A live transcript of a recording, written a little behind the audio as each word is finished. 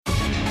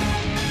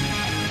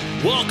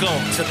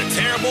Welcome to the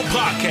Terrible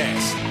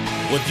Podcast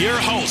with your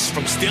hosts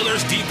from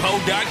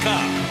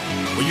SteelersDepot.com,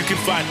 where you can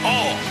find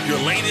all your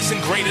latest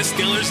and greatest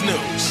Steelers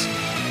news.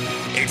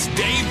 It's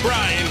Dave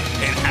Bryan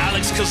and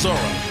Alex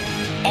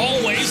Kozora,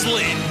 always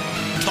lit,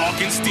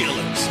 talking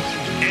Steelers.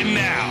 And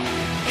now,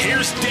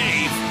 here's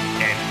Dave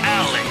and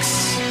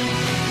Alex.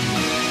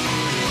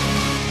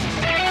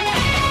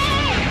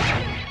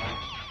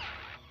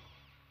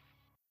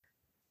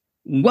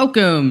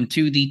 Welcome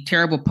to the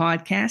Terrible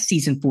Podcast,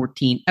 Season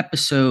 14,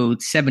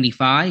 Episode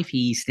 75.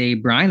 He's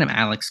Dave Bryan. I'm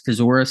Alex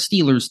Kozora,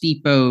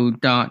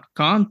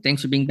 SteelersDepot.com.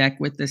 Thanks for being back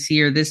with us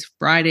here this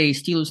Friday.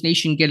 Steelers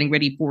Nation getting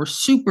ready for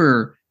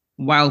Super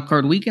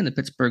Wildcard Weekend. The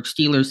Pittsburgh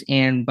Steelers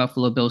and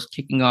Buffalo Bills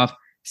kicking off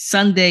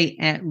Sunday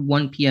at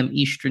 1 p.m.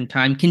 Eastern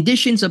Time.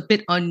 Conditions a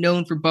bit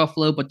unknown for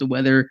Buffalo, but the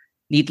weather,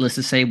 needless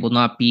to say, will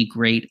not be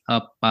great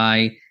up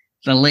by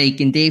the lake.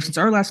 And Dave, since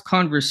our last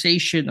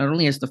conversation, not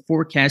only has the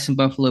forecast in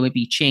Buffalo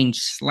maybe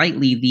changed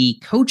slightly, the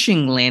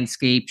coaching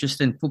landscape just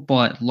in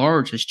football at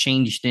large has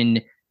changed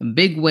in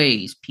big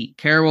ways. Pete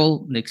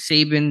Carroll, Nick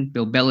Saban,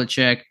 Bill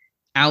Belichick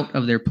out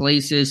of their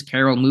places.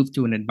 Carroll moved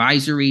to an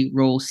advisory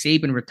role,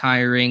 Saban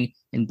retiring,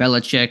 and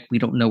Belichick, we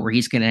don't know where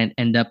he's going to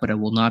end up, but it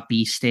will not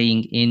be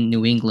staying in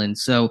New England.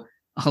 So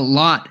a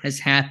lot has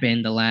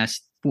happened the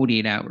last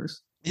 48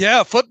 hours.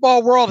 Yeah,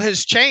 football world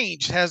has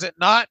changed, has it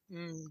not?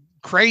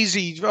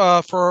 Crazy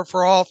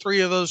for all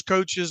three of those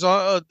coaches.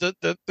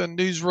 The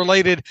news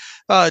related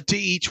to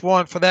each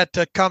one for that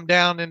to come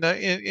down in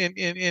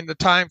the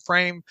time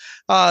frame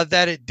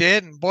that it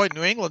did. And boy,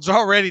 New England's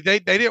already they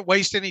didn't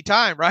waste any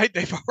time, right?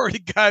 They've already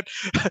got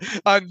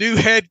a new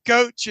head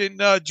coach in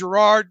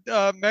Gerard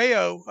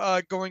Mayo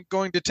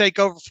going to take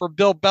over for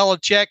Bill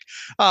Belichick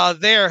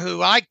there.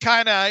 Who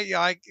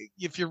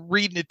if you're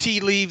reading the tea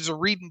leaves or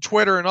reading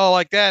Twitter and all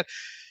like that,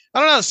 I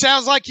don't know. It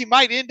sounds like you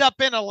might end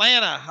up in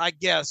Atlanta, I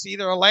guess,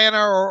 either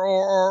Atlanta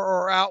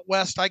or out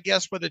west, I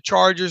guess, with the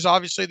Chargers.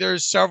 Obviously,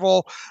 there's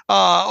several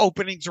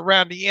openings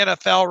around the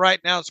NFL right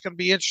now. It's going to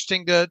be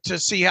interesting to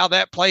see how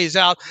that plays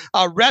out.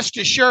 Rest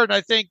assured, I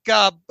think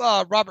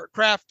Robert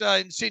Kraft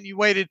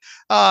insinuated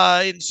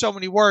in so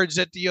many words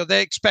that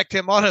they expect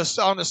him on a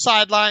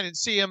sideline and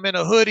see him in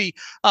a hoodie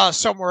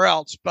somewhere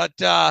else. But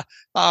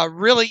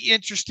really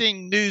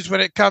interesting news when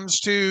it comes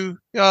to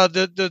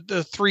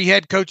the three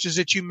head coaches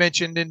that you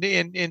mentioned in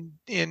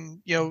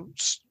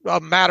a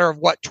matter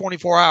of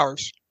 24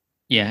 hours.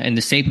 Yeah, and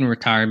the Saban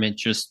retirement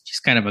just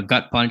kind of a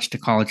gut punch to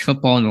college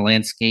football and the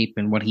landscape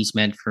and what he's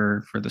meant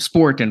for the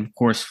sport and, of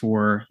course,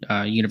 for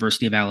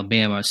University of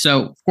Alabama.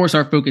 So, of course,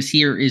 our focus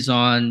here is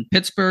on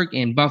Pittsburgh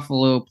and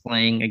Buffalo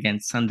playing again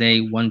Sunday,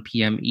 1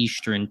 p.m.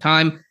 Eastern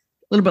Time. A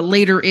little bit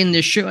later in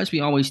this show, as we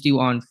always do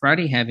on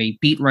Friday, have a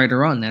beat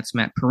writer on. That's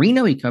Matt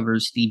Perino. He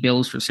covers the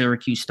Bills for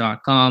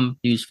Syracuse.com,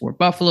 news for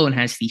Buffalo, and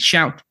has the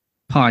Shout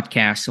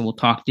podcast. So we'll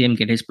talk to him,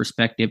 get his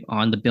perspective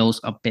on the Bills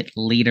a bit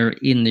later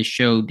in the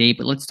show, Dave.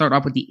 But let's start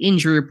off with the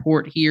injury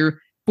report here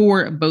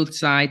for both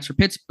sides. For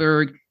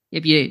Pittsburgh,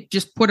 if you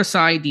just put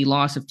aside the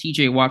loss of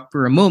TJ Watt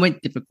for a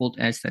moment, difficult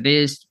as that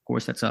is, of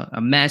course, that's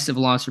a massive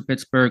loss for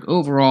Pittsburgh.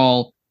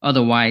 Overall,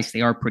 otherwise,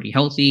 they are pretty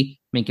healthy.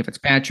 Minkah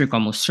Fitzpatrick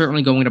almost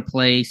certainly going to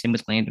play. Same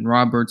with Landon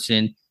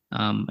Robertson.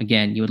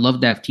 Again, you would love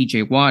to have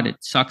TJ Watt. It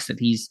sucks that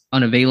he's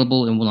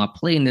unavailable and will not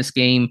play in this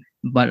game,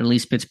 but at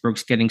least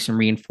Pittsburgh's getting some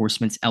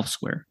reinforcements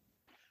elsewhere.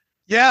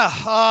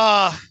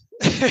 Yeah,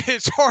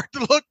 it's hard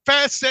to look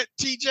past that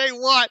TJ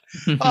Watt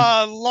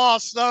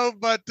loss, though.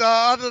 But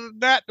other than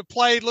that, the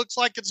play looks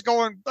like it's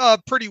going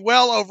pretty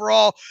well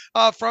overall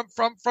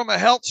from a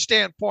health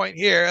standpoint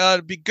here.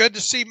 It'd be good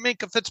to see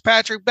Minkah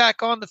Fitzpatrick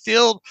back on the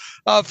field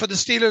for the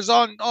Steelers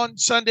on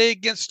Sunday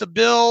against the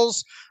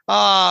Bills.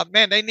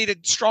 Man, they need a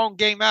strong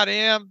game out of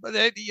him.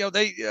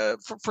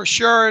 For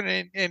sure,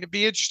 and it'd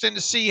be interesting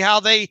to see how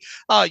they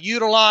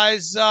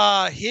utilize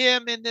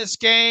him in this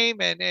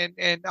game,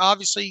 and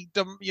obviously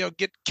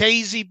get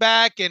Casey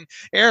back, and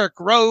Eric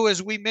Rowe,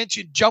 as we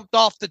mentioned, jumped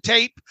off the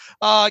tape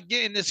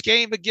in this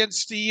game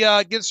against the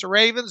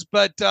Ravens.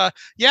 But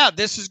yeah,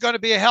 this is going to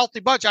be a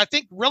healthy bunch. I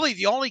think really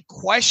the only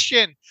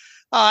question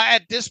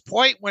at this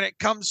point when it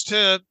comes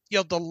to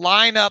the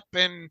lineup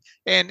and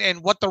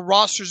what the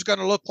roster is going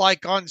to look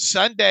like on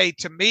Sunday,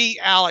 to me,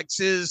 Alex,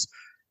 is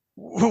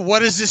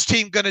what is this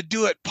team going to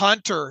do at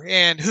punter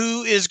and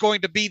who is going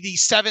to be the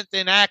seventh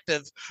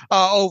inactive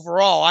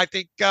overall. I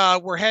think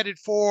we're headed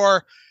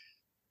for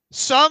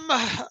some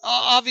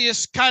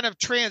obvious kind of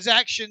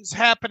transactions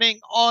happening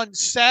on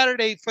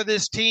Saturday for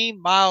this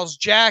team. Myles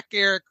Jack,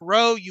 Eric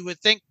Rowe, you would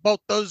think both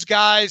those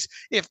guys,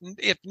 if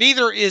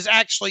neither is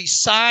actually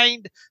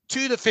signed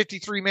to the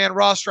 53-man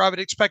roster, I would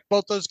expect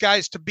both those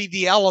guys to be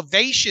the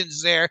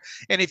elevations there.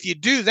 And if you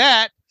do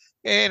that,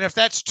 and if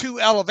that's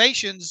two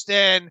elevations,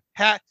 then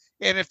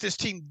and if this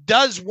team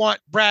does want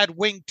Brad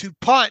Wing to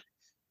punt,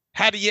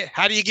 how do you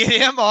get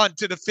him on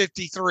to the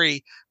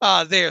 53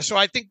 there? So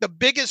I think the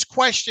biggest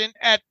question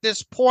at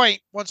this point,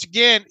 once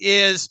again,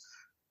 is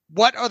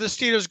what are the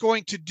Steelers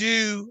going to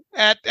do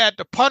at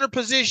the punter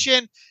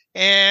position?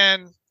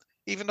 And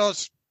even though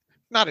it's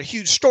not a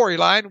huge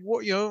storyline.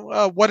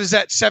 What does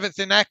that seventh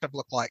inactive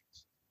look like?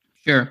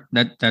 Sure,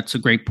 that's a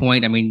great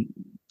point. I mean,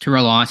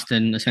 Terrell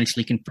Austin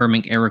essentially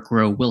confirming Eric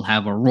Rowe will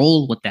have a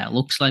role. What that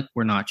looks like,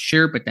 we're not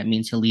sure, but that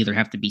means he'll either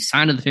have to be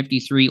signed to the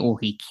 53 or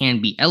he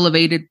can be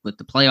elevated. With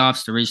the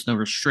playoffs, there is no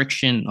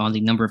restriction on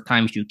the number of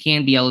times you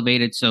can be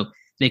elevated, so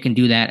they can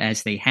do that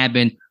as they have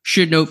been.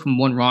 Should note from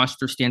one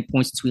roster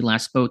standpoint, since we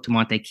last spoke,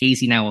 Damontae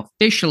Kazee now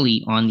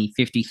officially on the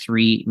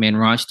 53-man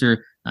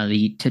roster.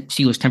 The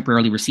Steelers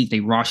temporarily received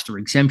a roster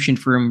exemption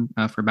for him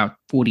for about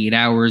 48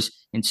 hours.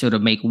 And so to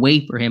make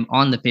way for him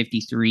on the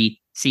 53,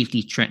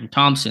 safety Trenton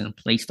Thompson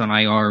placed on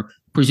IR,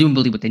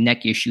 presumably with the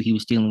neck issue he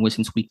was dealing with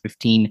since week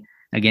 15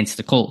 against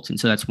the Colts. And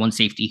so that's one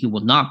safety who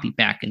will not be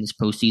back in this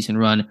postseason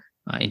run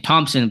in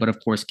Thompson. But of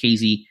course,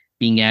 Kazee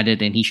being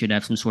added, and he should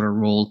have some sort of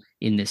role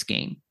in this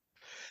game.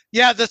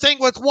 Yeah, the thing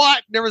with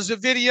Watt, there was a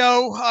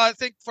video, I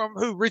think from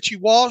Richie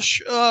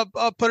Walsh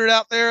put it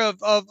out there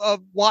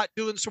of Watt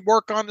doing some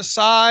work on the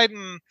side.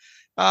 And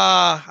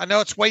I know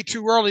it's way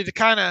too early to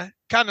kind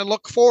of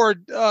look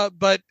forward,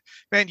 but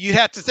man, you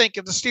have to think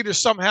if the Steelers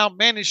somehow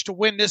manage to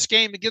win this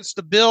game against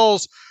the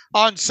Bills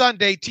on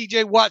Sunday,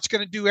 TJ Watt's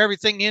going to do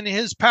everything in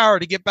his power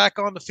to get back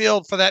on the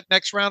field for that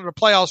next round of the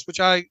playoffs,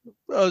 which I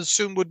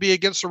assume would be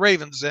against the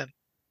Ravens then.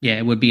 Yeah,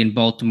 it would be in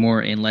Baltimore,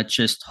 and let's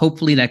just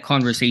hopefully that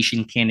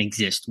conversation can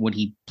exist. Would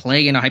he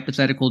play in a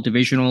hypothetical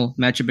divisional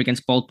matchup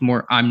against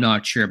Baltimore? I'm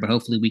not sure, but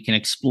hopefully we can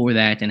explore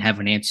that and have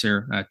an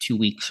answer 2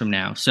 weeks from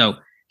now. So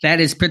that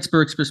is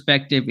Pittsburgh's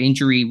perspective.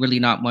 Injury, really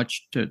not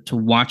much to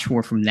watch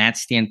for from that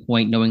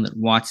standpoint, knowing that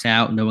Watt's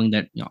out, knowing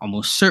that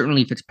almost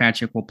certainly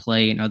Fitzpatrick will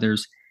play and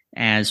others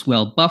as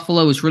well.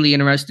 Buffalo is really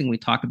interesting. We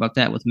talk about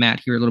that with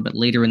Matt here a little bit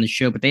later in the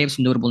show, but they have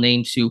some notable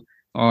names who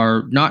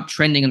are not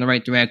trending in the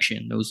right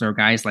direction. Those are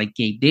guys like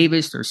Gabe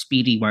Davis, their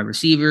speedy wide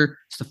receiver,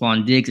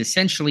 Stephon Diggs,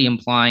 essentially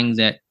implying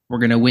that we're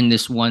going to win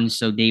this one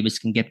so Davis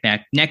can get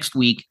back next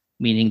week,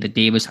 meaning that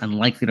Davis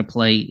unlikely to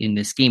play in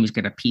this game. He's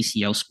got a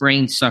PCL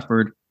sprain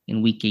suffered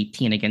in week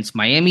 18 against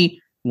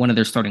Miami. One of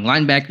their starting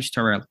linebackers,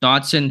 Tyrel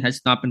Dodson, has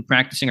not been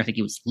practicing. I think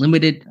he was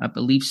limited, I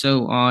believe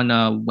so,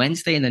 on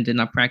Wednesday and then did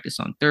not practice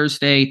on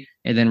Thursday.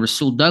 And then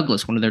Rasul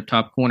Douglas, one of their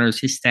top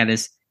corners, his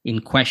status in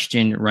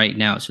question right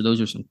now. So those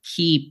are some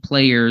key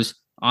players,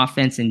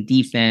 offense and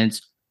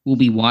defense, we'll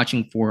be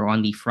watching for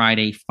on the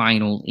Friday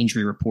final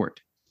injury report.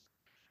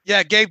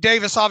 Yeah, Gabe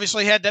Davis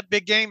obviously had that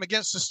big game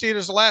against the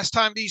Steelers the last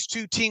time these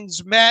two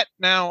teams met.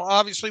 Now,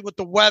 obviously, with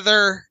the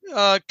weather,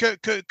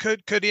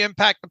 could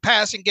impact the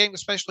passing game,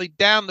 especially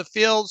down the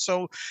field.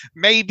 So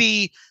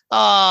maybe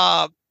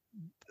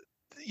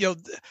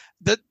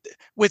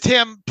with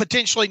him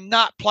potentially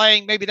not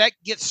playing, maybe that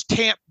gets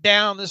tamped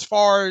down as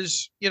far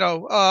as,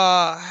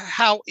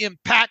 how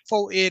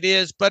impactful it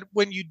is. But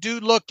when you do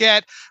look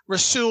at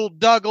Rasul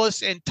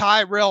Douglas and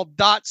Tyrel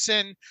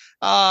Dodson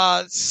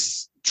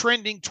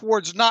trending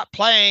towards not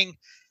playing,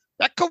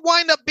 that could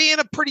wind up being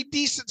a pretty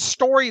decent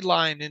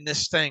storyline in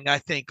this thing, I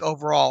think,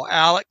 overall,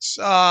 Alex.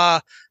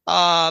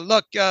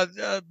 Look,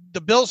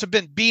 the Bills have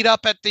been beat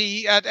up at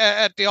the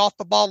off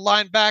the ball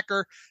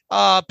linebacker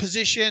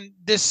position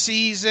this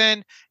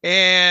season,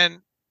 and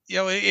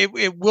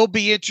it will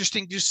be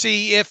interesting to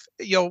see if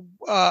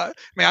I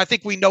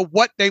think we know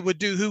what they would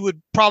do. Who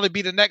would probably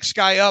be the next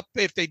guy up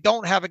if they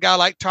don't have a guy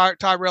like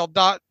Tyrel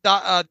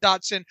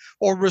Dodson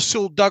or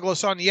Rasul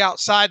Douglas on the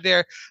outside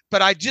there.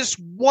 But I just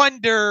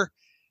wonder,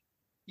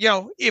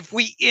 if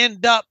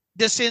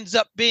this ends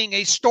up being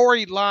a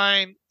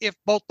storyline if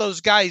both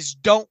those guys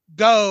don't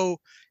go,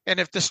 and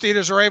if the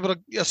Steelers are able to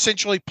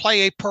essentially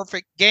play a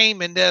perfect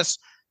game in this,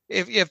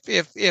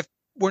 if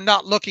we're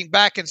not looking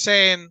back and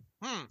saying,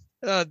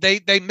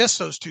 they missed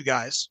those two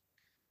guys.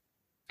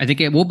 I think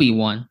it will be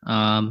one.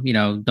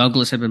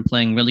 Douglas had been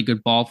playing really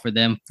good ball for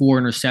them, 4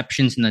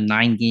 interceptions in the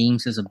 9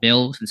 games as a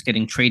Bill since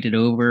getting traded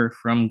over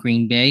from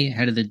Green Bay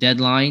ahead of the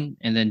deadline.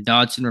 And then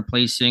Dodson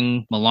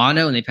replacing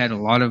Milano, and they've had a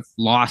lot of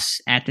loss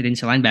at that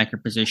inside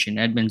linebacker position.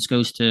 Edmonds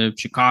goes to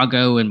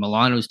Chicago, and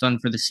Milano's done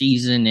for the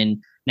season.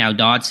 And now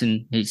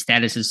Dodson, his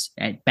status is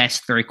at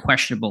best very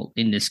questionable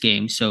in this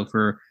game. So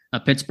for a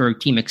Pittsburgh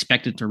team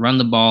expected to run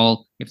the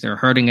ball, if they're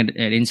hurting at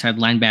inside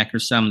linebacker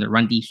some, their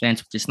run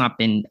defense, which has not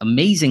been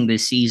amazing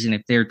this season,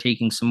 if they're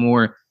taking some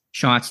more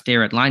shots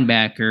there at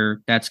linebacker,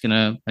 that's going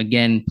to,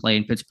 again, play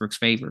in Pittsburgh's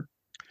favor.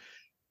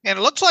 And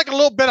it looks like a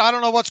little bit, I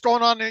don't know what's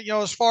going on,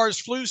 as far as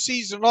flu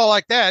season and all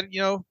like that,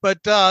 but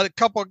a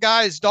couple of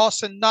guys,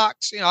 Dawson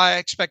Knox, I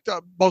expect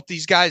both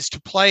these guys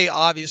to play,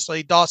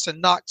 obviously,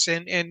 Dawson Knox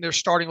and their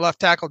starting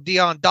left tackle,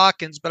 Dion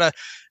Dawkins, but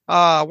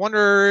I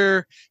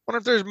wonder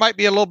if there might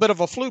be a little bit of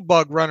a flu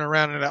bug running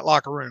around in that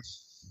locker room.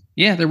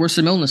 Yeah, there were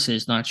some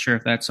illnesses. Not sure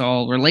if that's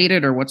all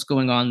related or what's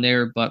going on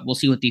there, but we'll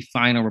see what the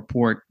final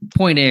report.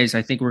 Point is,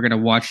 I think we're going to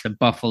watch the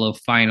Buffalo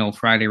final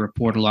Friday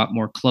report a lot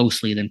more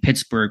closely than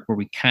Pittsburgh, where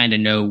we kind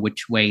of know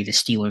which way the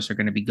Steelers are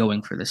going to be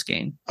going for this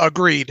game.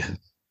 Agreed.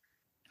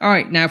 All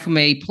right, now from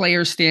a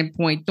player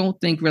standpoint, don't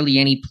think really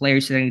any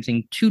players did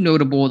anything too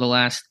notable the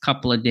last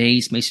couple of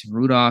days. Mason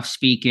Rudolph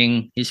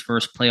speaking, his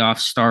first playoff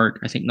start.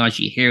 I think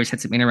Najee Harris had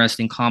some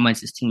interesting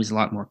comments. His team is a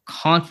lot more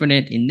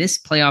confident in this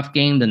playoff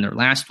game than their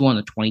last one,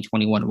 the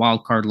 2021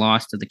 wildcard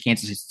loss to the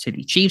Kansas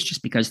City Chiefs,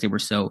 just because they were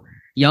so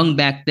young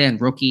back then.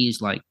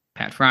 Rookies like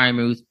Pat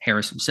Freiermuth,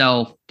 Harris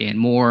himself, Dan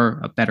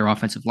Moore, a better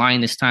offensive line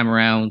this time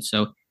around.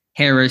 So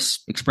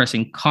Harris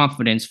expressing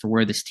confidence for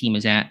where this team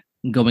is at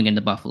going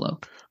into Buffalo.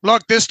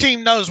 Look, this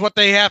team knows what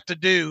they have to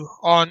do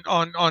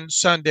on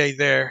Sunday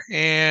there.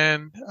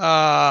 And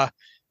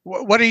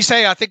what did he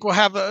say? I think we'll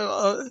have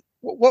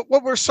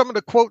what were some of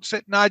the quotes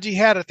that Najee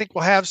had? I think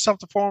we'll have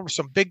something for him,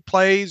 some big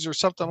plays or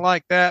something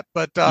like that.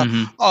 But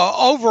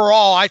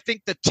overall, I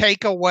think the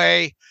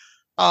takeaway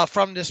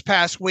from this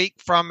past week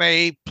from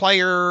a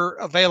player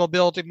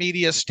availability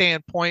media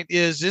standpoint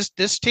is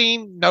this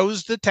team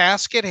knows the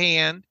task at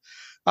hand.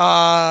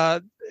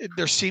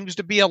 There seems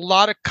to be a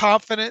lot of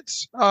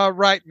confidence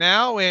right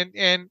now, and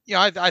you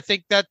know I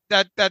think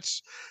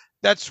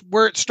that's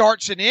where it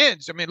starts and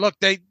ends. I mean, look,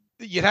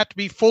 you'd have to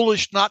be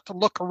foolish not to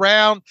look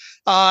around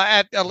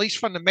at least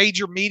from the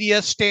major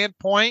media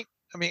standpoint.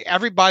 I mean,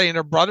 everybody and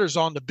their brothers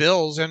on the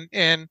Bills, and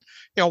you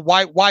know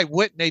why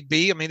wouldn't they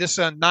be? I mean, this is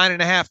a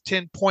 9.5,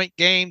 10-point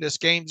game. This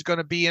game's going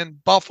to be in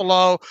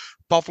Buffalo.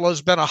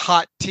 Buffalo's been a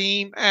hot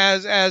team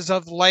as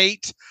of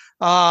late.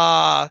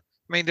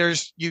 I mean,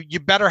 you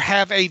better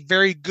have a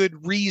very good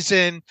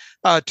reason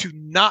to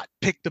not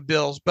pick the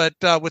Bills. But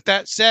with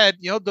that said,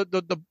 you know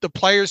the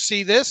players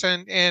see this,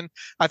 and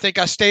I think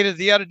I stated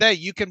the other day,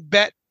 you can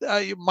bet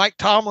Mike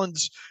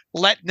Tomlin's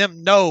letting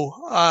them know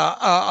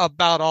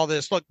about all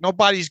this. Look,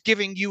 nobody's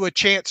giving you a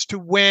chance to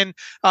win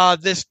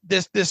this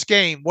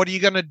game. What are you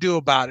going to do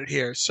about it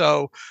here?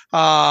 So.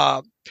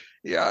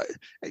 Yeah,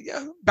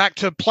 back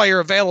to player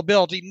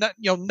availability.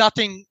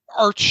 Nothing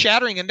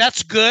earth-shattering, and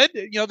that's good.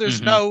 You know,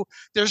 there's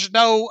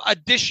no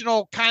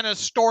additional kind of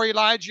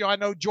storylines. You know, I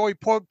know Joey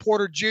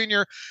Porter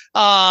Jr.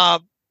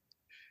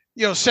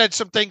 Said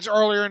some things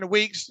earlier in the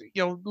weeks.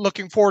 You know,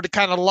 looking forward to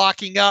kind of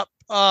locking up.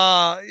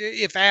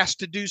 If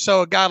asked to do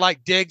so, a guy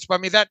like Diggs. But I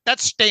mean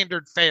that's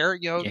standard fare.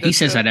 You know, he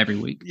says that every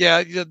week.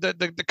 Yeah,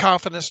 the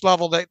confidence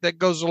level that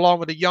goes along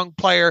with a young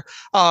player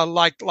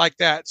like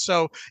that.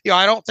 So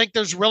I don't think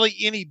there's really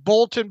any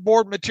bulletin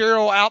board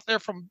material out there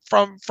from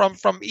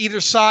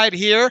either side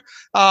here.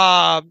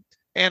 And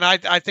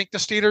I think the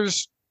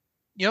Steelers,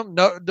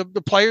 know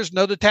the players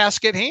know the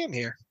task at hand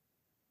here.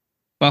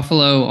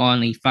 Buffalo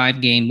on a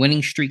 5-game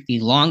winning streak,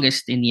 the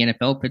longest in the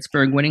NFL.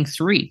 Pittsburgh winning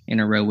 3 in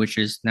a row, which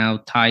is now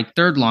tied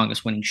third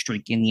longest winning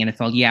streak in the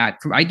NFL. Yeah,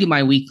 I do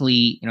my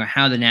weekly,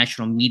 how the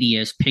national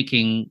media is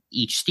picking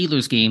each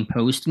Steelers game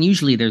post, and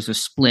usually there's a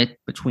split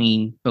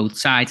between both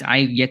sides.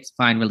 I've yet to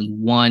find really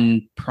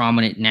one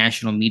prominent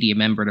national media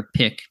member to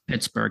pick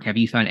Pittsburgh. Have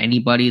you found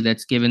anybody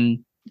that's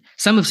given?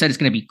 Some have said it's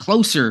going to be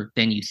closer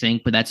than you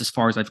think, but that's as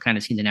far as I've kind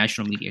of seen the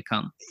national media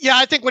come. Yeah,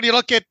 I think when you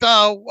look at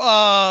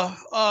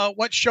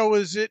what show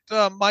is it?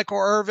 Michael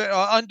Irvin,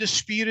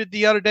 Undisputed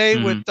the other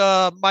day with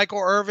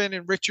Michael Irvin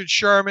and Richard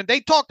Sherman. They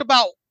talked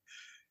about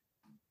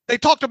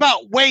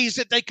ways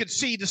that they could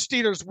see the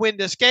Steelers win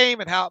this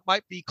game and how it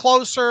might be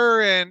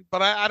closer.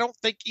 But I don't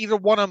think either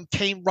one of them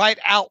came right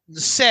out and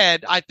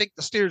said, I think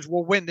the Steelers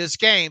will win this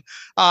game.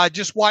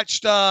 Just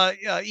watched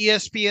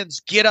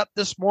ESPN's Get Up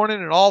this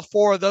morning, and all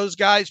 4 of those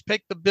guys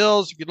picked the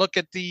Bills. If you look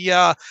at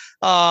the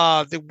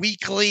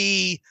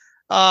weekly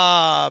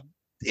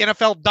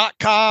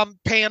NFL.com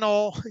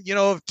panel,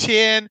 of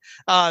 10,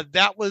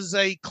 that was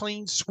a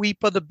clean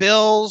sweep of the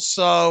Bills.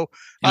 So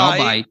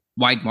by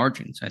wide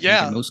margins, I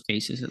think, in most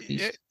cases, at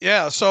least.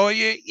 Yeah. So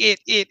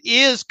it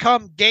is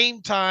come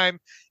game time.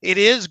 It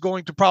is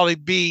going to probably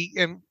be,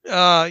 and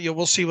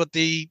we'll see what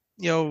the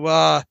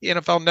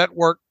NFL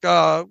Network,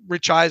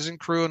 Rich Eisen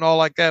crew and all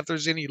like that, if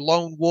there's any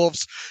lone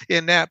wolves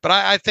in that. But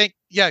I think,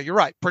 you're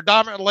right.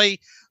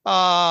 Predominantly,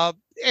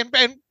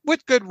 and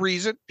with good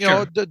reason,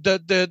 Sure.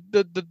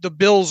 The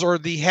Bills are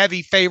the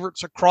heavy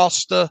favorites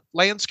across the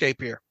landscape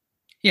here.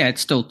 Yeah,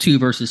 it's still 2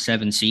 versus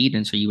 7 seed,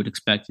 and so you would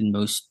expect in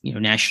most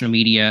national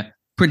media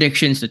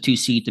predictions the 2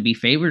 seed to be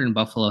favored, and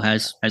Buffalo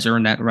has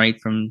earned that right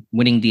from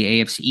winning the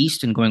AFC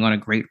East and going on a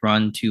great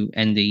run to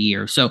end the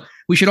year. So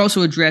we should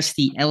also address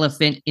the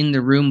elephant in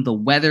the room. The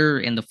weather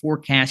and the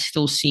forecast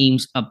still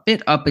seems a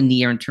bit up in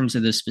the air in terms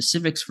of the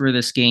specifics for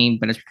this game,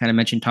 but as we kind of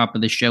mentioned top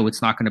of the show,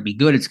 it's not going to be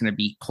good. It's going to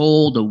be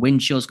cold. The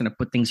wind chill is going to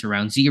put things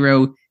around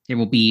 0. There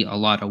will be a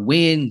lot of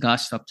wind,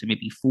 gusts up to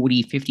maybe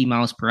 40, 50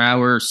 miles per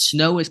hour.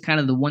 Snow is kind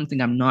of the one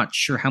thing I'm not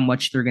sure how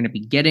much they're going to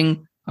be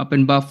getting up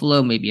in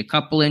Buffalo, maybe a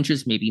couple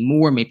inches, maybe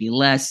more, maybe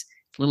less.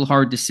 It's a little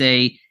hard to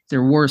say.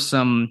 There was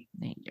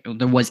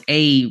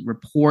a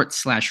report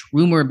 /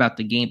 rumor about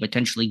the game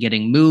potentially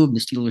getting moved. The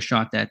Steelers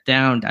shot that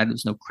down.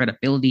 There's no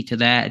credibility to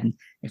that. And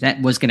if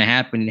that was going to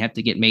happen, it'd have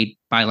to get made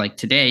by like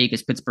today,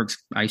 because Pittsburgh's,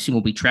 I assume,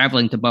 will be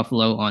traveling to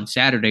Buffalo on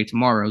Saturday,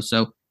 tomorrow.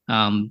 So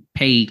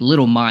pay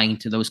little mind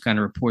to those kind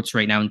of reports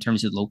right now in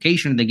terms of the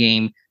location of the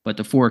game, but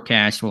the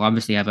forecast will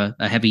obviously have a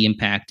heavy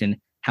impact in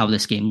how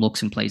this game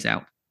looks and plays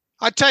out.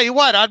 I tell you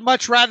what, I'd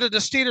much rather the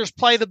Steelers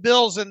play the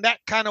Bills in that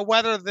kind of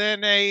weather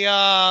than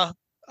a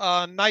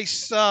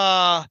nice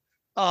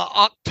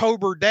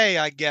October day,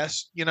 I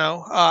guess.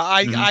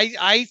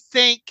 I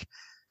think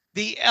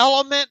the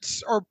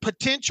elements or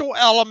potential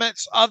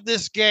elements of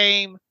this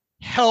game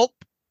help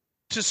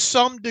to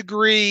some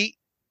degree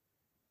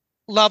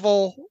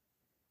level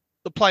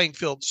the playing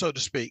field, so to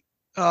speak.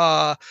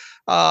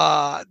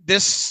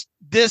 This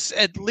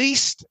at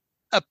least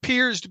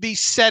appears to be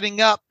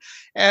setting up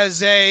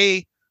as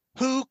a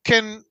who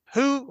can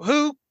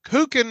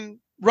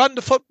run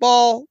the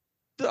football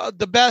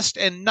the best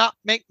and not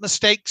make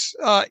mistakes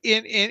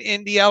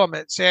in the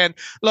elements. And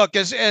look,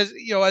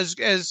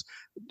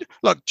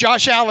 look,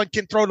 Josh Allen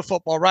can throw the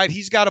football, right?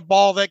 He's got a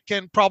ball that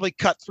can probably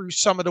cut through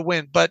some of the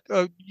wind. But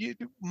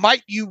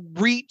might you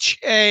reach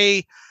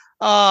a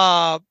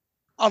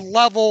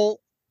level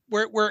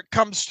where it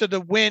comes to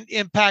the wind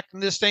impacting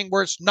this thing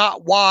where it's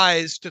not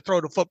wise to throw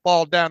the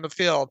football down the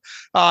field?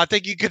 I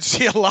think you could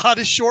see a lot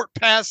of short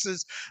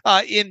passes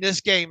in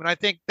this game, and I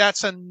think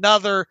that's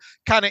another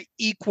kind of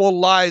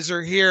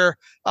equalizer here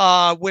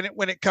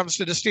when it comes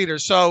to the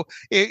Steelers. So,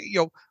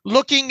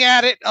 looking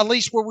at it, at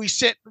least where we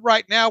sit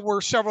right now,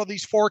 where several of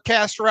these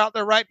forecasts are out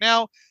there right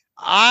now,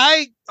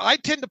 I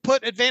tend to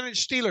put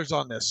advantage Steelers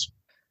on this.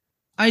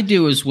 I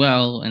do as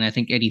well, and I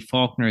think Eddie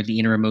Faulkner, the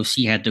interim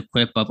OC, had the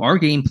quip of our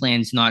game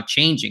plan's not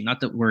changing. Not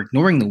that we're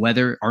ignoring the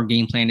weather. Our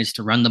game plan is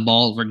to run the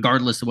ball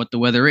regardless of what the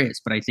weather is.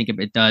 But I think if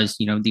it does,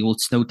 the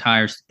old snow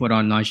tires to put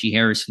on Najee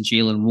Harris and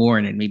Jaylen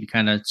Warren and maybe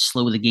kind of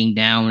slow the game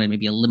down and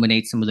maybe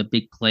eliminate some of the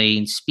big play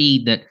and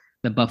speed that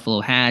the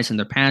Buffalo has in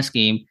their pass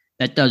game,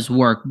 that does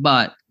work.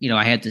 But,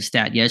 I had the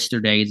stat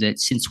yesterday that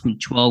since week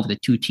 12, the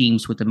two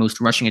teams with the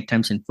most rushing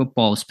attempts in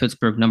football is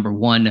Pittsburgh number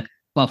 1,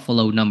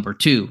 Buffalo number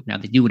 2. Now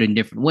they do it in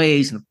different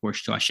ways, and of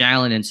course Josh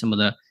Allen and some of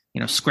the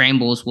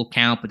scrambles will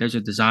count, but there's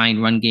a design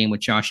run game with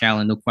Josh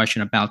Allen, no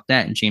question about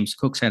that. And James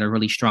Cook's had a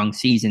really strong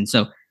season,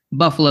 so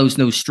Buffalo's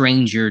no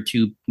stranger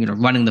to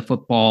running the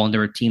football, and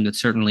they're a team that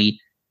certainly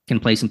can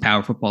play some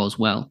power football as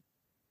well.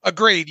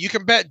 Agreed. You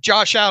can bet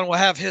Josh Allen will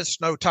have his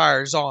snow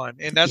tires on,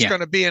 and that's going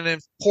to be an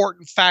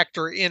important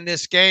factor in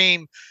this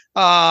game.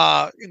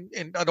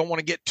 And I don't want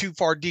to get too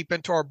far deep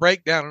into our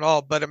breakdown and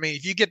all, but I mean,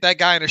 if you get that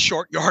guy in a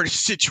short yardage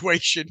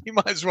situation, you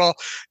might as well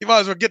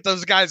get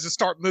those guys to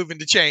start moving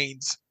the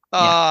chains.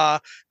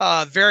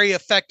 Very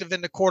effective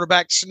in the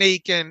quarterback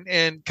sneak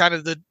and kind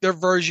of their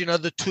version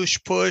of the tush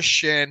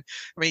push. And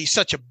I mean, he's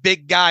such a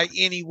big guy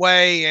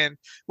anyway. And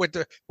with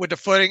the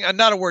footing, in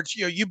other words,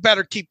 you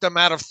better keep them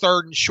out of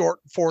third and short,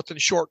 fourth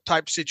and short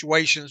type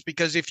situations,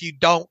 because if you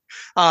don't,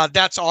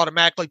 that's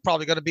automatically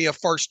probably going to be a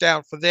first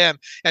down for them.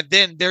 And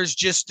then there's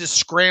just the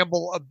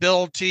scramble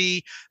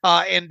ability,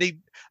 and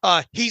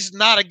he's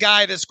not a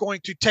guy that's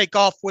going to take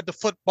off with the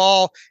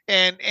football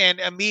and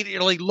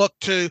immediately look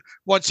to,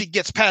 once he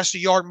gets past the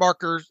yard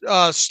marker,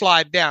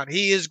 slide down.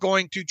 He is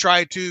going to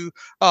try to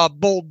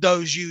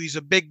bulldoze you. He's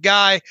a big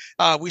guy.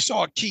 We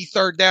saw a key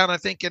third down, I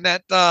think, in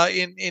that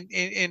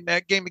in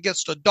that game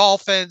against the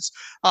Dolphins.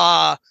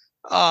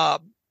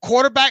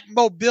 Quarterback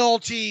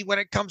mobility when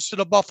it comes to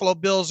the Buffalo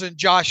Bills and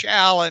Josh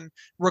Allen,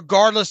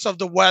 regardless of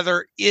the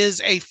weather, is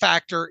a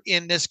factor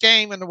in this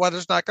game, and the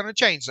weather's not going to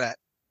change that.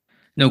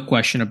 No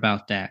question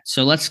about that.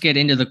 So let's get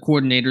into the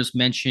coordinators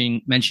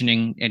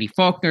mentioning Eddie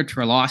Faulkner,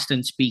 Terrell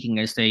Austin, speaking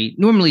as they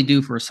normally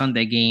do for a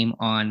Sunday game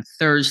on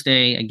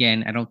Thursday.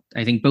 Again,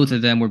 I think both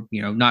of them were,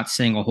 not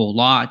saying a whole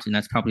lot, and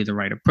that's probably the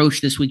right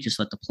approach this week. Just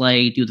let the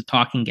play, do the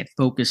talking, get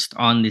focused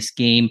on this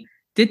game.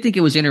 Did think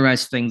it was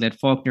interesting that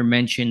Faulkner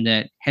mentioned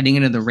that heading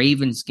into the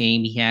Ravens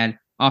game, he had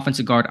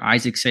offensive guard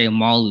Isaac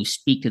Seumalo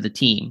speak to the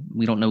team.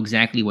 We don't know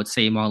exactly what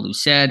Seumalo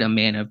said, a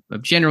man of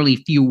generally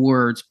few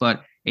words,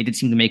 but it did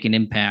seem to make an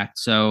impact.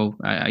 So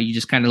you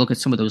just kind of look at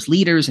some of those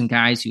leaders and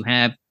guys who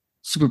have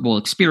Super Bowl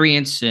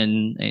experience,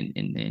 and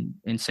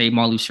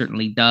Seumalo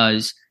certainly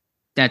does.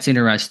 That's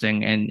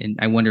interesting, and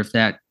I wonder if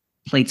that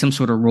played some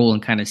sort of role in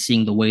kind of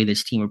seeing the way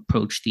this team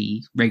approached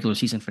the regular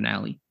season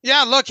finale.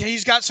 Yeah, look,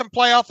 he's got some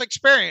playoff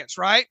experience,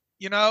 right?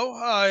 And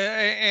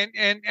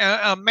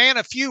a man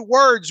of few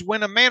words.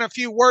 When a man of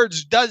few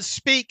words does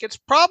speak, it's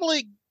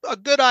probably a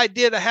good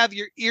idea to have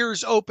your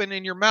ears open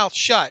and your mouth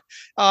shut.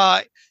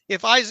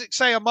 If Isaac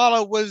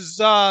Seumalo was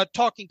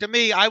talking to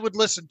me, I would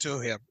listen to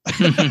him.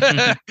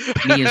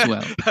 Me as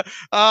well.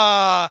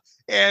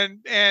 And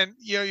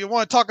you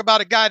want to talk about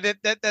a guy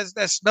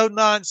that's no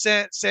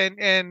nonsense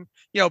and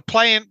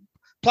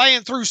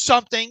playing through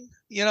something,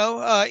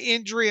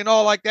 injury and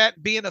all like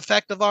that, being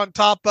effective on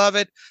top of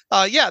it.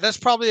 That's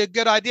probably a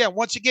good idea.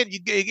 Once again,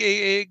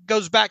 it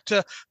goes back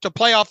to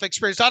playoff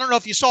experience. I don't know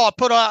if you saw, I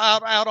put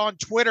out on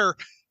Twitter,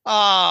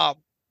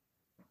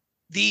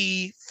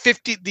 the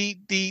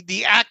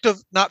active,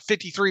 not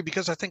 53,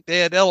 because I think they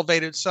had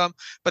elevated some,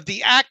 but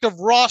the active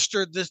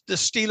roster the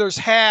Steelers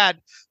had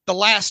the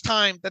last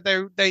time that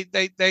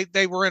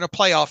they were in a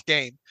playoff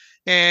game.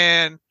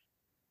 And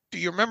do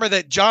you remember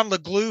that John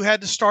LeGlue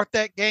had to start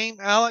that game,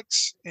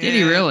 Alex? Did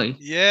he really?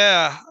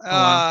 Yeah. Oh,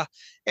 wow.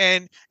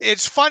 And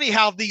it's funny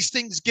how these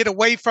things get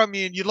away from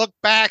you, and you look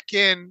back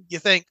and you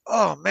think,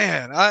 "Oh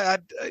man, I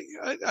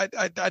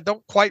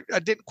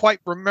didn't quite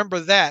remember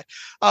that."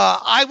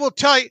 I will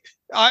tell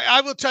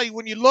you,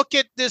 when you look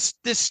at this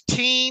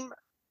team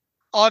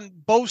on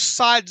both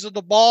sides of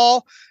the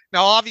ball.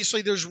 Now,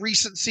 obviously, there's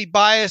recency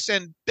bias,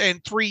 and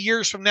 3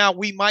 years from now,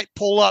 we might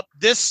pull up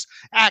this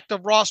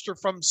active roster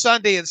from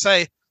Sunday and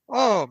say,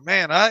 "Oh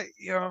man,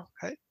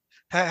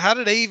 how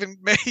did they even?"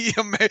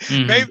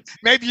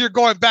 Maybe you're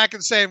going back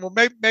and saying, "Well,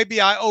 maybe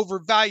I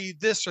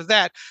overvalued this or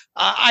that."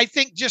 I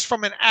think just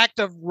from an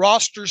active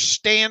roster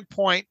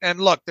standpoint,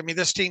 and look, I mean,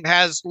 this team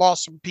has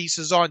lost some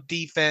pieces on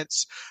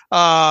defense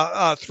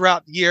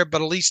throughout the year,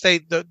 but at least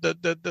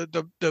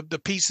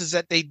the pieces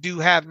that they do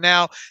have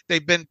now,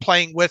 they've been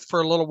playing with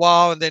for a little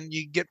while, and then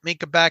you get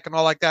Minka back and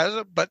all like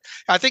that. But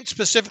I think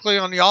specifically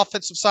on the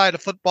offensive side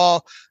of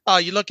football,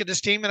 you look at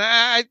this team,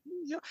 and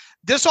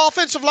this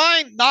offensive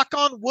line, knock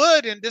on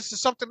wood, and this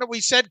is something that we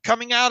said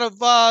coming out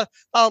of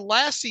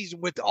last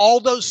season with all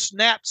those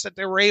snaps that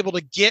they were able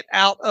to get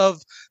out of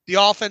the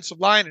offensive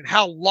line, and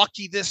how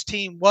lucky this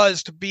team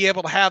was to be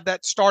able to have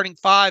that starting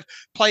five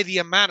play the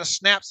amount of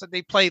snaps that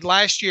they played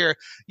last year.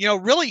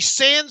 Really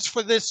stands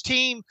for this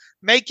team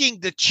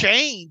making the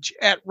change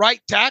at right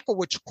tackle,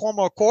 which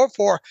Cuomo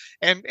Okorafor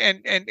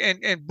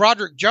and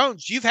Broderick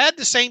Jones. You've had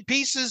the same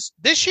pieces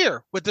this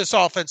year with this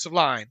offensive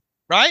line,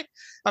 right?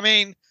 I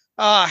mean,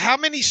 how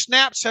many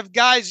snaps have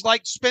guys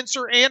like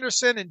Spencer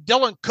Anderson and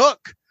Dylan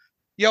Cook,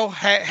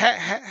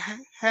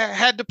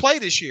 had to play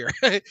this year?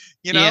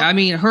 Yeah, I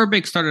mean,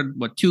 Herbig started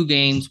 2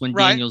 games when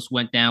Daniels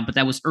went down, but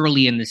that was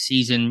early in the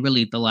season,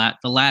 really the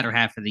latter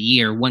half of the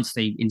year. Once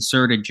they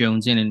inserted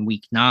Jones in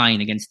week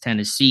 9 against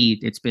Tennessee,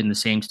 it's been the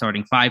same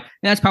starting 5. And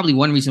that's probably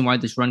one reason why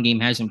this run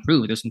game has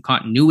improved. There's some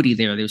continuity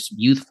there. There's some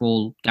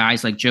youthful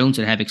guys like Jones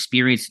that have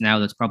experience now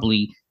that's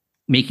probably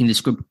making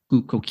this group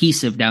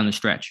cohesive down the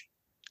stretch.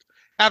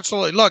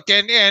 Absolutely. Look,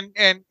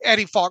 and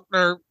Eddie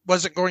Faulkner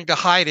wasn't going to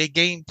hide a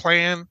game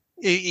plan,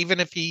 even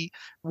if he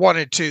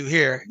wanted to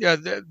here.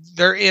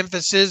 Their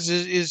emphasis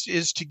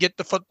is to get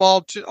the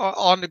football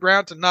on the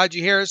ground to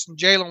Najee Harris and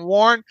Jaylen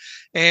Warren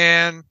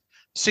and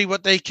see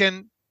what they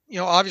can,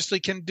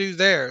 obviously can do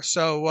there.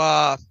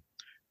 So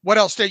what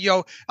else did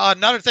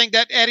another thing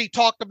that Eddie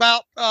talked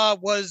about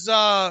was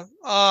how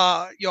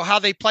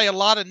they play a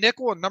lot of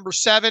nickel, and number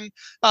 7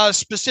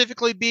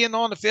 specifically being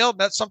on the field.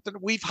 That's something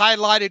that we've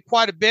highlighted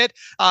quite a bit.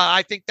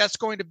 I think that's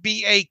going to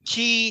be a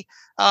key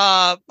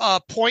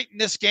point in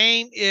this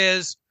game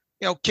is,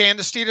 can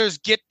the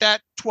Steelers get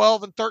that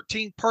 12 and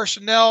 13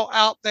 personnel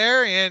out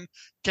there, and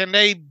can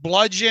they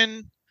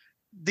bludgeon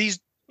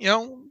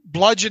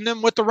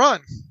them with the run?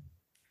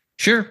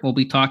 Sure. We'll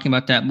be talking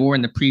about that more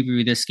in the preview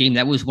of this game.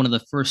 That was one of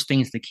the first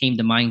things that came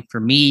to mind for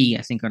me,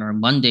 I think, on our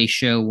Monday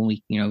show when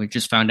we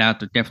just found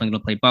out they're definitely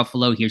going to play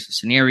Buffalo. Here's the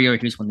scenario.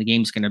 Here's when the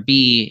game's going to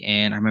be.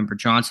 And I remember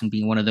Johnson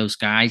being one of those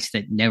guys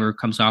that never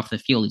comes off the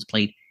field. He's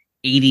played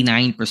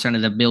 89%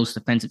 of the Bills'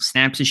 defensive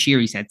snaps this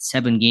year. He's had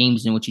 7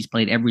 games in which he's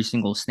played every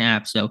single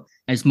snap. So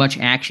as much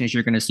action as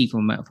you're going to see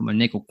from a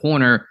nickel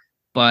corner.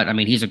 But, I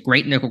mean, he's a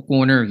great nickel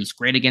corner. He's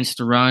great against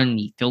the run.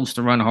 He fills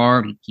the run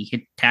hard. He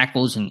hit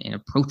tackles and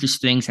approaches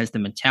things, has the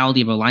mentality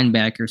of a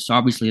linebacker. So,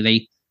 obviously,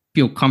 they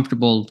feel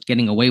comfortable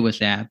getting away with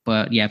that.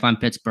 But, yeah, if I'm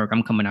Pittsburgh,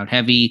 I'm coming out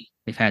heavy.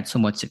 They've had so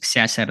much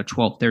success out of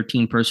 12,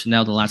 13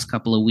 personnel the last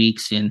couple of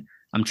weeks. And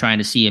I'm trying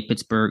to see if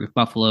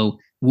Buffalo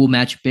will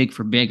match big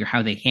for big or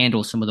how they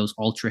handle some of those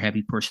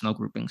ultra-heavy personnel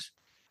groupings.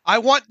 I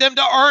want them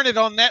to earn it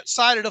on that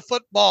side of the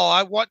football.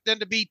 I want them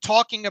to be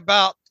talking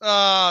about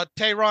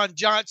Taron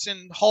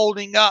Johnson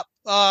holding up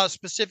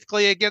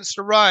specifically against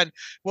the run.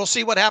 We'll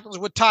see what happens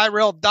with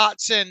Tyrel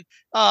Dotson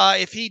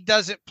if he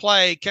doesn't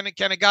play. Can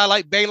a guy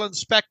like Balen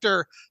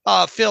Spector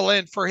fill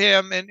in for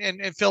him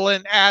and fill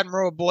in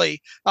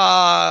admirably?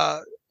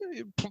 Plain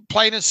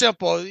and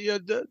simple.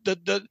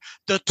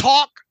 The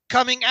talk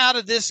coming out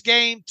of this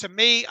game, to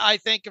me, I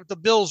think if the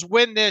Bills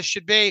win this,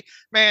 should be,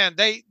 man,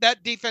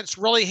 that defense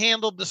really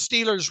handled the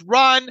Steelers'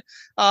 run,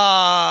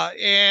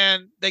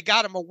 and they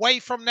got them away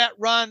from that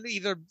run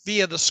either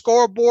via the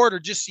scoreboard or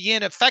just the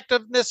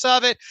ineffectiveness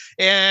of it.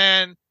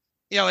 And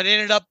it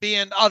ended up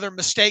being other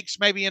mistakes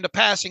maybe in the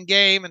passing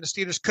game, and the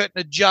Steelers couldn't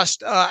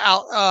adjust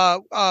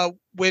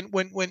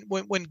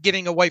when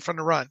getting away from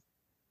the run.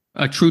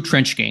 A true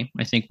trench game,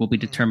 I think, will be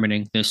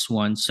determining this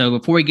one. So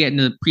before we get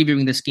into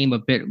previewing this game a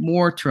bit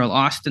more, Terrell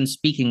Austin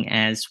speaking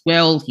as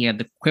well. He had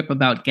the quip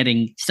about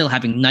still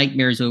having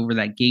nightmares over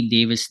that Gabe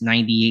Davis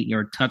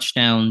 98-yard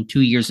touchdown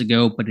 2 years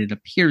ago, but it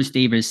appears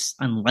Davis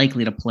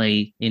unlikely to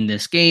play in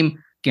this game.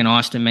 Again,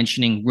 Austin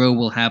mentioning Rowe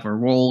will have a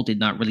role, did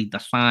not really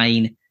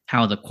define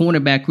how the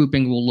cornerback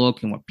grouping will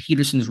look and what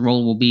Peterson's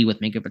role will be with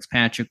Minkah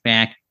Fitzpatrick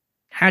back.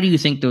 How do you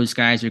think those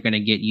guys are going to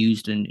get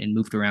used and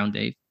moved around,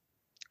 Dave?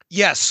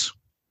 Yes.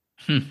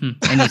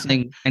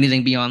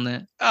 Anything beyond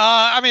that?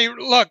 I mean,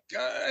 look,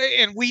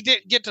 and we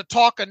didn't get to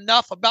talk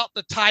enough about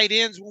the tight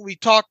ends when we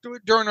talked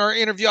during our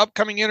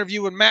upcoming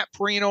interview with Matt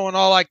Perino and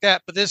all like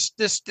that. But this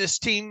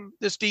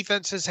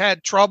defense has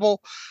had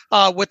trouble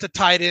with the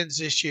tight ends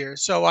this year.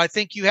 So I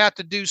think you have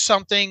to do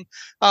something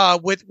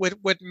with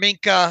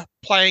Minkah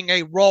playing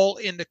a role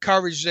in the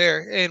coverage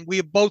there. And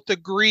we both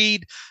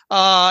agreed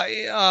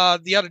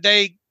the other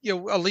day,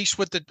 at least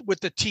with the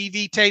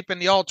TV tape and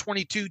the all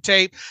 22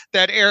 tape,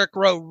 that Eric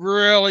Rowe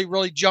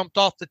really jumped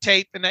off the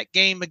tape in that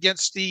game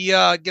against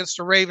the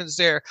Ravens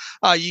there.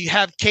 You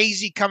have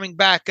Kazee coming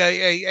back,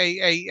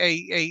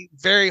 a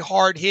very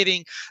hard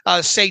hitting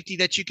safety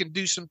that you can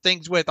do some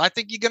things with. I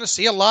think you're going to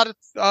see a lot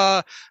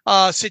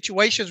of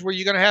situations where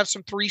you're going to have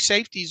some 3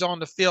 safeties on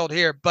the field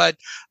here. But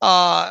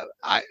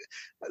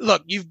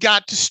look, you've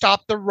got to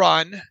stop the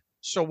run.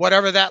 So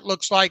whatever that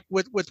looks like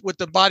with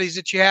the bodies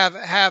that you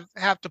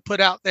have to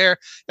put out there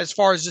as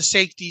far as the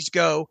safeties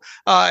go,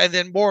 and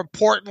then more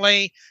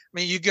importantly, I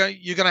mean,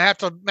 you're going to have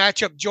to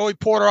match up Joey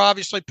Porter,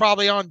 obviously,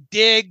 probably on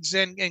Diggs,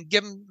 and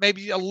give him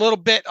maybe a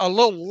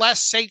little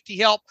less safety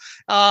help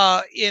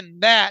in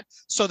that,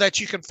 so that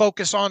you can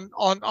focus on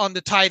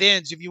the tight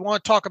ends. If you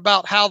want to talk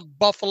about how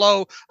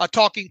Buffalo, a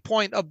talking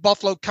point of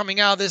Buffalo coming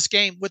out of this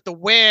game with the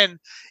win,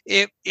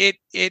 it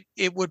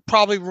would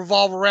probably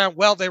revolve around,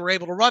 well, they were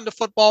able to run the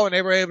football and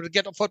they were able to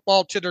get the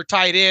football to their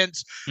tight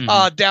ends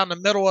down the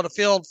middle of the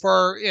field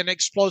for an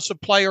explosive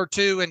play or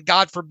two, and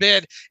God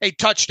forbid a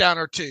touchdown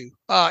or two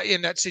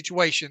in that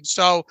situation.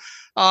 So,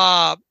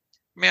 I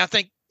mean, I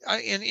think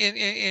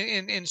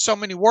in so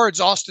many words,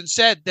 Austin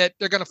said that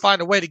they're going to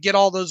find a way to get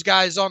all those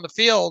guys on the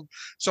field.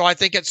 So I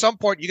think at some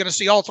point you're going to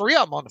see all 3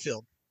 of them on the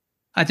field.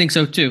 I think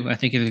so too. I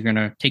think if they're going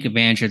to take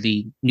advantage of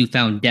the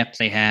newfound depth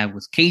they have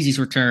with Kazee's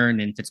return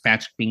and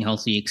Fitzpatrick being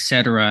healthy, et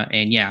cetera.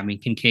 And yeah, I mean,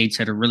 Kincaid's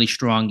had a really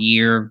strong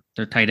year.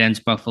 Their tight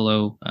ends,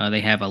 Buffalo,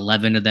 they have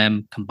 11 of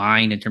them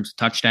combined in terms of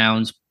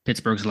touchdowns.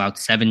 Pittsburgh's allowed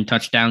 7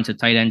 touchdowns to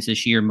tight ends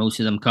this year,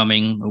 most of them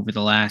coming over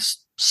the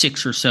last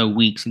 6 or so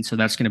weeks. And so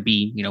that's going to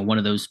be, one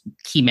of those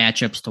key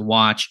matchups to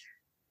watch.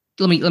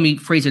 Let me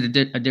phrase it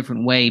a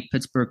different way.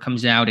 Pittsburgh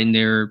comes out in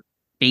their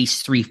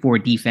base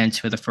 3-4 defense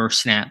for the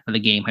first snap of the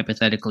game,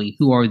 hypothetically.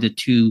 Who are the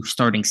 2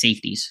 starting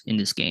safeties in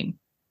this game?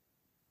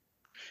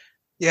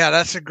 Yeah,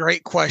 that's a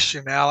great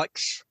question,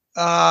 Alex.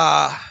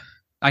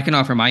 I can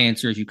offer my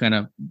answer as you kind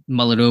of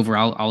mull it over.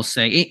 I'll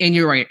say, and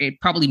you're right, it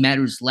probably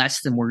matters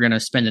less than we're going to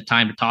spend the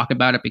time to talk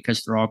about it,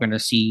 because they're all going to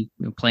see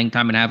playing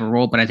time and have a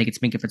role. But I think it's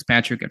Minkah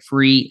Fitzpatrick at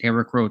free,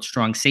 Eric Rowe at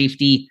strong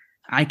safety.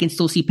 I can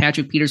still see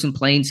Patrick Peterson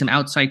playing some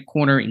outside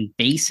corner and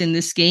base in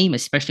this game,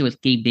 especially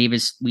with Gabe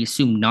Davis, we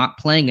assume, not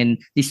playing. And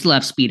they still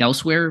have speed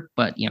elsewhere,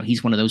 but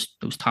he's one of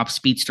those top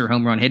speedster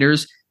home run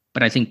hitters.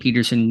 But I think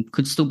Peterson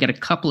could still get a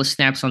couple of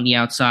snaps on the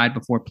outside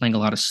before playing a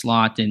lot of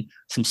slot and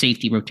some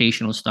safety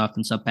rotational stuff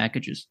and sub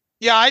packages.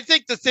 Yeah, I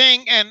think the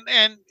thing, and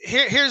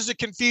here's the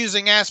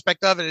confusing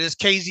aspect of it, is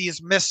Kazee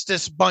has missed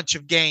this bunch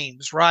of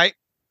games, right?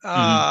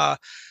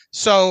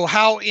 So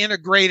how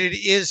integrated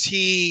is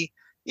he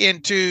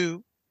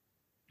into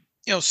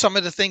some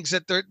of the things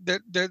that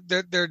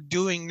they're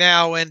doing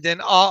now, and then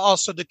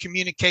also the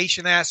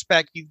communication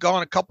aspect. You've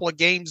gone a couple of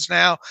games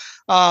now.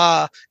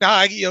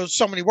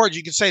 So many words.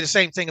 You could say the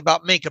same thing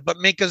about Minkah, but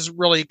Minkah's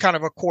really kind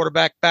of a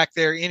quarterback back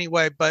there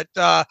anyway. But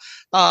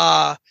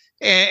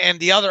and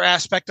the other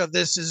aspect of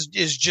this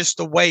is just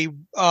the way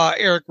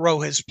Eric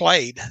Rowe has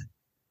played.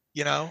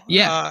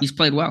 Yeah, he's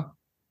played well,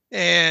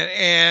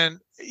 and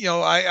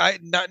I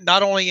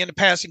not only in the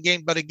passing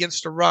game but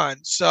against the run.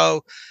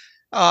 So.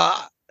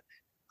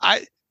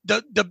 I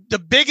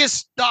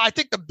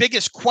think the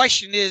biggest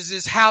question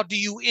is how do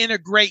you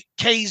integrate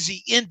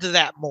Kazee into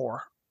that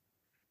more?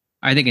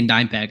 I think in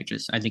dime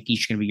packages. I think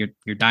he's going to be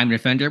your dime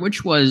defender,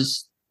 which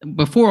was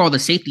before all the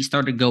safety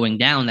started going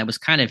down. That was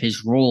kind of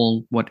his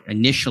role,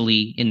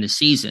 initially in the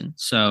season.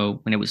 So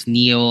when it was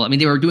Neal, I mean,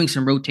 they were doing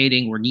some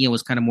rotating where Neal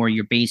was kind of more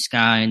your base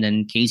guy, and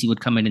then Kazee would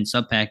come in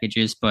sub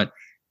packages, but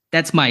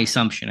that's my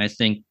assumption, I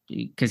think,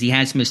 because he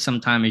has missed some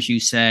time, as you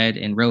said,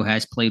 and Rowe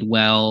has played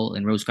well,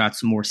 and Rowe's got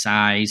some more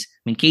size.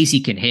 I mean,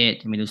 Kazee can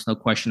hit. I mean, there's no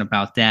question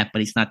about that,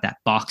 but he's not that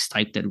box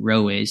type that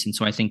Rowe is. And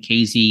so I think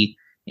Kazee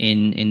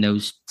in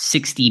those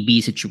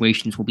 6DB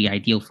situations will be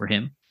ideal for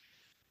him.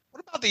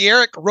 What about the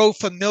Eric Rowe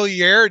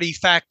familiarity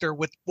factor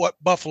with what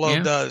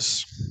Buffalo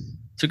does?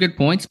 It's a good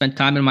point. Spent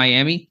time in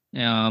Miami,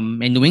 and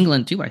New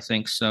England too, I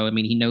think. So, I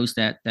mean, he knows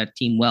that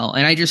team well.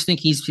 And I just think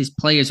his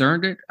play has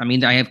earned it. I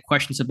mean, I have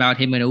questions about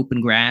him in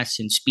open grass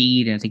and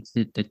speed. And I think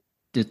that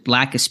the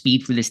lack of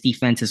speed for this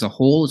defense as a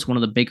whole is one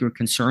of the bigger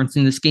concerns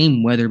in this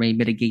game. Weather may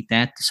mitigate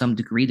that to some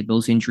degree. The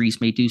Bills' injuries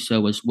may do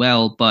so as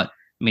well. But,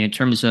 I mean, in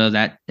terms of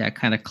that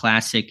kind of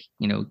classic,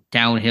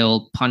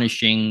 downhill,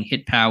 punishing,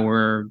 hit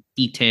power,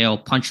 detail,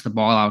 punch the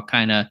ball out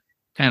kind of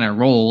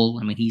role,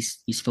 I mean,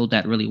 he's filled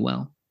that really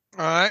well.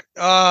 All right.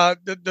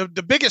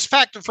 The biggest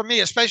factor for me,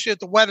 especially if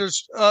the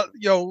weather's,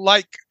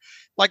 like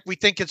we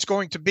think it's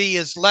going to be,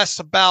 is less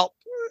about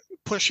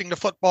pushing the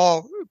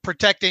football,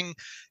 protecting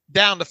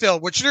down the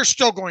field, which they're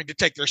still going to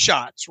take their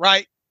shots,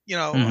 right?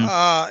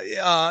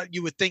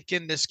 you would think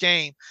in this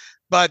game.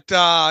 But,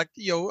 a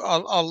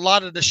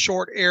lot of the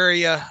short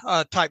area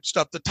type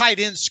stuff, the tight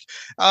ends,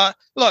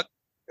 look,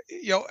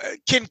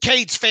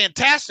 Kincaid's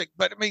fantastic,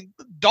 but I mean,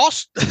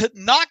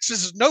 Knox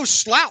is no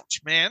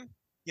slouch, man,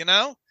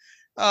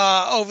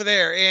 over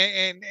there.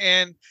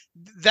 And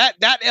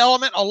that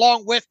element,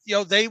 along with,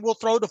 they will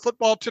throw the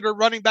football to the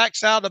running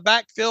backs out of the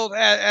backfield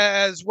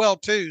as well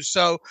too.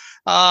 So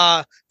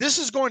this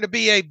is going to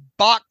be a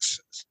box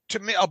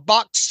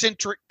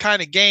centric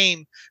kind of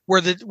game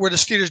where the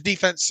Steelers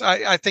defense,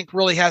 I think,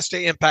 really has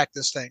to impact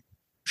this thing.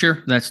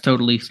 Sure, that's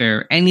totally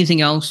fair.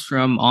 Anything else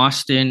from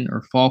Austin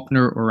or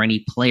Faulkner or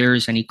any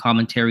players, any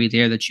commentary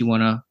there that you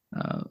want to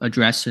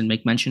address and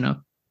make mention of?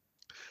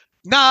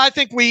 No, I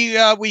think we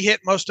hit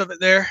most of it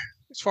there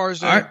as far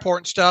as the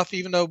important stuff,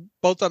 even though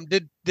both of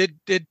them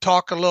did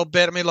talk a little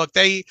bit. I mean, look,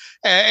 they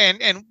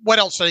and what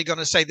else are they going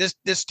to say?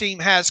 This team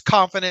has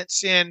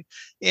confidence in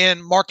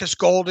Marcus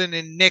Golden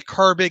and Nick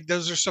Herbig.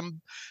 Those are some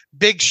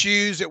big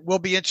shoes. It will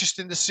be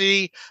interesting to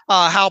see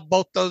how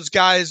both those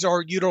guys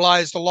are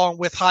utilized along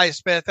with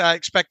Highsmith. I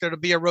expect there to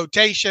be a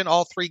rotation,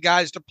 all three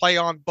guys to play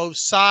on both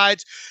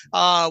sides.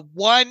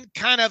 One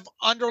kind of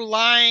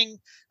underlying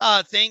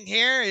thing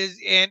here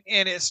is, and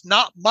it's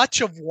not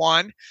much of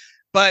one,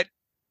 but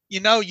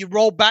you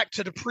roll back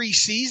to the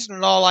preseason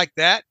and all like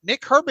that.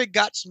 Nick Herbig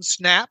got some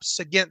snaps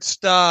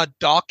against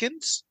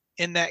Dawkins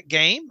in that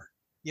game,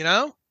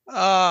 Didn't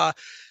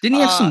he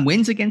have some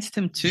wins againing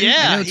him too?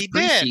 Yeah, he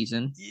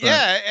preseason, did.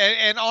 Yeah,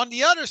 and on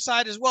the other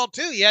side as well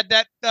too, he had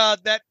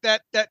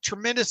that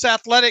tremendous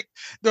athletic,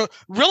 the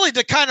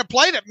kind of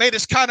play that made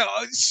us kind of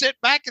sit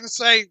back and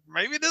say,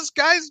 maybe this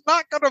guy's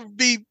not going to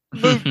be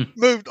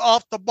moved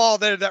off the ball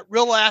there. That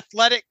real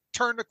athletic,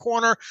 turned the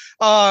corner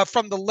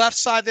from the left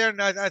side there, and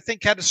I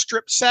think had a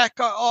strip sack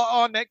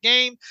on that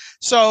game.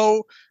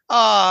 So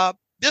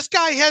this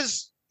guy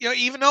has,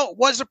 even though it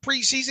was a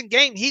preseason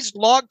game, he's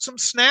logged some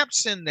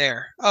snaps in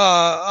there,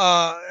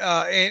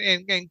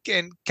 and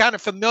kind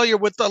of familiar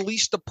with at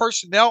least the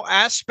personnel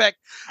aspect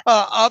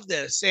of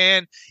this.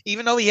 And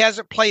even though he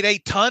hasn't played a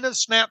ton of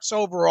snaps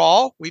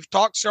overall, we've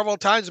talked several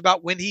times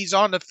about when he's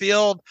on the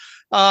field,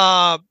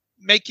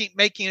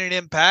 making an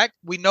impact.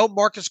 We know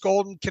Marcus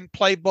Golden can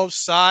play both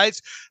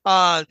sides.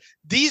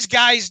 These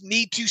guys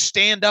need to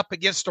stand up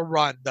against a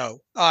run, though,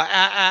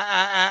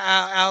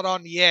 out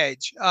on the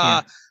edge.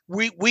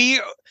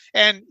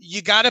 And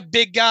you got a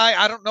big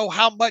guy. I don't know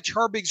how much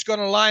Herbig's going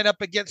to line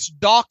up against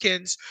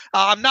Dawkins.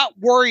 I'm not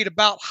worried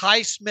about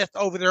Highsmith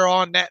over there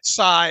on that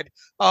side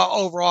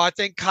overall. I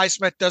think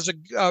Highsmith does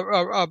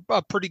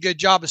a pretty good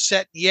job of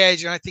setting the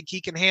edge, and I think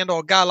he can handle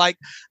a guy like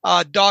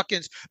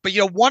Dawkins. But,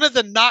 one of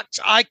the knocks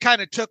I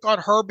kind of took on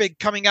Herbig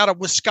coming out of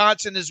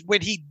Wisconsin is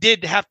when he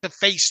did have to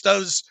face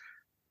those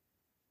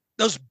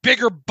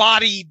bigger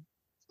bodied,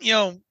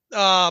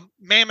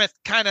 mammoth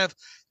kind of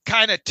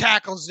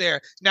tackles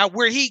there. Now,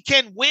 where he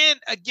can win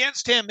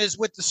against him is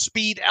with the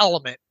speed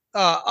element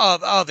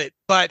of it.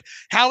 But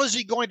how is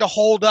he going to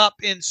hold up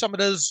in some of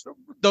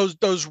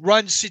those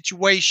run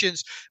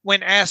situations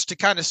when asked to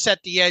kind of set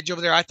the edge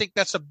over there? I think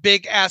that's a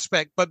big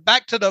aspect. But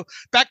back to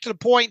the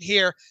point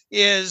here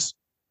is,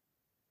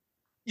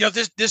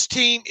 this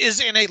team is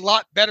in a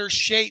lot better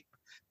shape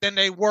than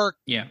they were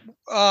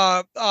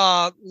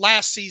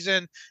last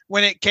season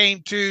when it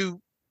came to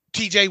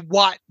TJ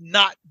Watt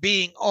not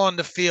being on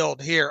the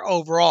field here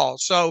overall.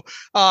 So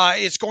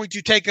it's going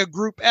to take a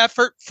group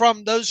effort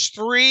from those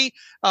three.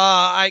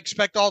 I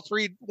expect all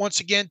three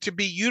once again to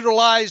be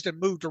utilized and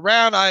moved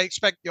around. I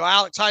expect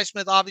Alex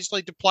Highsmith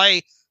obviously to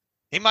play.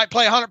 He might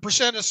play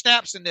 100% of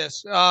snaps in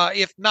this,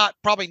 if not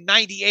probably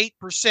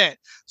 98%.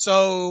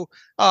 So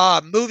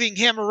moving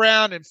him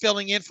around and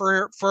filling in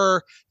for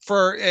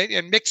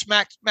and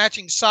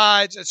matching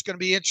sides, it's going to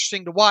be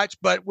interesting to watch.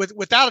 But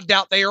without a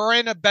doubt, they are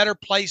in a better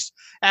place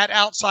at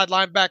outside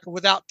linebacker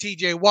without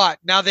TJ Watt.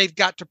 Now they've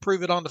got to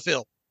prove it on the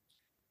field.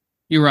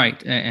 You're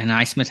right. And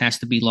Highsmith has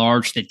to be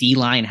large. The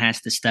D-line has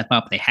to step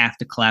up. They have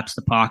to collapse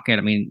the pocket.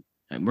 I mean,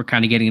 we're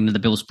kind of getting into the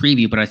Bills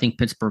preview, but I think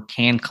Pittsburgh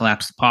can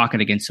collapse the pocket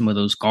against some of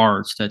those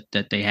guards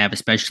that they have,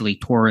 especially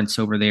Torrance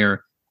over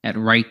there at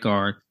right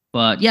guard.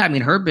 But yeah, I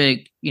mean,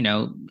 Herbig,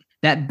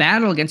 that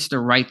battle against the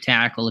right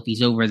tackle, if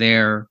he's over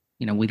there,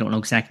 we don't know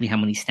exactly how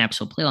many snaps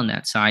he'll play on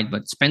that side,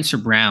 but Spencer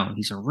Brown,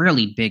 he's a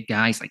really big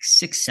guy. He's like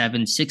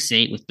 6'7",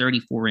 6'8" with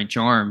 34-inch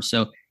arms.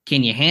 So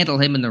can you handle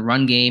him in the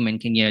run game, and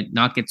can you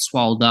not get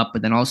swallowed up?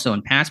 But then also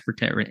in pass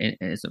protect,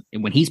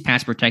 when he's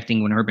pass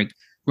protecting, when Herbig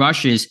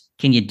rushes,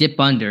 can you dip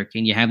under?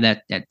 Can you have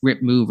that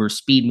rip move or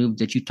speed move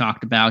that you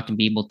talked about and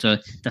be able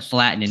to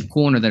flatten in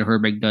corner that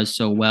Herbig does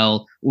so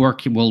well? Or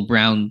will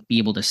Brown be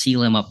able to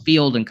seal him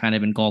upfield and kind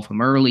of engulf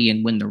him early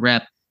and win the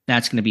rep?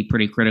 That's going to be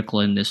pretty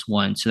critical in this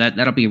one. So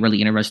that'll be a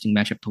really interesting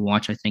matchup to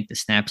watch. I think the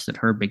snaps that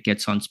Herbig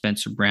gets on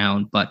Spencer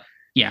Brown. But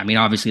yeah, I mean,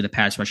 obviously the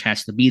pass rush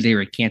has to be there.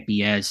 It can't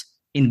be as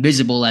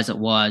invisible as it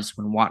was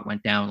when Watt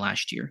went down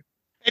last year.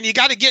 And you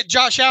got to get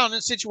Josh Allen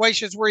in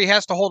situations where he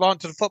has to hold on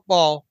to the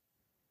football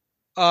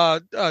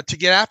to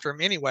get after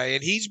him anyway.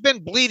 And he's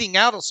been bleeding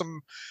out of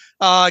some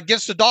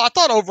against the Dolphins. I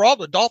thought overall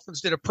the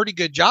Dolphins did a pretty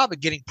good job of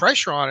getting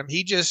pressure on him.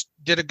 He just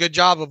did a good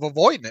job of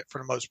avoiding it for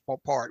the most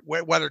part,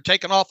 whether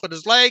taking off with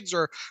his legs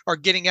or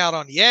getting out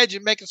on the edge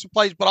and making some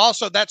plays. But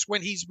also that's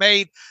when he's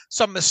made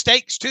some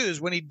mistakes too,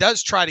 is when he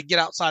does try to get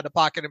outside the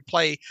pocket and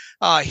play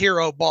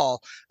hero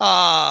ball.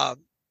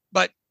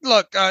 But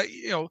look,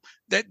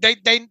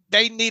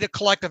 they need a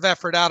collective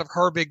effort out of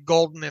Herbig,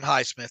 Golden, and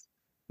Highsmith.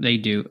 They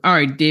do. All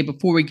right, Dave,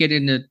 before we get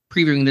into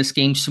previewing this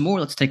game some more,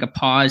 let's take a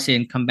pause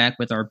and come back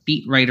with our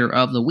beat writer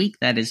of the week.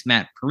 That is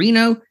Matt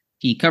Parrino.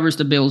 He covers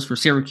the Bills for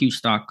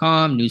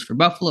Syracuse.com. News for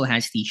Buffalo,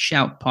 has the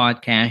Shout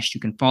podcast. You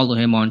can follow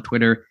him on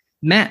Twitter.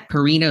 Matt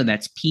Parrino,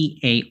 that's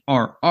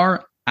Parrino.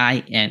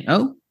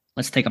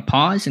 Let's take a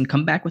pause and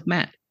come back with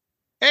Matt.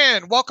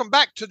 And welcome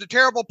back to the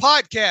Terrible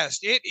Podcast.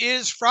 It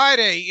is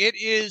Friday. It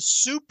is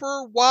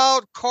Super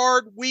Wild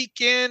Card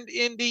Weekend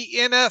in the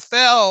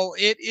NFL.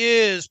 It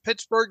is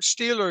Pittsburgh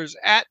Steelers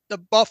at the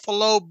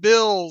Buffalo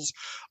Bills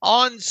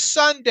on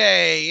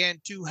Sunday.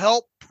 And to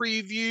help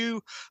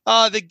preview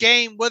the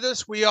game with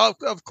us, we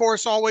of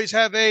course always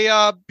have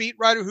a beat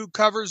writer who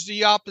covers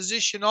the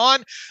opposition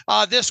on.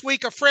 This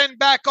week, a friend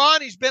back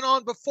on. He's been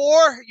on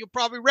before. You'll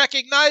probably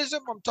recognize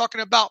him. I'm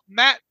talking about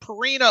Matt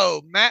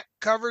Parrino. Matt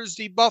covers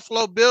the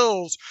Buffalo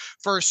Bills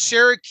for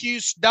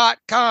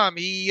Syracuse.com.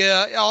 He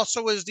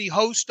also is the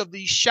host of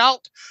the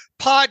Shout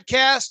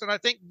podcast, and I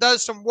think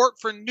does some work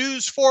for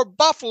News for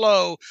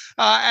Buffalo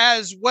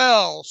as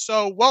well.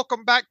 So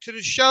welcome back to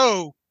the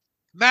show,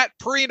 Matt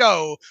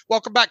Parrino.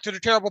 Welcome back to the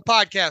Terrible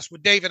Podcast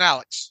with Dave and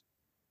Alex.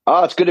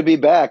 Oh, it's good to be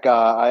back.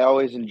 I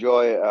always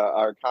enjoy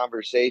our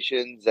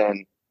conversations,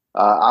 and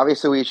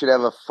obviously we should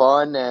have a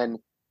fun and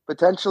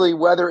potentially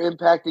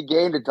weather-impacted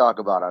game to talk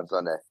about on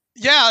Sunday.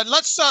 Yeah,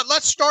 let's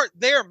start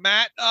there,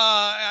 Matt.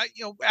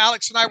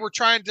 Alex and I were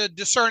trying to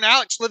discern.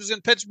 Alex lives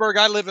in Pittsburgh.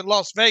 I live in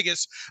Las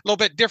Vegas. A little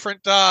bit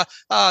different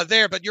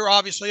there, but you're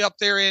obviously up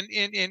there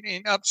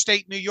in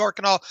upstate New York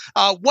and all.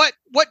 What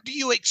do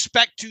you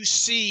expect to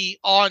see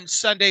on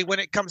Sunday when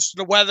it comes to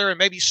the weather and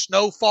maybe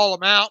snowfall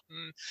amount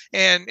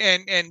and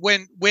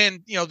when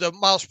the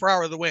miles per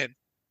hour of the wind?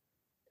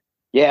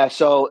 Yeah,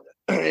 so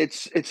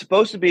it's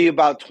supposed to be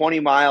about 20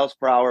 miles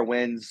per hour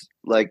winds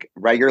like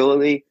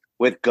regularly,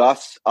 with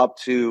gusts up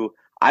to,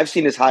 I've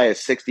seen as high as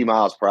 60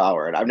 miles per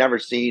hour. And I've never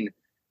seen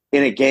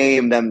in a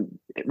game them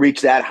reach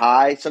that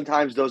high.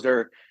 Sometimes those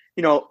are,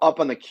 up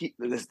on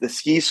the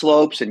ski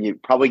slopes, and you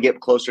probably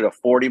get closer to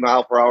 40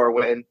 mile per hour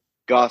wind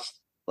gusts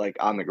like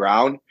on the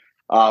ground,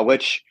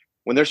 which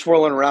when they're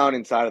swirling around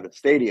inside of the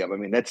stadium, I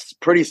mean, that's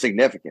pretty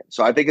significant.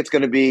 So I think it's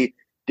going to be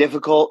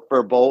difficult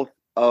for both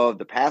of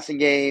the passing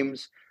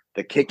games,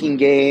 the kicking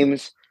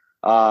games,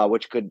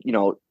 which could,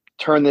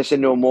 turn this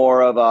into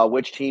more of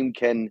which team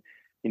can,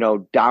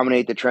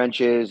 dominate the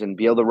trenches and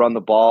be able to run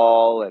the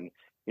ball. And,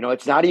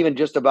 it's not even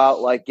just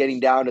about like getting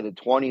down to the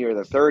 20 or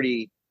the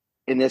 30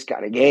 in this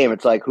kind of game.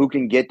 It's like who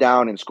can get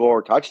down and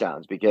score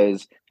touchdowns,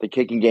 because the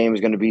kicking game is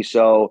going to be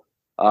so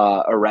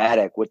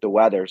erratic with the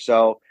weather.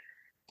 So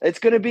it's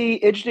going to be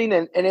interesting.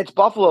 And it's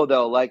Buffalo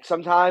though. Like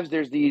sometimes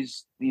there's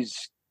these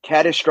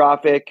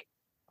catastrophic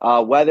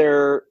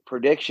weather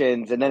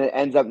predictions, and then it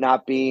ends up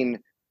not being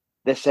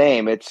the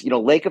same. It's,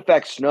 lake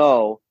effect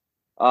snow,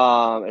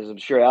 as I'm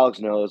sure Alex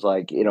knows,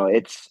 like,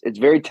 it's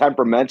very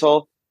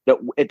temperamental. That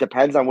it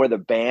depends on where the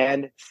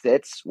band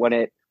sits when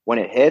it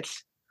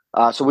hits.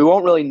 So we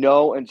won't really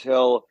know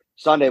until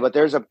Sunday, but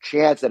there's a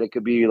chance that it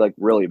could be like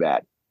really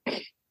bad.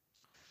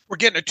 We're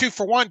getting a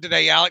 2-for-1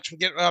 today, Alex. We're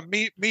getting a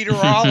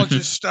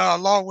meteorologist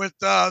along with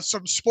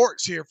some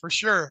sports here for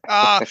sure.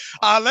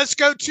 Let's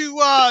go to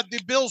the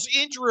Bills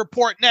injury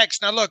report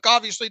next. Now, look,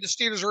 obviously the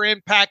Steelers are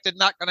impacted,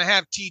 not going to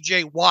have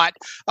T.J. Watt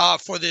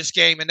for this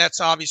game, and that's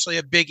obviously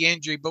a big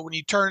injury. But when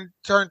you turn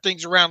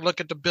things around,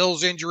 look at the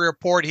Bills injury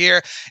report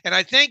here, and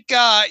I think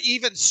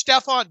even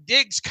Stephon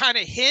Diggs kind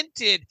of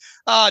hinted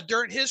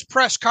during his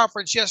press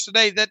conference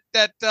yesterday that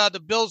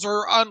the Bills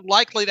are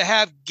unlikely to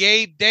have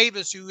Gabe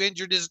Davis, who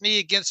injured his knee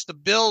against the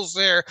Bills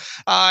there,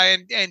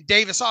 and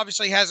Davis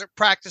obviously hasn't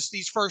practiced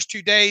these first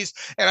 2 days,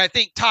 and I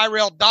think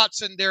Tyrell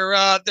Dotson, their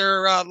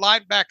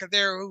linebacker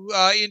there, who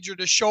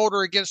injured a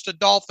shoulder against the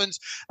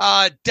Dolphins,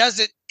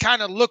 doesn't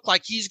kind of look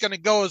like he's going to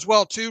go as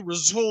well too.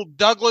 Rasul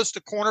Douglas,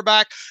 the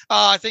cornerback,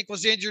 I think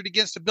was injured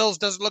against the Bills,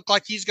 doesn't look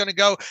like he's going to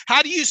go.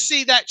 How do you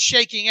see that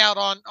shaking out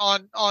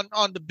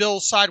on the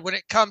Bills side when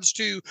it comes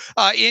to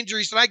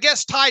injuries? And I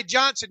guess Ty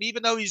Johnson,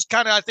 even though he's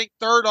kind of, I think,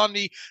 third on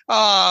the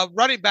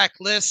running back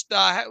list,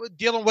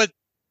 dealing with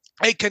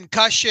a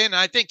concussion.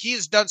 I think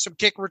he's done some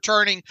kick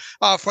returning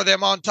for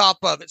them on top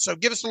of it. So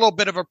give us a little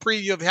bit of a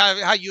preview of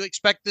how you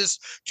expect this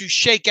to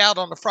shake out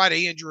on the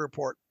Friday injury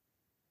report.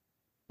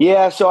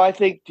 Yeah, so I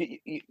think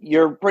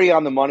you're pretty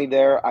on the money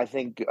there. I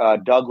think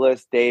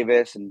Douglas,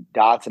 Davis, and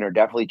Dotson are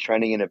definitely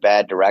trending in a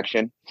bad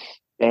direction.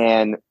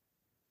 And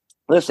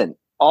listen,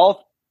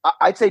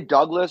 I'd say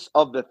Douglas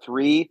of the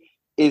three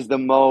is the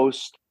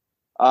most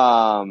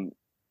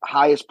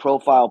highest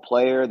profile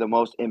player, the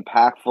most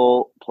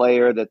impactful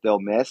player that they'll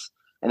miss.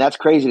 And that's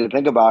crazy to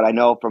think about. I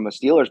know from a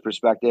Steelers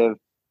perspective,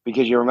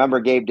 because you remember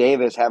Gabe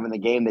Davis having the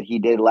game that he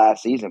did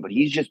last season, but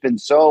he's just been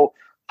so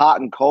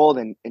hot and cold.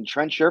 And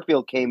Trent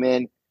Sherfield came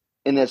in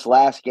this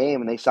last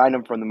game, and they signed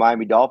him from the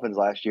Miami Dolphins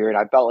last year, and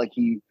I felt like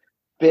he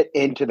fit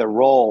into the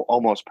role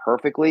almost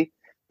perfectly.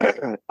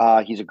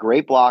 He's a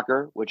great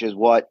blocker, which is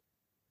what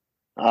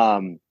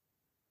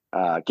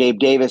Gabe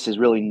Davis is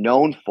really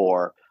known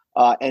for.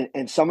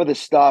 And some of the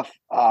stuff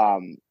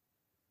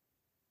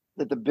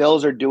that the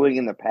Bills are doing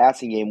in the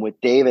passing game with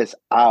Davis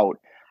out,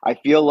 I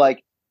feel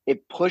like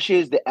it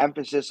pushes the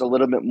emphasis a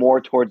little bit more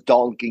towards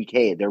Dalton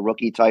Kincaid, their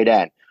rookie tight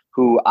end,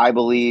 who I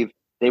believe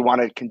they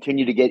want to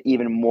continue to get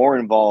even more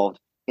involved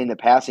in the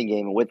passing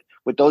game. And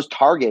with those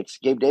targets,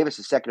 Gabe Davis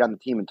is second on the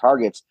team in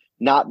targets,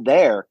 not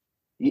there.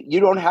 You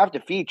don't have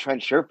to feed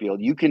Trent Sherfield.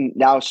 You can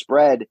now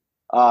spread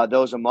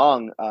those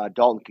among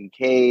Dalton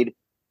Kincaid,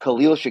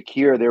 Khalil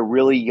Shakir, their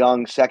really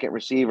young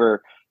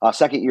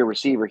second-year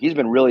receiver. He's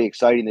been really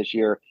exciting this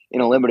year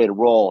in a limited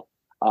role.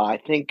 I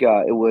think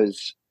it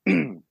was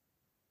Ben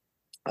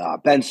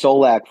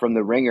Solak from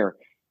The Ringer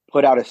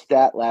put out a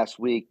stat last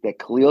week that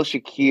Khalil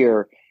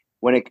Shakir,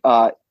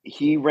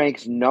 he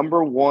ranks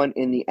number 1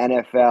 in the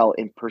NFL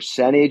in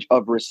percentage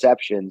of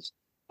receptions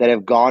that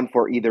have gone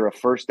for either a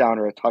first down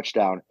or a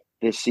touchdown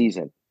this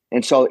season.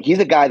 And so he's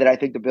a guy that I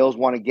think the Bills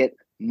want to get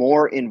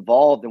more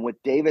involved. And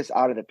with Davis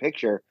out of the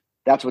picture,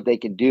 that's what they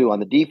can do. On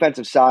the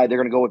defensive side, they're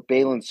going to go with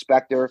Balin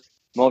Spector,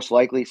 most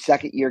likely,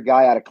 second-year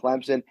guy out of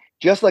Clemson,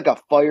 just like a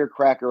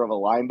firecracker of a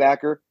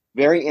linebacker,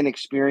 very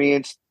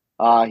inexperienced.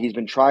 He's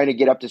been trying to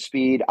get up to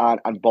speed on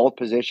both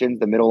positions,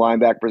 the middle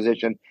linebacker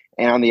position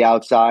and on the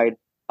outside.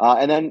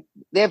 And then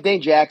they have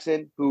Dane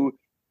Jackson, who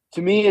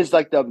to me is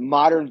like the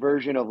modern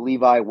version of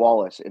Levi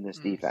Wallace in this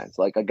defense,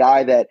 like a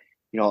guy that,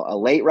 a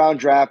late round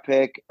draft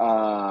pick.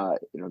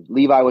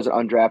 Levi was an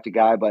undrafted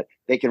guy, but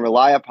they can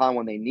rely upon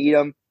when they need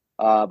him.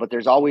 But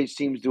there's always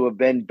seems to have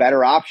been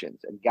better options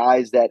and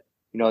guys that,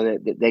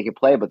 that they can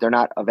play, but they're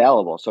not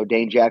available. So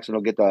Dane Jackson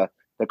will get the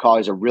call.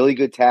 He's a really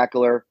good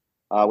tackler,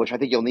 which I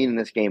think you'll need in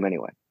this game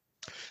anyway.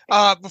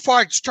 Before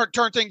I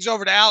turn things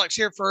over to Alex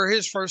here for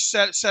his first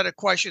set of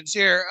questions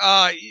here,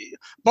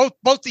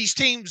 both these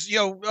teams,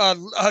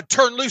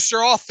 turn loose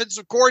their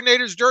offensive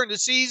coordinators during the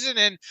season,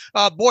 and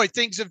boy,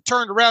 things have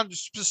turned around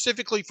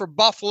specifically for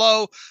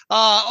Buffalo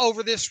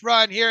over this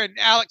run here. And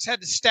Alex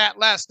had the stat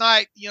last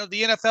night.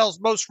 The NFL's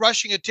most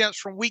rushing attempts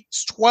from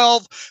weeks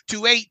 12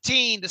 to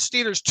 18. The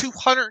Steelers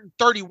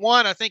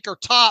 231, I think, are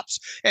tops,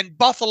 and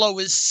Buffalo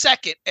is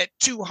second at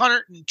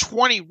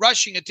 220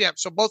 rushing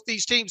attempts. So both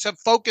these teams have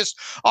focused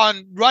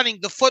on running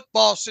the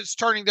football since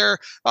turning their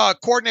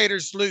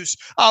coordinators loose.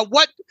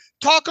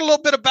 Talk a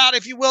little bit about,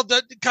 if you will,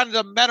 the kind of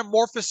the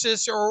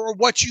metamorphosis or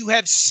what you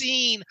have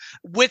seen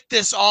with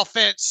this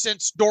offense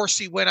since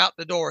Dorsey went out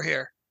the door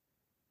here.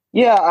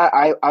 Yeah,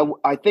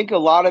 I think a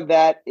lot of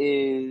that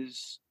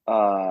is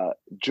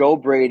Joe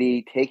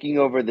Brady taking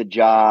over the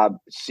job,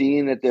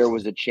 seeing that there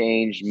was a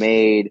change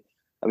made.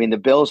 I mean, the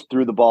Bills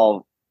threw the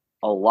ball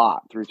a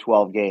lot through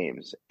 12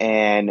 games,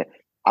 and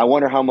I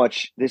wonder how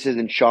much this is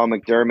in Sean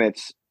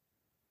McDermott's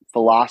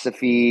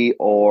philosophy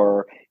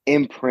or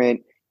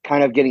imprint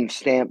kind of getting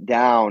stamped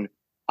down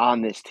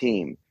on this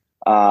team.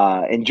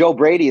 And Joe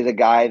Brady is a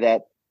guy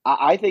that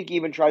I think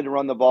even tried to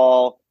run the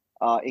ball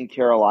in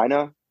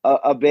Carolina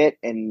a bit.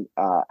 And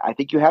I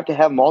think you have to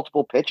have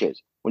multiple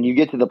pitches when you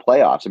get to the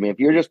playoffs. I mean, if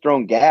you're just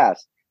throwing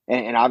gas,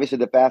 and obviously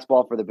the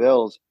fastball for the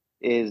Bills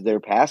is their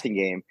passing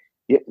game,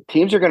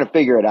 teams are going to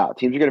figure it out.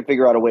 Teams are going to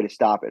figure out a way to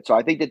stop it. So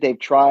I think that they've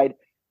tried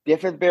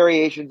different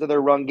variations of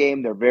their run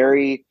game. They're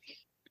very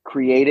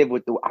creative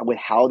with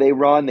how they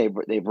run.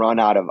 They've run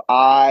out of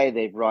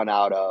they've run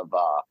out of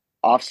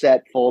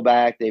offset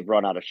fullback. They've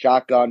run out of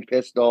shotgun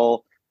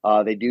pistol.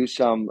 They do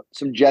some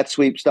jet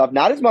sweep stuff,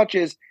 not as much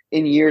as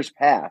in years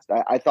past.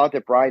 I thought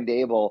that Brian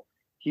Daboll,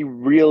 he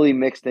really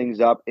mixed things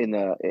up in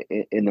the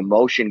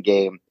motion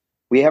game.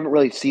 We haven't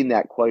really seen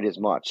that quite as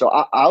much. So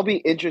I'll be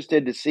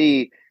interested to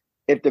see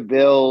if the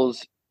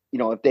Bills,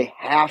 if they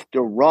have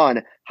to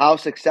run, how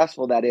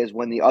successful that is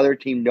when the other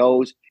team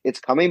knows it's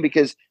coming,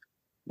 because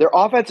their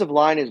offensive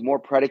line is more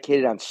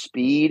predicated on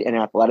speed and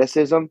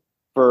athleticism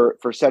for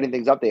setting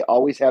things up. They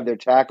always have their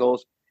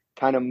tackles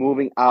kind of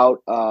moving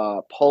out,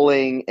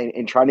 pulling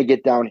and trying to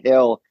get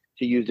downhill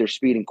to use their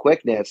speed and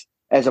quickness,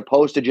 as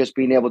opposed to just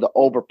being able to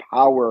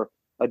overpower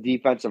a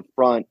defensive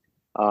front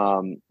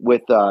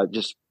with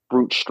just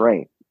brute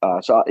strength.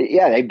 So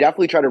they've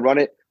definitely tried to run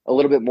it a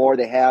little bit more.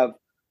 They have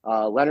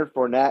Leonard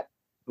Fournette,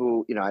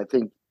 who, I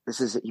think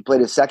he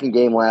played his second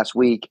game last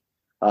week.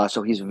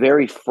 So he's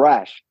very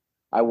fresh.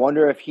 I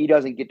wonder if he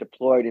doesn't get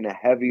deployed in a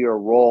heavier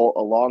role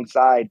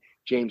alongside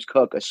James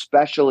Cook,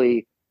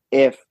 especially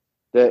if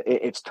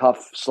it's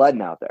tough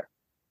sledding out there.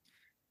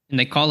 And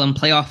they call him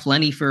Playoff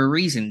Lenny for a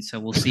reason. So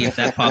we'll see if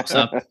that pops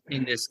up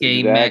in this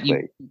game. Exactly.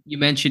 Matt, you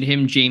mentioned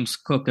him, James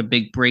Cook, a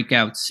big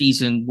breakout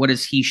season. What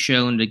has he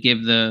shown to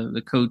give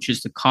the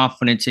coaches the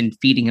confidence in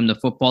feeding him the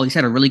football? He's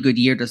had a really good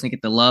year, doesn't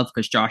get the love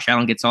because Josh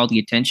Allen gets all the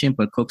attention,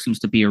 but Cook seems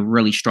to be a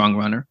really strong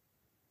runner.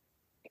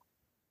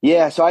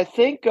 Yeah, so I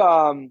think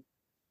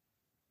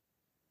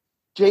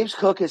James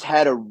Cook has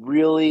had a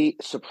really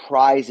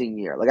surprising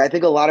year. Like, I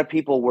think a lot of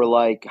people were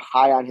like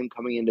high on him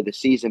coming into the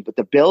season, but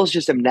the Bills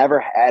just have never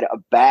had a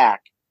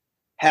back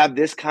have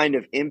this kind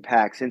of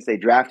impact since they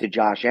drafted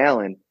Josh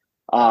Allen.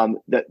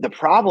 The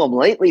problem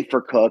lately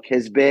for Cook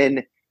has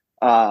been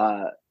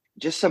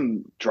just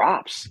some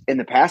drops in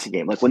the passing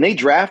game. Like when they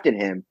drafted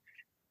him,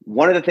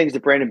 one of the things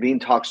that Brandon Beane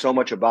talked so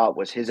much about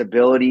was his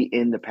ability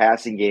in the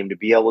passing game to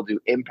be able to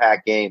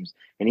impact games.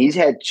 And he's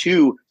had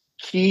 2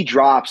 key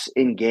drops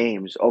in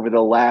games over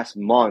the last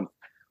month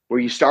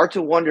where you start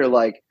to wonder,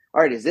 like,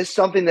 all right, is this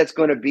something that's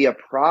going to be a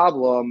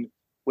problem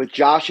with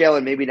Josh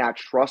Allen maybe not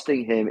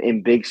trusting him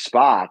in big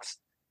spots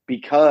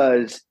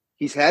because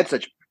he's had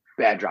such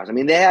bad drops? I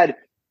mean, they had,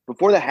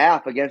 before the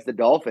half against the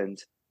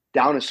Dolphins,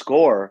 down a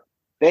score,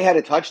 they had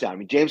a touchdown. I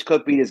mean, James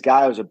Cook beat his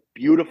guy. It was a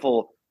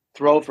beautiful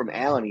throw from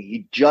Allen.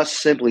 He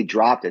just simply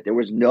dropped it. There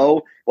was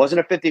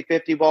wasn't a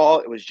 50-50 ball.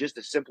 It was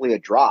just simply a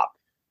drop.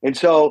 And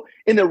so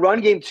in the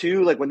run game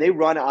too, like when they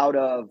run out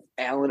of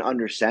Allen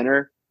under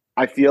center,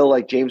 I feel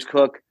like James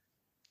Cook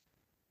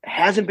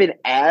hasn't been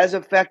as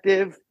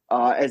effective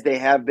as they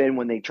have been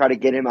when they try to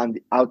get him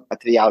out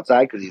to the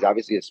outside because he's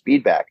obviously a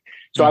speed back.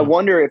 So I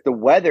wonder if the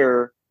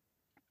weather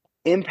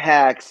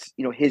impacts,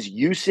 his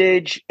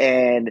usage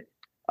and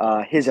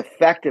his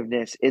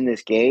effectiveness in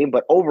this game.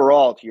 But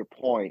overall, to your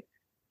point,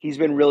 he's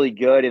been really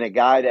good and a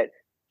guy that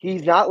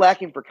he's not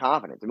lacking for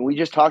confidence. I mean, we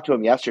just talked to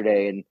him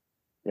yesterday and,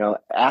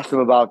 asked him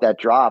about that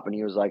drop and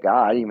he was like,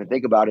 I didn't even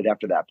think about it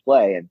after that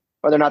play. And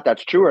whether or not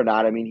that's true or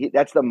not, I mean,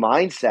 that's the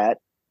mindset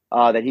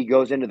that he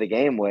goes into the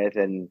game with.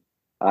 And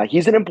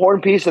he's an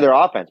important piece of their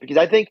offense because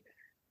I think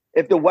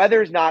if the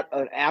weather's not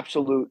an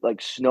absolute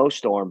like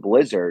snowstorm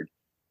blizzard,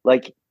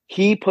 like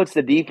he puts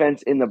the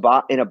defense in a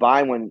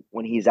bind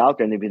when he's out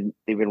there. And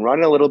they've been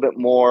running a little bit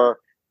more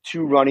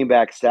 2 running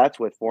back sets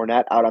with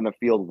Fournette out on the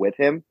field with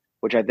him,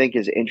 which I think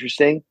is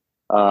interesting.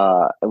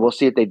 And we'll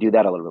see if they do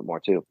that a little bit more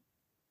too.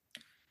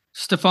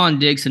 Stephon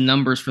Diggs'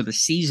 numbers for the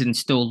season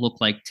still look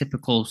like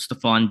typical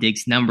Stephon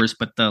Diggs numbers,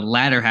 but the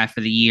latter half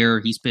of the year,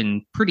 he's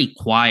been pretty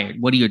quiet.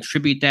 What do you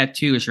attribute that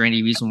to? Is there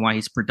any reason why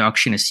his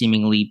production has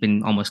seemingly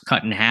been almost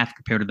cut in half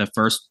compared to the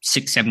first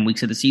 6-7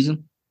 weeks of the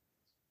season?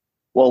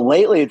 Well,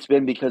 lately it's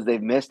been because they've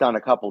missed on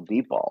a couple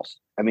deep balls.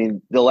 I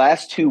mean, the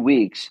last 2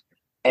 weeks,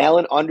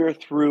 Allen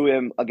underthrew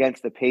him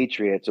against the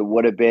Patriots. It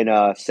would have been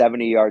a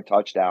 70-yard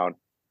touchdown,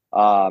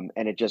 and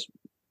it just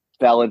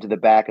fell into the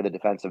back of the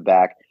defensive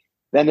back.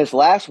 Then this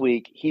last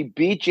week, he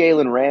beat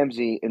Jalen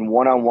Ramsey in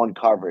one-on-one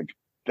coverage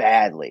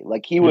badly.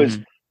 Like he was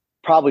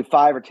probably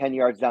 5 or 10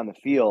 yards down the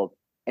field,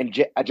 and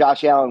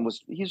Josh Allen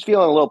was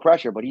feeling a little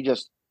pressure, but he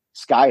just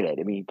skied it.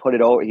 I mean, he put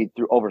it over,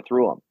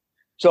 overthrew him.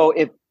 So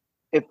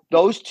if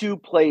those 2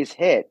 plays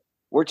hit,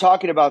 we're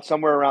talking about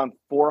somewhere around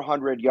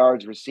 400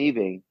 yards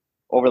receiving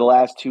over the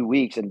last 2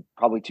 weeks and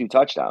probably 2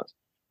 touchdowns.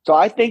 So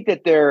I think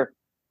that they're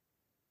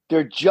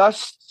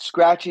just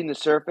scratching the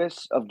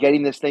surface of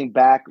getting this thing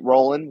back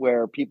rolling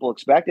where people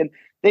expect. And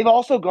they've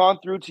also gone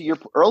through, to your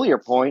earlier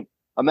point,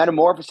 a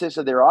metamorphosis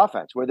of their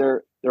offense where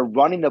they're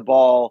running the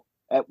ball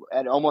at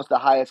almost the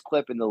highest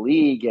clip in the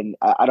league. And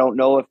I don't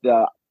know if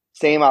the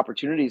same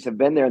opportunities have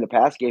been there in the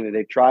past game.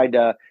 They've tried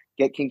to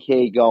get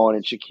Kincaid going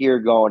and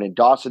Shakir going, and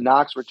Dawson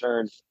Knox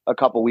returned a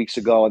couple weeks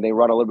ago and they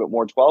run a little bit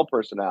more 12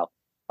 personnel.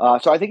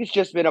 So I think it's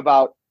just been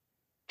about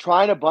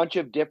trying a bunch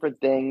of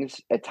different things.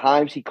 At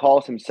times he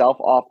calls himself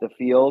off the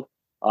field.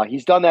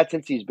 He's done that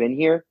since he's been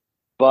here,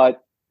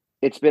 but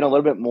it's been a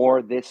little bit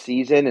more this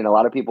season. And a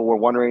lot of people were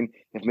wondering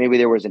if maybe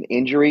there was an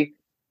injury.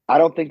 I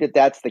don't think that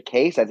that's the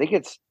case. I think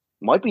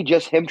might be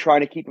just him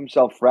trying to keep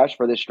himself fresh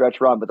for this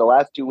stretch run. But the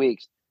last 2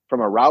 weeks,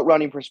 from a route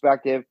running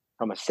perspective,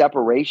 from a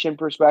separation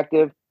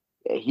perspective,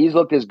 he's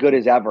looked as good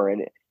as ever.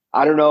 And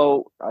I don't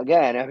know,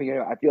 again, I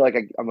feel like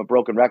I'm a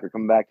broken record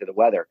coming back to the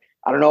weather.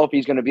 I don't know if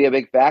he's going to be a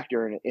big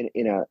factor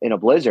in a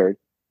blizzard,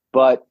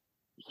 but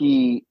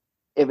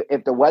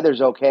if the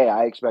weather's okay,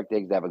 I expect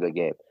Diggs to have a good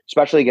game,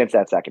 especially against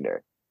that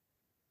secondary.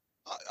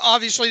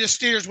 Obviously, the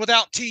Steelers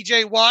without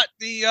T.J. Watt,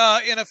 the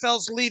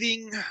NFL's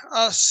leading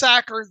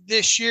sacker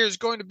this year, is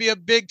going to be a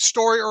big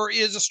story, or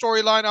is a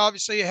storyline,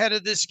 obviously, ahead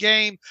of this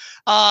game.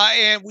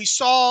 And we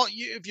saw,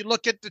 if you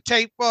look at the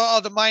tape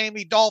of the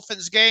Miami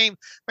Dolphins game,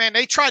 man,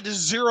 they tried to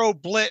zero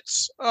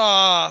blitz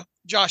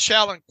Josh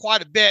Allen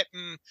quite a bit.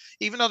 And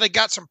even though they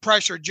got some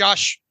pressure,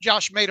 Josh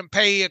made him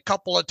pay a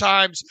couple of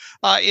times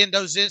in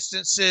those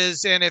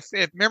instances. And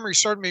if memory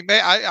served me,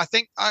 I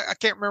think I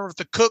can't remember if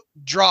the Cook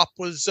drop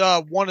was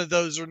one of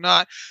those or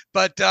not.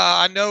 But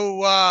I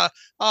know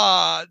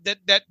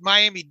that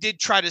Miami did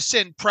try to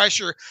send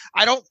pressure.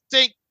 I don't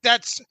think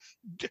that's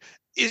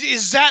 –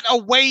 Is that a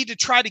way to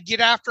try to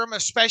get after him,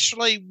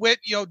 especially with,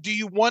 do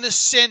you want to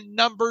send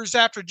numbers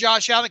after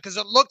Josh Allen? Because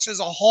it looks as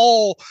a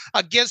whole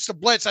against the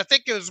blitz. I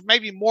think it was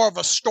maybe more of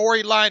a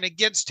storyline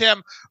against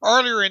him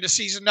earlier in the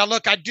season. Now,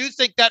 look, I do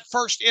think that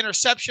first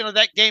interception of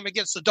that game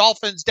against the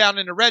Dolphins down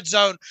in the red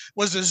zone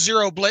was a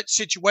zero blitz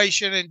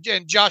situation,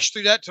 and Josh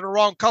threw that to the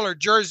wrong color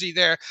jersey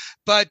there.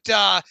 But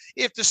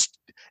if the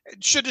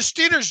Should the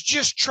Steelers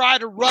just try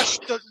to rush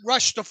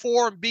the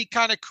four and be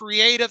kind of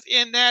creative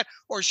in that,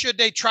 or should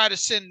they try to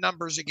send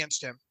numbers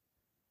against him?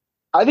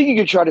 I think you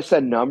could try to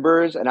send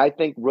numbers, and I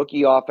think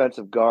rookie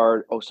offensive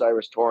guard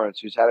O'Cyrus Torrence,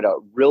 who's had a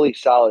really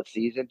solid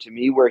season, to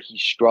me where he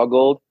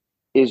struggled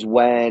is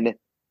when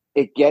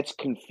it gets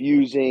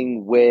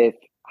confusing with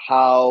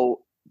how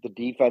the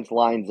defense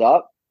lines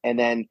up and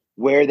then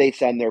where they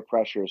send their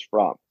pressures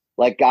from.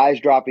 Like guys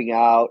dropping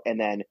out and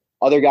then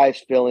other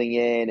guys filling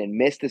in and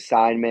missed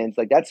assignments.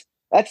 Like that's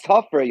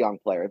tough for a young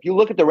player. If you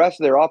look at the rest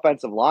of their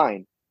offensive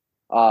line,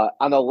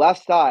 on the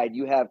left side,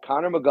 you have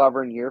Connor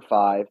McGovern, year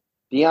 5,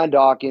 Deion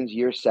Dawkins,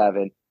 year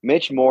 7,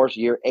 Mitch Morse,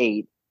 year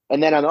 8.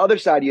 And then on the other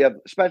side, you have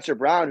Spencer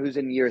Brown, who's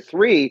in year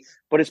 3,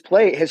 but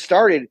has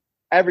started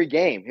every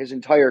game his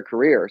entire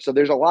career. So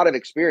there's a lot of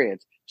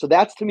experience. So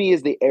that's, to me,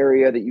 is the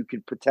area that you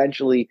could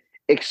potentially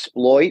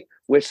exploit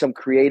with some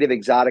creative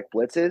exotic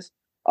blitzes.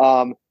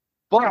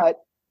 But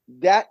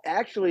that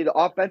actually, the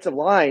offensive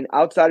line,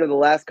 outside of the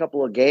last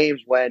couple of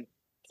games when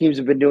teams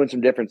have been doing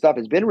some different stuff,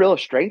 has been real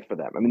strength for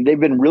them. I mean, they've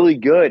been really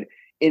good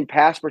in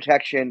pass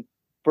protection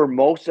for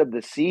most of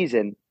the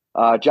season.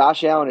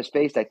 Josh Allen has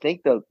faced, I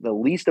think, the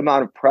least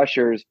amount of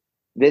pressures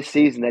this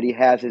season that he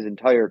has his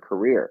entire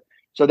career.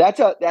 So that's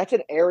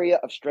an area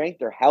of strength.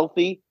 They're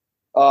healthy.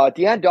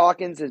 Deion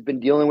Dawkins has been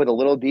dealing with a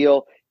little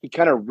deal. He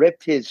kind of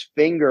ripped his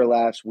finger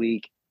last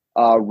week,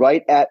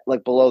 right at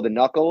like below the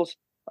knuckles,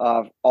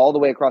 all the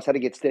way across. Had to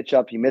get stitched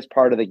up. He missed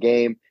part of the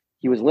game.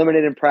 He was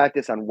limited in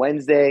practice on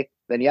Wednesday.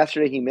 Then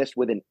yesterday he missed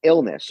with an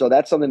illness. So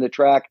that's something to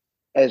track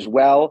as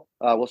well.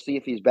 We'll see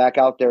if he's back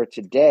out there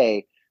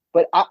today.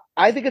 But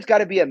I think it's got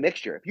to be a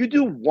mixture. If you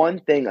do one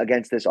thing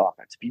against this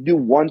offense, if you do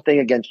one thing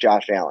against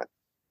Josh Allen,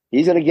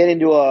 he's going to get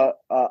into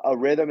a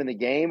rhythm in the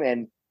game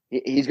and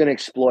he's going to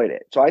exploit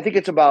it. So I think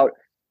it's about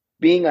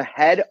being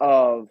ahead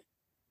of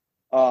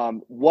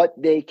what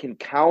they can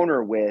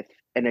counter with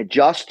and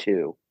adjust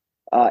to.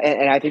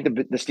 And I think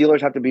the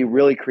Steelers have to be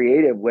really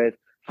creative with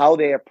how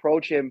they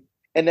approach him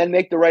and then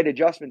make the right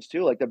adjustments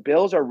too. Like the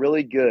Bills are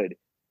really good,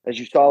 as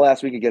you saw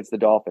last week against the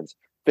Dolphins,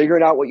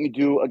 figuring out what you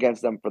do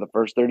against them for the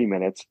first 30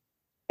 minutes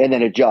and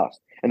then adjust.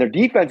 And their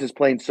defense is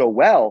playing so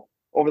well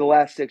over the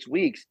last 6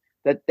 weeks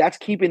that's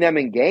keeping them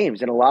in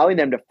games and allowing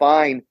them to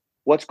find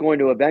what's going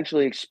to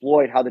eventually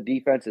exploit how the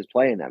defense is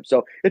playing them.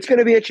 So it's going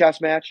to be a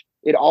chess match.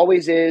 It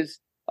always is.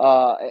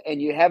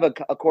 And you have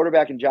a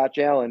quarterback in Josh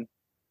Allen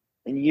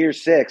in year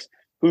 6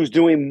 who's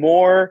doing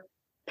more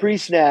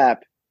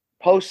pre-snap,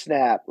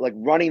 post-snap, like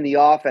running the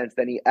offense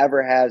than he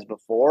ever has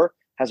before,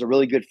 has a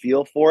really good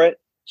feel for it.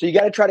 So you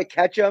got to try to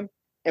catch him.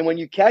 And when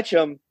you catch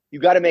him, you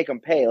got to make him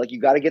pay. Like you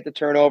got to get the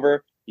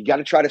turnover. You got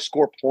to try to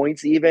score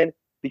points even,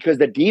 because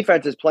the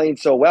defense is playing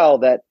so well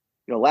that,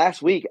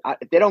 last week,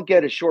 if they don't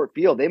get a short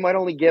field, they might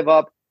only give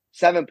up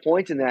 7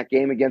 points in that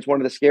game against one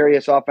of the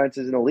scariest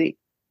offenses in the league.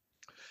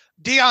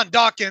 Deion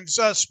Dawkins,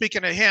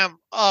 speaking of him,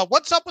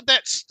 what's up with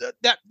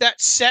that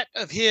set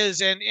of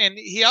his? And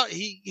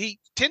he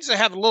tends to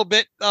have a little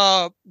bit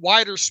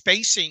wider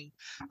spacing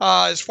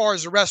as far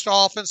as the rest of the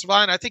offensive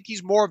line. I think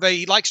he's more of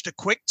he likes to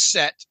quick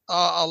set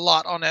a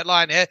lot on that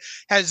line.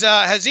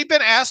 Has he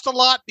been asked a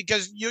lot?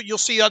 Because you'll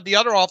see the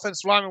other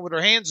offensive linemen with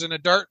their hands in the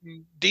dirt,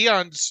 and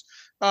Deion's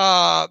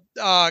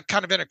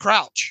kind of in a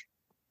crouch.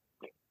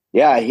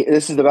 Yeah,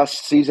 this is the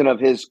best season of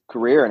his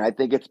career, and I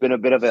think it's been a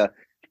bit of a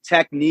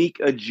technique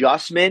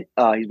adjustment.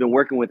 He's been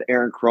working with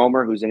Aaron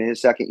Cromer, who's in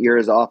his second year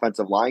as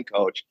offensive line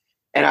coach.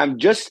 And I'm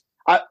just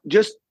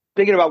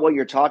thinking about what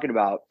you're talking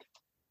about.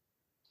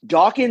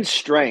 Dawkins'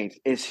 strength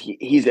is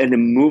he's an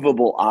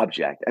immovable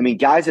object. I mean,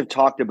 guys have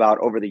talked about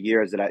over the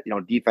years that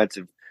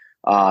defensive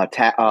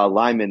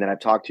linemen that I've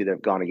talked to that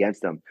have gone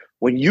against him.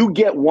 When you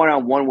get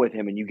one-on-one with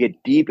him and you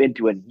get deep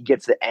into it and he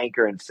gets the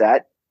anchor and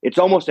set, it's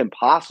almost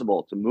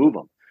impossible to move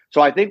him. So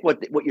I think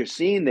what you're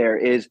seeing there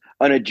is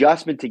an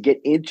adjustment to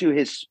get into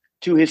his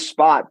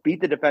spot,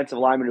 beat the defensive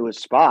lineman to his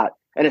spot.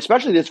 And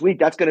especially this week,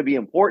 that's going to be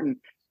important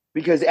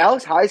because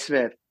Alex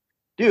Highsmith,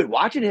 dude,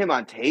 watching him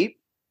on tape,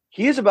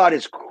 he is about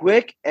as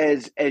quick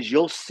as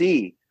you'll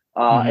see.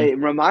 It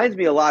reminds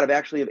me a lot of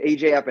AJ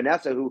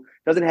Epinesa, who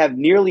doesn't have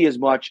nearly as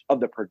much of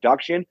the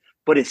production,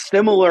 but is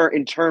similar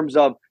in terms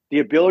of the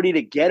ability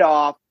to get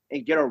off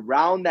and get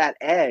around that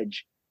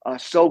edge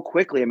so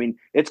quickly. I mean,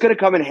 it's going to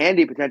come in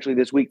handy potentially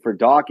this week for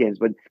Dawkins,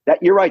 but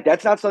you're right.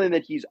 That's not something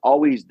that he's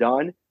always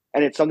done.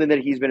 And it's something that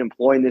he's been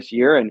employing this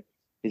year. And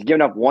he's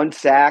given up 1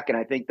 sack and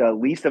I think the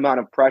least amount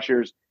of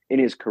pressures in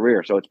his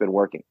career. So it's been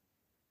working.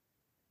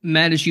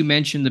 Matt, as you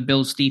mentioned, the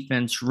Bills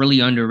defense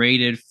really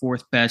underrated,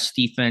 4th best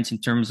defense in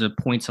terms of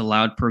points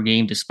allowed per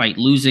game, despite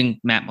losing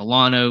Matt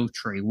Milano,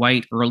 Trey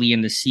White early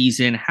in the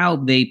season. How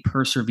they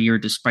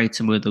persevered despite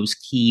some of those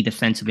key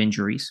defensive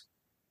injuries.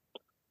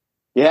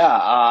 Yeah,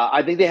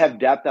 I think they have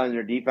depth on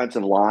their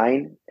defensive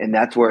line, and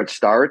that's where it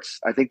starts.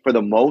 I think for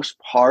the most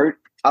part,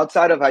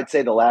 outside of, I'd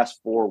say, the last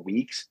 4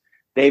 weeks,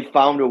 they've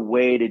found a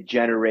way to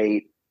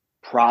generate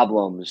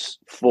problems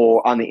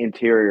on the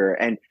interior.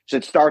 And so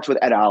it starts with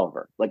Ed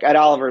Oliver. Like Ed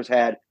Oliver's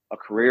had a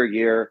career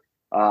year,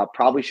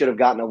 probably should have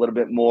gotten a little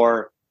bit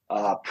more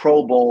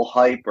Pro Bowl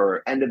hype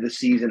or end of the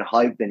season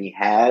hype than he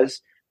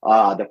has.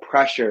 The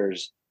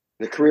pressures,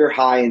 the career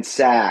high in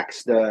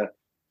sacks, the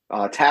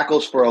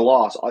tackles for a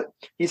loss.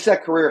 He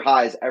set career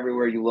highs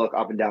everywhere you look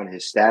up and down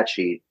his stat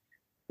sheet.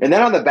 And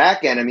then on the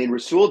back end, I mean,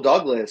 Rasul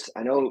Douglas,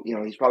 I know,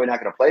 he's probably not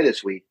going to play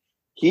this week.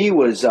 He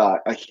was a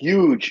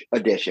huge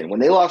addition. When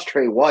they lost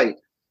Trey White,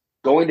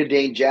 going to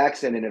Dane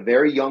Jackson and a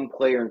very young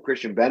player in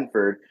Christian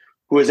Benford,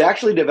 who has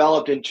actually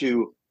developed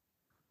into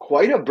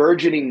quite a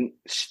burgeoning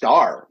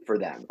star for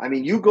them. I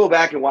mean, you go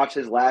back and watch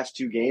his last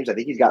 2 games. I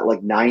think he's got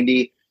like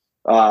 90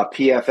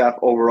 PFF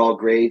overall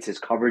grades. His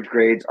coverage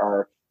grades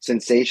are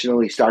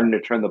sensationally starting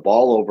to turn the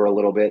ball over a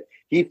little bit.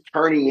 He's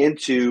turning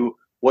into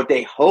what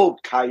they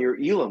hoped Kaiir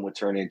Elam would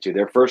turn into,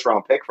 their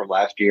first-round pick from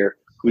last year,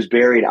 who's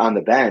buried on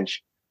the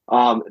bench.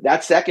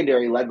 That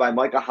secondary led by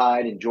Micah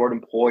Hyde and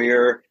Jordan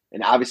Poyer,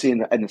 and obviously in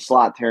the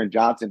slot, Taron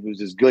Johnson,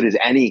 who's as good as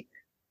any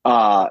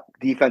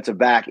defensive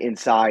back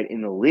inside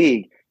in the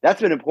league. That's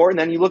been important.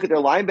 Then you look at their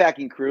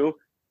linebacking crew.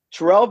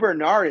 Terrell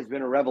Bernard has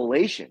been a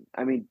revelation.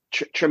 I mean,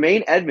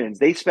 Tremaine Edmonds,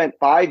 they spent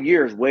 5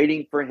 years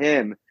waiting for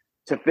him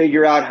to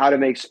figure out how to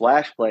make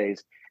splash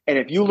plays. And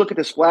if you look at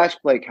the splash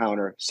play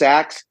counter,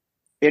 sacks,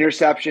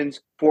 interceptions,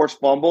 forced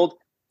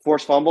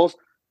fumbles,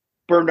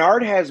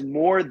 Bernard has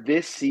more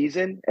this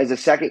season as a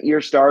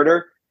second-year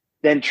starter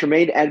than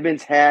Tremaine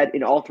Edmonds had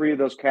in all 3 of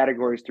those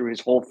categories through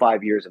his whole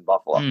 5 years in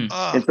Buffalo.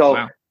 And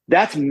so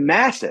that's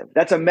massive.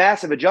 That's a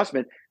massive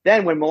adjustment.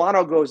 Then when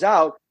Milano goes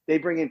out, they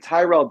bring in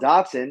Tyrell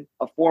Dodson,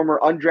 a former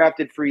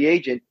undrafted free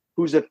agent,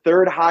 who's the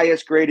 3rd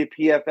highest graded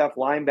PFF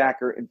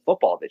linebacker in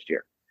football this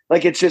year.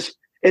 Like,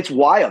 it's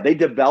wild. They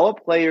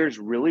develop players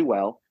really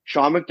well.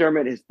 Sean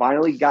McDermott has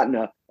finally gotten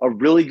a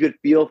really good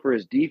feel for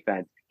his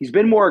defense. He's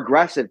been more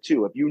aggressive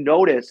too. If you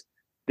notice,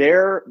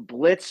 their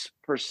blitz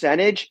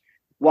percentage,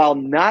 while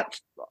not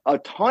a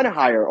ton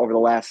higher over the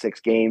last 6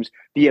 games,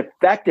 the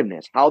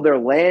effectiveness, how they're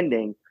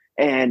landing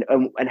and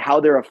how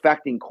they're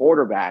affecting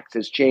quarterbacks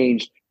has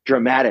changed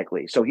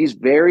dramatically. So he's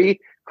very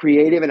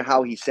creative in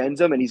how he sends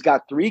them. And he's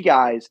got 3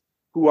 guys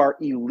who are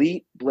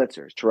elite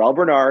blitzers: Terrell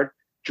Bernard,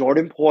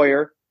 Jordan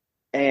Poyer,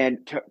 and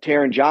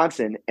Taron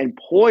Johnson. And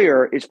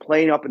Poyer is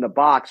playing up in the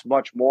box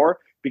much more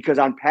because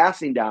on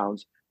passing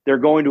downs, they're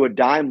going to a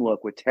dime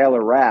look with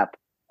Taylor Rapp,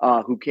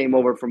 who came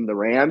over from the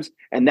Rams.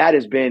 And that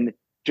has been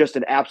just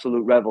an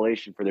absolute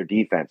revelation for their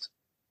defense.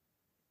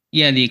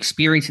 Yeah, the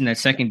experience in that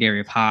secondary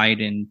of Hyde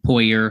and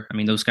Poyer, I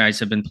mean, those guys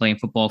have been playing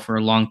football for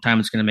a long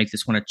time. It's going to make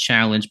this one a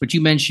challenge. But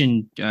you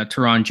mentioned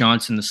Taron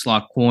Johnson, the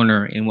slot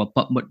corner, and what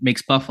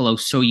makes Buffalo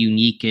so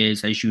unique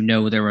is, as you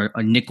know, they're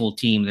a nickel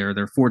team. They're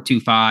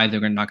 4-2-5.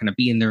 They're not going to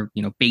be in their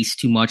base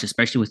too much,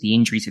 especially with the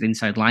injuries at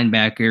inside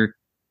linebacker.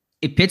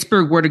 If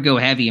Pittsburgh were to go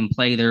heavy and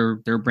play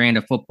their brand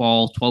of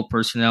football, 12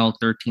 personnel,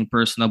 13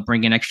 personnel,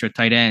 bring in extra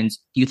tight ends,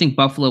 do you think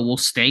Buffalo will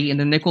stay in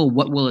the nickel?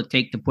 What will it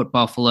take to put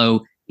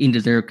Buffalo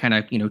into their kind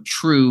of,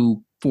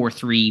 true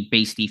 4-3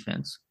 base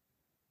defense?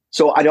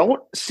 So I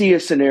don't see a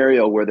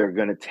scenario where they're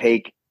going to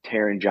take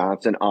Taron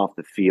Johnson off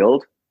the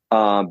field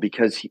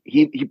because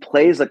he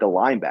plays like a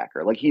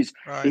linebacker. Like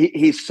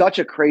he's such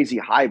a crazy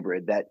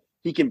hybrid that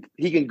he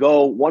can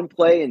go one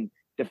play and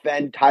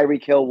defend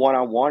Tyreek Hill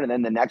one-on-one, and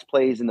then the next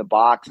play is in the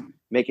box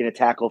making a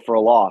tackle for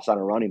a loss on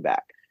a running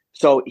back.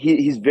 So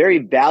he's very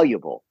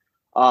valuable.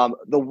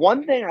 The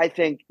one thing I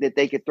think that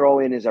they could throw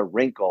in is a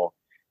wrinkle.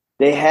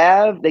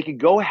 They could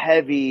go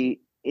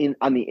heavy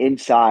on the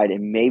inside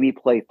and maybe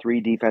play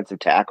 3 defensive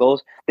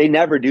tackles. They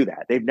never do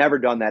that. They've never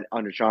done that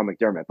under Sean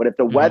McDermott. But if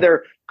the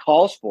weather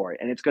calls for it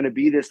and it's going to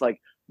be this like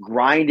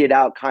grinded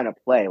out kind of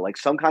play, like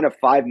some kind of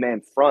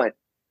 5-man front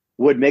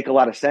would make a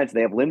lot of sense.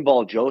 They have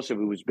Linval Joseph,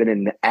 who's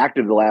been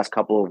active the last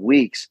couple of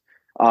weeks.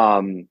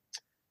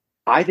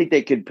 I think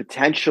they could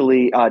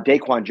potentially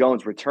Daquan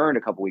Jones returned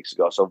a couple weeks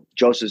ago. So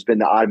Joseph's been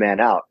the odd man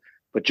out.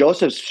 But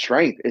Joseph's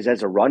strength is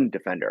as a run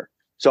defender.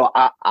 So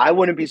I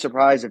wouldn't be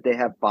surprised if they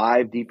have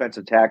 5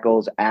 defensive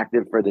tackles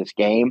active for this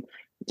game.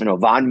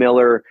 Von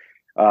Miller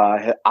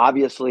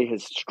obviously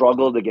has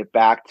struggled to get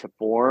back to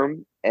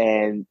form.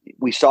 And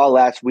we saw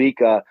last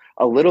week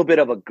a little bit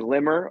of a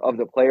glimmer of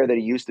the player that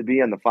he used to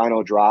be on the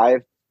final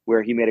drive,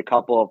 where he made a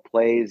couple of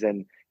plays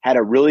and had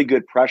a really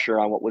good pressure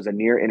on what was a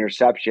near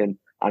interception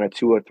on a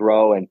Tua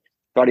throw, and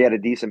thought he had a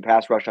decent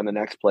pass rush on the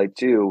next play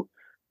too.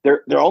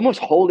 They're almost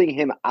holding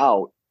him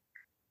out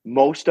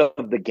most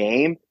of the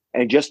game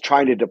and just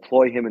trying to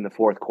deploy him in the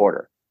fourth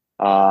quarter.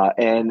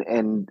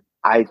 And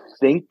I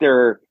think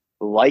they're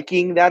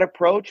liking that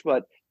approach,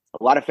 but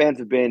a lot of fans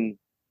have been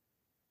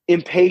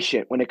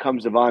impatient when it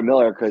comes to Von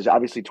Miller because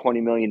obviously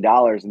 $20 million,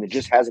 and it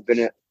just hasn't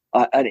been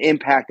an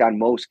impact on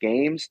most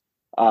games.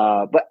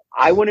 But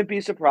I wouldn't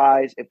be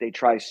surprised if they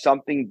try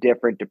something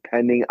different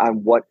depending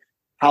on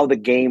how the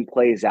game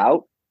plays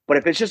out. But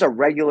if it's just a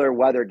regular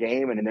weather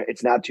game and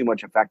it's not too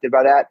much affected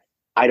by that,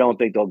 I don't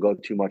think they'll go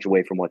too much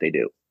away from what they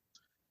do.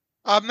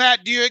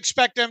 Matt, do you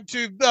expect them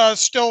to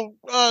still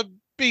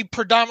be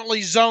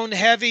predominantly zone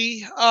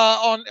heavy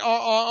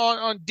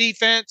on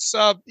defense.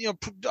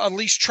 At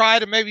least try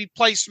to maybe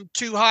play some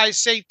too high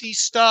safety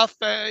stuff,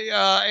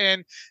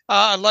 and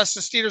unless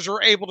the Steelers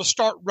are able to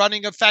start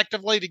running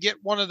effectively to get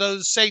one of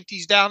those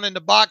safeties down in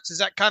the box. Is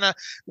that kind of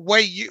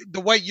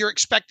the way you're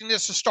expecting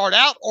this to start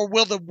out, or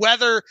will the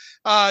weather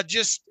and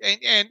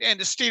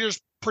the Steelers'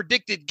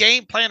 predicted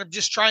game plan of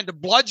just trying to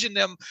bludgeon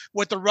them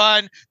with the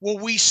run, will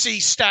we see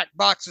stacked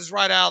boxes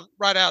right out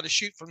to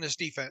shoot from this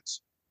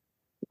defense?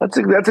 That's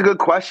a good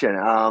question.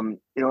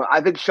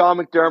 I think Sean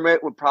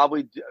McDermott would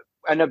probably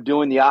end up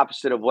doing the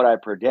opposite of what I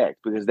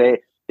predict, because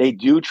they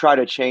do try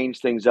to change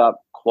things up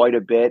quite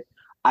a bit.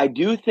 I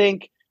do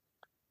think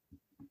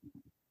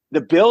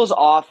the Bills'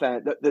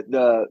 offense,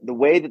 the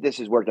way that this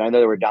has worked, I know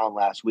they were down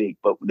last week,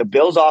 but the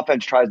Bills'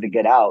 offense tries to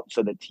get out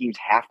so that teams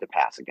have to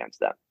pass against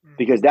them,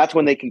 because that's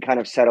when they can kind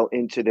of settle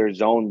into their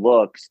zone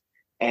looks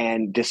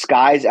and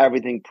disguise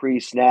everything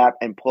pre-snap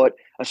and put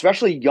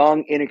especially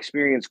young,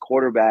 inexperienced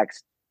quarterbacks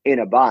in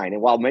a bind.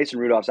 And while Mason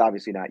Rudolph's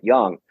obviously not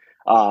young,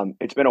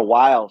 it's been a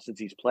while since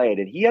he's played,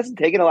 and he hasn't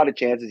taken a lot of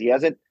chances. He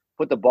hasn't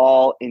put the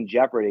ball in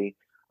jeopardy.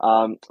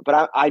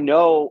 But I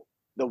know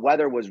the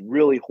weather was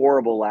really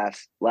horrible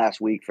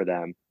last week for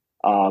them.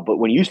 But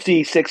when you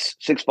see six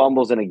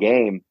fumbles in a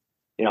game,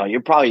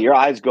 your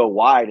eyes go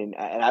wide, and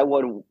I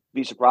wouldn't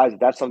be surprised if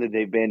that's something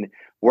they've been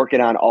working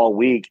on all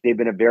week. They've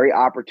been a very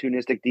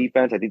opportunistic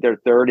defense. I think they're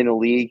third in the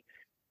league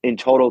in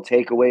total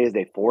takeaways.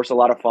 They force a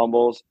lot of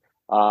fumbles.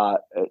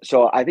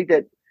 So I think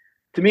that,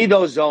 to me,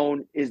 those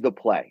zone is the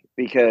play,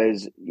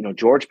 because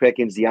George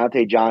Pickens,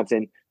 Deontay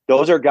Johnson,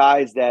 those are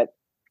guys that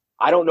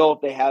I don't know if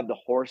they have the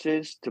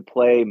horses to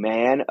play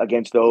man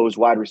against those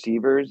wide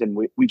receivers. And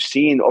we've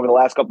seen over the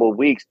last couple of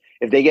weeks,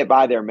 if they get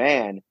by their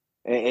man,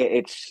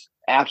 it's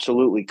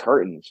absolutely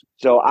curtains.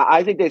 So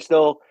I think they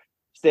still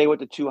stay with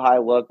the too high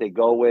look. They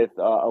go with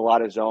a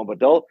lot of zone, but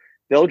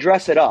they'll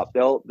dress it up.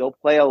 They'll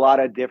play a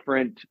lot of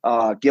different,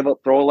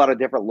 throw a lot of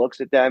different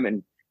looks at them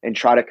and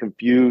try to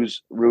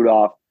confuse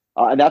Rudolph.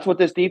 And that's what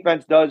this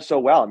defense does so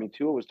well. I mean,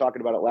 Tua was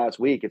talking about it last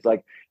week. It's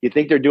like you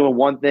think they're doing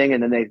one thing,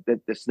 and then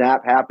the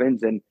snap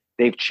happens and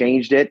they've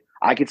changed it.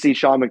 I could see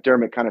Sean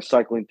McDermott kind of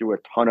cycling through a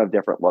ton of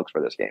different looks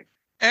for this game.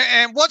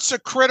 And what's a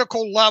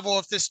critical level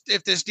if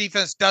this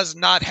defense does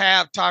not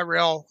have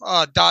Tyrel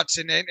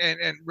Dodson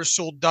and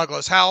Rasul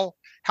Douglas? How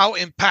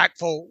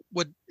impactful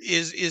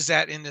is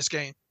that in this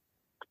game?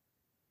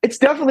 It's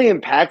definitely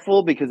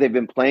impactful because they've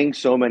been playing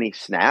so many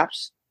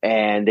snaps,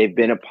 and they've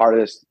been a part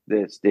of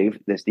this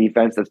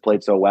defense that's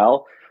played so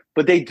well.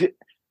 But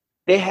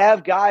they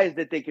have guys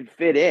that they can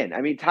fit in.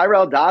 I mean,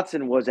 Tyrel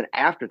Dodson was an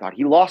afterthought.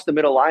 He lost the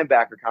middle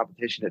linebacker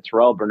competition to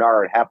Terrell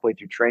Bernard halfway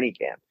through training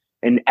camp,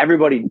 and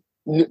everybody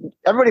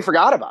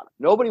forgot about him.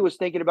 Nobody was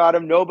thinking about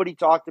him. Nobody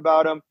talked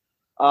about him.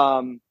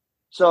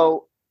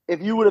 So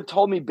if you would have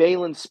told me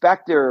Balin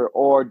Spector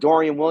or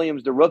Dorian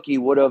Williams, the rookie,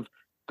 would have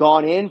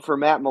gone in for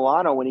Matt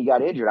Milano when he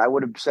got injured, I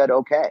would have said,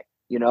 okay,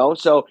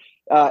 So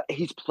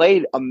he's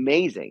played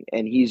amazing,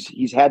 and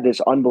he's had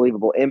this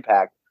unbelievable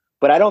impact.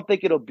 But I don't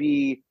think it'll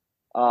be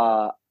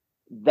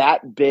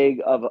that big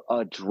of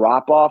a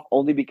drop-off,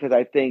 only because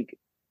I think,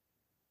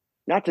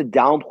 not to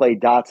downplay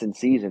Dotson's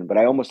season, but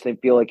I almost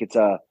feel like it's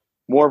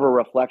more of a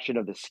reflection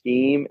of the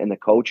scheme and the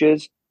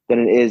coaches than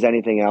it is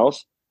anything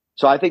else.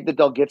 So I think that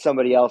they'll get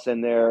somebody else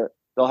in there.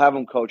 They'll have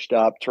him coached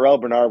up. Terrell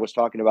Bernard was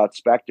talking about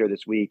Spector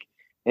this week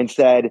and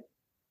said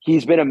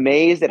he's been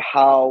amazed at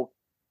how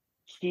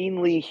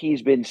keenly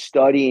he's been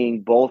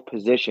studying both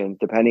positions,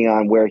 depending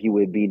on where he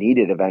would be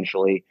needed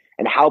eventually,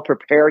 and how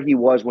prepared he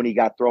was when he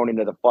got thrown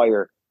into the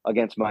fire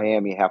against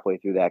Miami halfway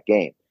through that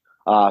game.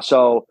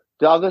 So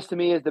Douglas, to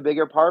me, is the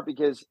bigger part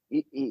because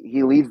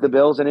he leads the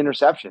Bills in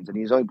interceptions, and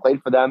he's only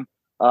played for them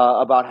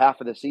about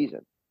half of the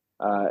season.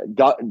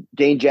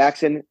 Dane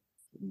Jackson,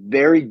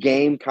 very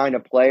game kind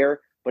of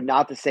player, but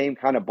not the same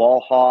kind of ball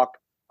hawk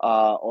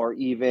or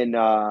even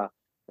a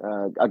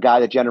guy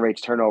that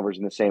generates turnovers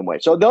in the same way.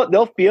 So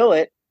they'll feel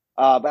it,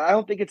 but I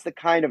don't think it's the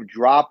kind of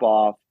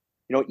drop-off.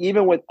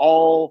 Even with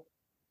all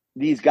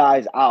these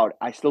guys out,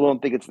 I still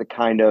don't think it's the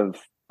kind of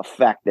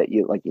effect that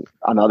you like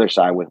on the other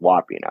side with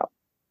Watt being out.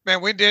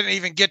 Man, we didn't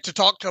even get to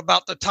talk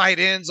about the tight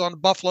ends on the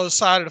Buffalo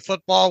side of the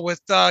football with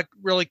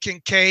really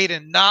Kincaid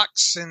and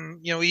Knox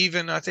and,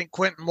 even I think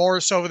Quentin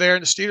Morris over there.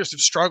 And the Steelers have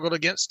struggled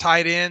against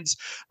tight ends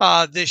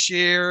this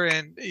year.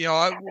 And,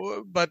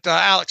 but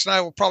Alex and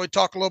I will probably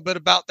talk a little bit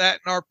about that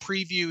in our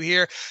preview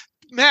here.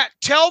 Matt,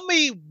 tell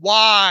me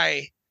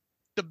why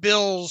the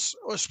Bills,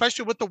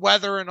 especially with the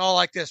weather and all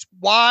like this,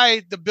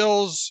 why the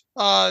Bills,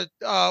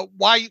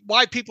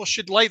 why people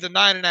should lay the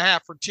 9.5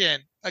 or 10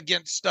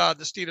 against the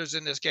Steelers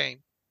in this game.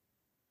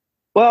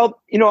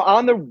 Well,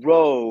 on the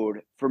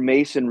road for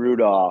Mason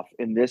Rudolph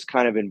in this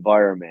kind of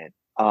environment,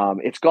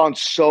 it's gone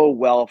so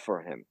well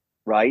for him,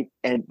 right?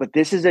 But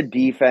this is a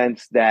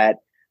defense that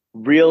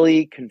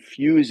really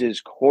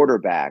confuses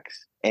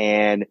quarterbacks,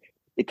 and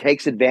it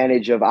takes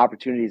advantage of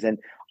opportunities. And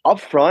up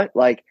front,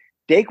 like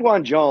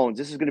Daquan Jones,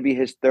 this is going to be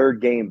his third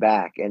game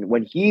back. And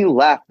when he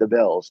left the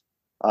Bills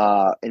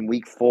in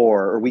week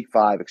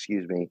 5,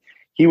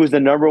 he was the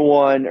number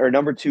 1 or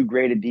number 2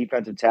 graded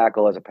defensive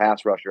tackle as a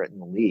pass rusher in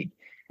the league.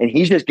 And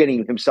he's just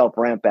getting himself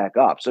ramped back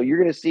up. So you're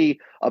going to see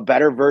a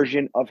better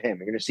version of him.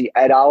 You're going to see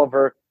Ed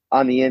Oliver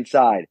on the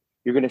inside.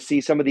 You're going to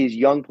see some of these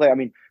young players. I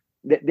mean,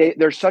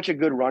 they're such a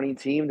good running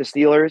team, the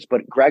Steelers,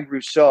 but Greg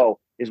Rousseau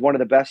is one of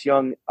the best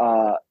young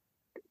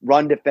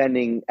run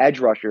defending edge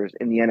rushers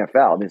in the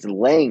NFL. And his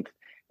length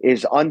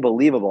is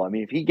unbelievable. I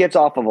mean, if he gets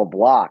off of a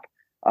block,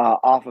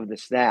 off of the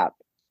snap,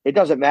 it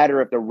doesn't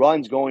matter if the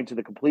run's going to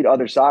the complete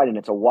other side and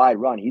it's a wide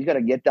run. He's going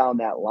to get down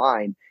that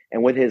line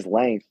and with his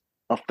length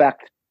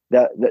affect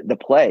the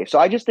play. So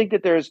I just think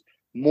that there's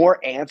more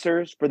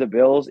answers for the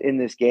Bills in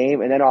this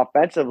game. And then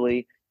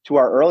offensively, to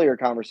our earlier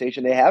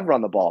conversation, they have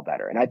run the ball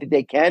better. And I think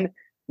they can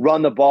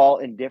run the ball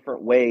in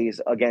different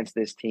ways against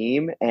this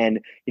team and,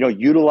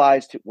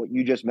 utilize what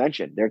you just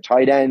mentioned, their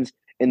tight ends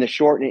in the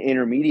short and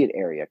intermediate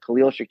area.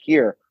 Khalil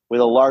Shakir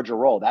with a larger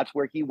role. That's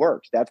where he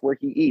works. That's where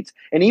he eats.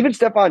 And even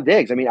Stephon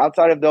Diggs. I mean,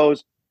 outside of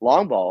those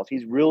long balls,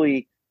 he's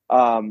really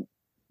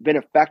been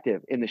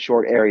effective in the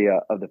short area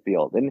of the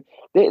field. And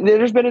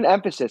there's been an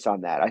emphasis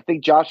on that. I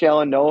think Josh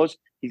Allen knows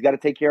he's got to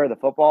take care of the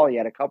football. He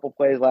had a couple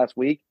plays last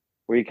week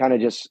where you kind of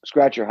just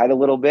scratch your head a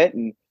little bit,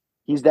 and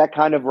he's that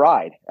kind of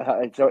ride.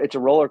 It's a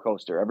roller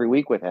coaster every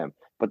week with him.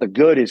 But the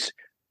good is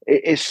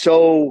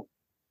so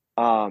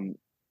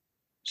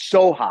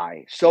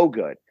high, so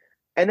good.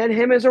 And then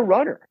him as a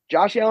runner.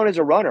 Josh Allen is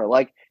a runner.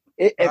 Like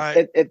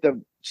if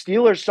the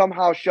Steelers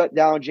somehow shut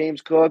down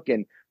James Cook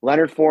and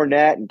Leonard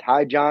Fournette and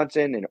Ty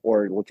Johnson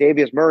or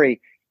Latavius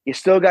Murray, you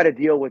still got to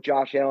deal with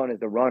Josh Allen as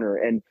the runner.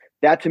 And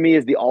that to me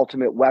is the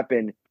ultimate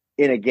weapon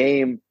in a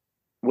game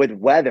with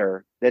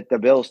weather that the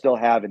Bills still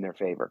have in their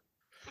favor.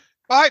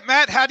 All right,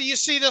 Matt, how do you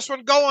see this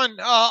one going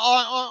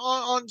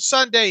on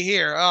Sunday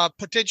here?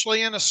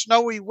 Potentially in a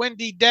snowy,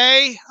 windy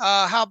day.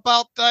 How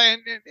about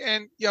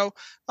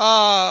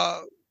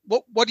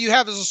what do you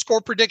have as a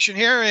score prediction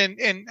here,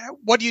 and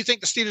what do you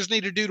think the Steelers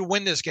need to do to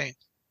win this game?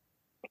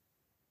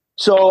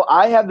 So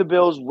I have the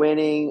Bills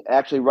winning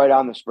actually right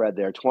on the spread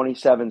there,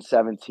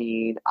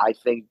 27-17. I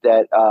think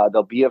that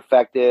they'll be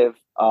effective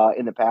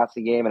in the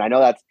passing game, and I know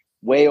that's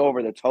way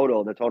over the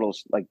total. The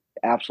total's like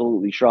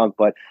absolutely shrunk,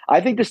 but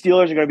I think the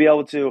Steelers are going to be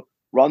able to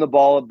run the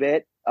ball a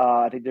bit.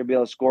 I think they'll be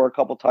able to score a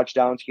couple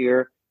touchdowns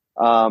here.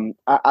 I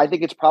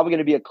think it's probably going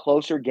to be a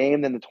closer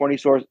game than the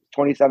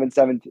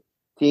 27-17.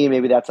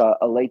 Maybe that's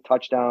a late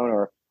touchdown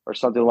or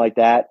something like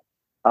that.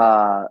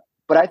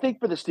 But I think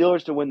for the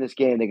Steelers to win this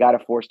game, they got to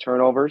force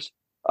turnovers.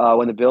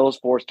 When the Bills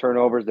force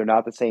turnovers, they're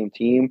not the same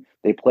team.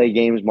 They play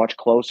games much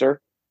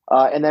closer.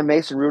 And then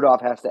Mason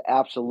Rudolph has to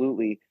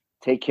absolutely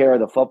take care of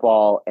the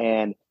football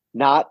and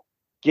not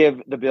give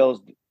the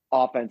Bills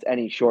offense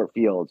any short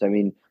fields. I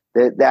mean,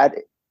 that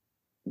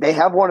they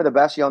have one of the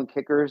best young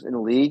kickers in the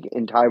league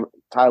in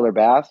Tyler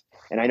Bass.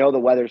 And I know the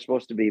weather's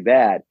supposed to be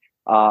bad,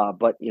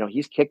 but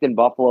he's kicked in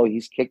Buffalo.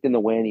 He's kicked in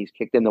the wind. He's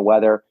kicked in the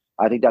weather.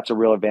 I think that's a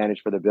real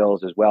advantage for the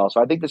Bills as well.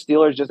 So I think the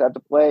Steelers just have to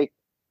play,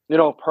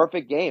 a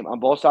perfect game on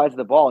both sides of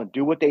the ball and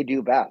do what they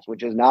do best,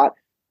 which is not,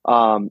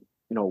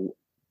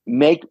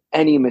 make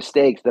any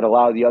mistakes that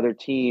allow the other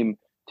team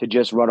to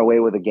just run away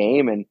with a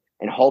game and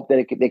hope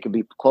that they could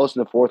be close in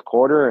the fourth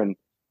quarter and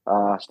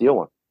steal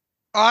one.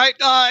 All right.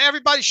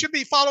 Everybody should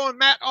be following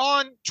Matt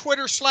on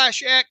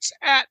Twitter/X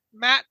at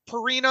Matt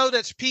Parrino.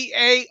 That's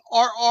PARRINO.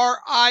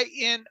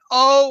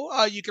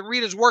 You can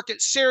read his work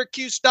at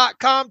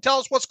Syracuse.com. Tell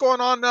us what's going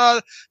on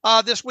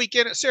this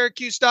weekend at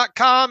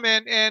Syracuse.com.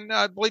 And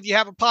I believe you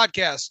have a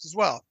podcast as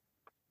well.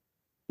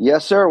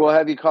 Yes, sir. We'll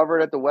have you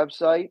covered at the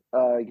website.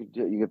 You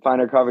can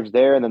find our coverage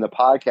there. And then the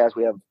podcast,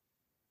 we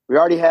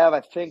already have,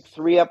 I think,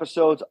 3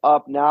 episodes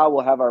up now.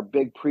 We'll have our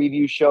big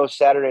preview show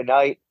Saturday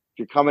night. If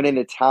you're coming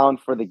into town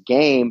for the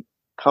game,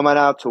 coming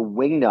out to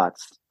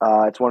Wingnuts.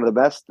 It's one of the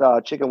best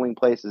chicken wing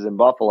places in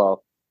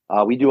Buffalo.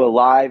 We do a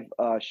live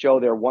show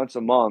there once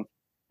a month,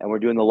 and we're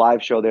doing the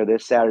live show there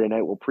this Saturday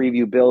night. We'll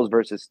preview Bills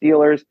versus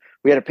Steelers.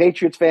 We had a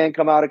Patriots fan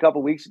come out a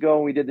couple weeks ago,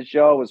 and we did the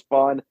show. It was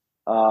fun.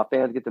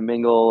 Fans get to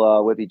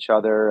mingle with each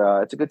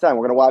other. It's a good time.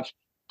 We're going to watch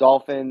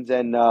Dolphins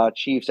and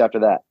Chiefs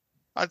after that.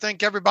 I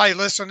think everybody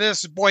listening to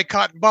this is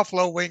boycotting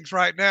buffalo wings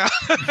right now.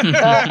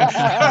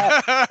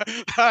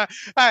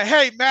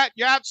 Hey, Matt,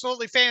 you're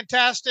absolutely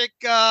fantastic.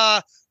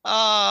 And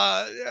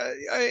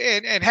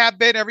have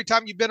been every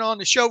time you've been on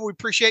the show. We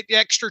appreciate the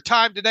extra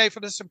time today for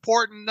this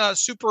important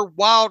super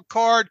wild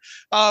card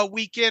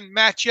weekend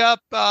matchup.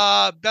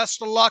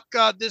 Best of luck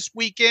this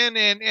weekend,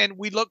 and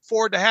we look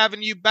forward to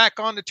having you back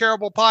on the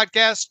Terrible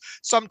Podcast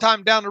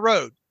sometime down the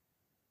road.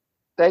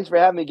 Thanks for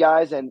having me,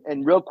 guys. And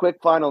real quick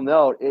final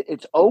note,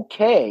 it's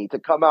okay to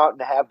come out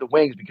and have the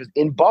wings because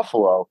in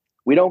Buffalo,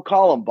 we don't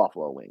call them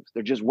buffalo wings.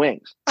 They're just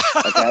wings.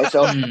 Okay.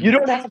 So you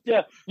don't have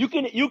to,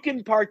 you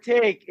can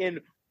partake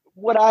in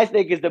what I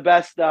think is the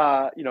best,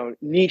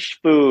 niche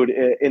food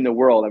in the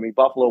world. I mean,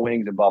 buffalo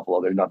wings in Buffalo,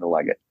 there's nothing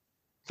like it.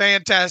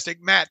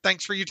 Fantastic. Matt,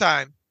 thanks for your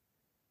time.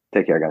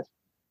 Take care, guys.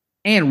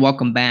 And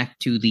welcome back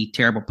to the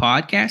Terrible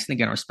Podcast. And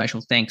again, our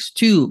special thanks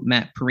to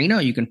Matt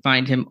Parrino. You can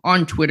find him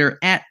on Twitter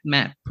at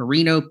Matt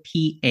Parrino,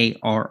 Parrino.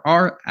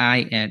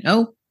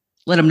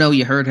 Let him know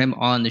you heard him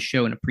on the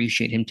show and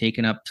appreciate him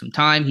taking up some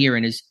time here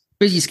in his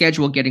busy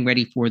schedule getting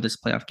ready for this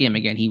playoff game.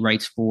 Again, he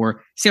writes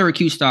for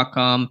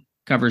Syracuse.com,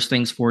 covers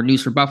things for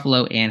News for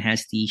Buffalo, and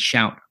has the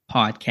Shout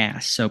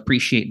podcast. So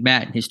appreciate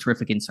Matt and his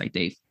terrific insight,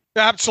 Dave.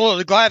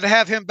 Absolutely. Glad to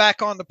have him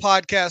back on the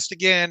podcast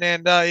again.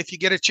 And if you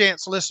get a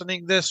chance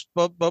listening this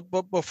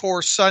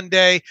before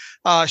Sunday,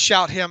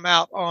 shout him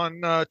out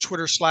on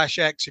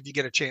Twitter/X if you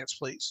get a chance,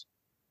 please.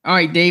 All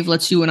right, Dave,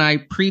 let's you and I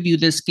preview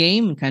this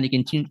game and kind of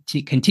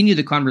continue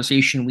the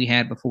conversation we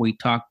had before we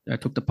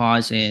took the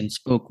pause and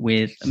spoke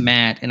with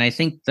Matt. And I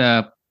think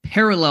the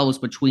parallels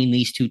between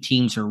these two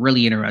teams are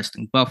really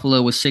interesting.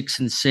 Buffalo was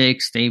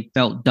 6-6. They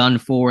felt done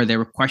for. There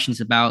were questions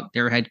about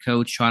their head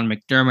coach, Sean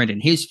McDermott,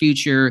 and his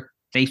future.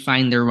 They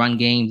find their run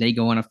game. They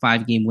go on a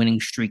 5-game winning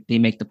streak. They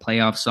make the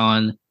playoffs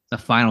on the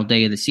final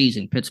day of the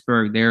season.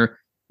 Pittsburgh,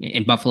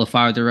 and Buffalo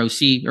fired their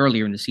OC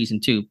earlier in the season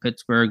too.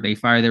 Pittsburgh, they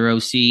fire their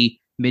OC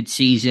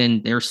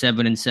mid-season. They're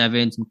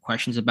 7-7. Some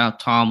questions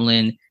about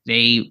Tomlin.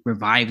 They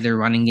revive their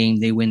running game.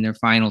 They win their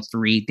final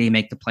 3. They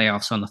make the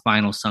playoffs on the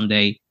final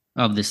Sunday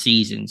of the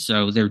season.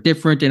 So they're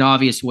different in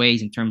obvious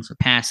ways in terms of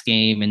pass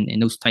game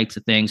and those types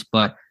of things.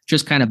 But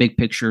just kind of big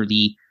picture,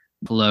 the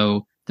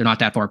Buffalo, they're not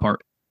that far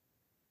apart.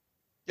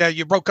 Yeah,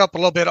 you broke up a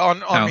little bit on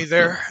me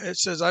there. It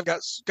says I've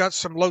got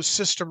some low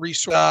system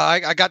resource.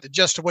 I got the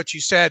gist of what you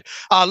said.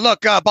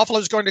 Look,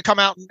 Buffalo's going to come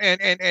out and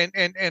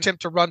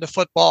attempt to run the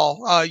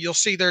football. You'll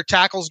see their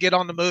tackles get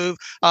on the move.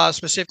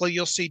 Specifically,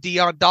 you'll see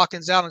Dion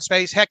Dawkins out in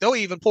space. Heck, they'll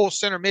even pull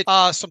center mid.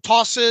 Some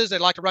tosses. They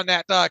like to run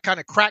that kind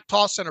of crack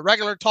toss and a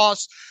regular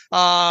toss.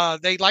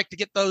 They like to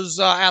get those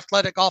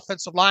athletic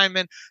offensive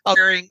linemen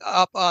carrying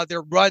up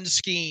their run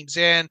schemes.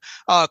 And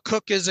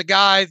Cook is a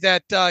guy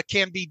that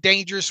can be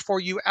dangerous for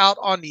you out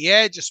on the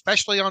edge,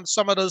 especially on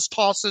some of those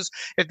tosses.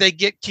 If they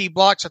get key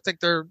blocks, I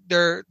think their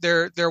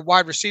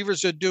wide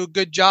receivers would do a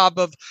good job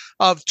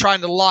of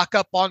trying to lock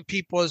up on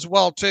people as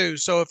well too.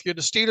 So if you're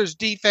the Steelers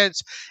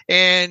defense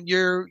and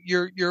your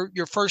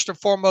first and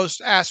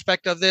foremost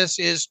aspect of this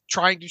is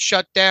trying to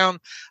shut down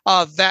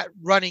that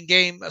running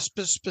game,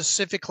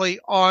 specifically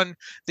on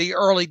the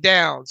early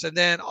downs, and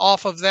then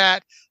off of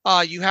that,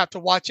 you have to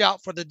watch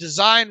out for the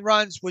design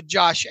runs with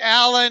Josh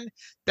Allen.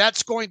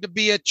 That's going to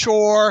be a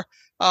chore.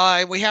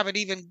 And we haven't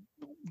even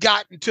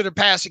gotten to the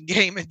passing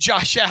game, and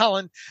Josh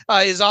Allen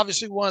is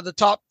obviously one of the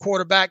top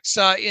quarterbacks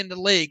in the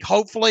league.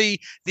 Hopefully,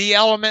 the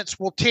elements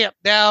will tamp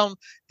down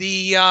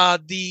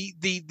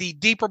the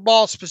deeper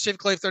ball,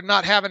 specifically if they're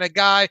not having a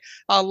guy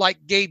like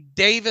Gabe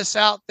Davis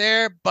out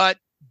there, but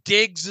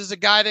Diggs is a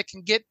guy that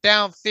can get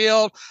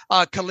downfield.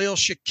 Khalil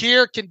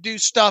Shakir can do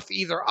stuff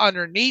either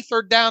underneath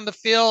or down the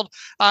field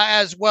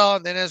as well.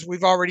 And then, as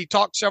we've already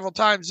talked several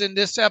times in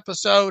this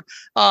episode,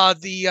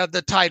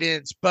 the tight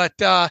ends. But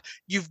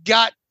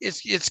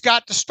it's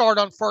got to start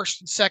on first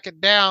and second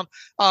down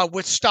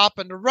with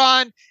stopping the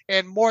run,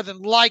 and more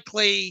than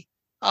likely,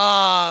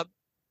 runs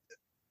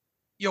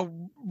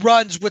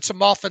with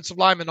some offensive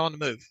linemen on the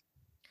move.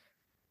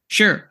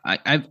 Sure.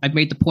 I've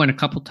made the point a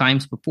couple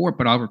times before,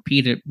 but I'll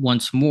repeat it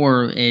once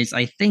more, is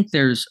I think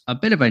there's a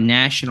bit of a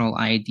national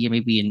idea,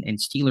 maybe in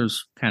Steelers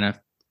kind of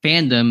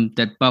fandom,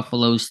 that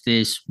Buffalo's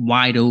this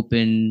wide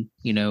open,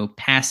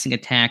 passing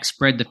attack,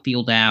 spread the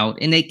field out.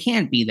 And they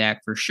can be that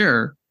for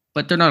sure,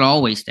 but they're not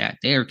always that.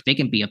 They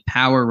can be a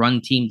power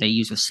run team. They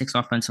use a 6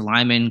 offensive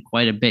lineman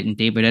quite a bit in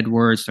David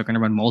Edwards. They're going to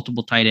run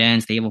multiple tight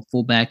ends. They have a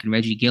fullback in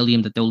Reggie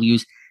Gilliam that they'll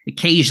use.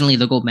 Occasionally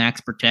they'll go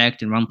max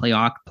protect and run play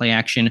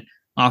action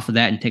off of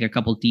that and take a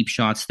couple deep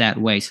shots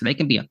that way. So they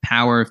can be a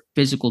power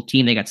physical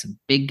team. They got some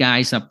big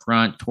guys up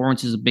front.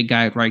 Torrance is a big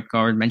guy at right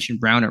guard. Mentioned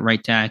Brown at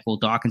right tackle,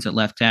 Dawkins at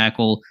left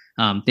tackle.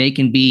 They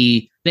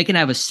can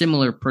have a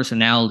similar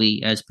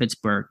personality as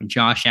Pittsburgh. And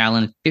Josh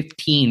Allen,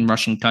 15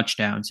 rushing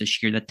touchdowns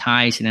this year. That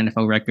ties an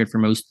NFL record for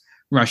most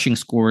rushing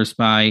scores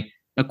by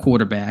a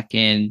quarterback.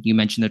 And you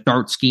mentioned the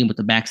dart scheme with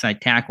the backside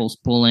tackles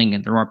pulling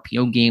and their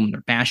RPO game and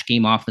their bash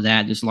game off of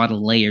that. There's a lot of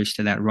layers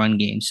to that run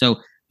game. So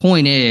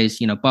point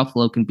is,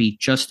 Buffalo can be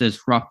just as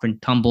rough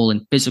and tumble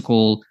and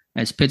physical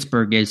as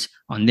Pittsburgh is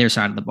on their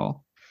side of the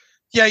ball.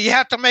 Yeah, you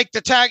have to make the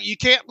tackle. You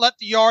can't let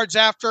the yards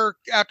after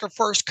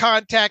first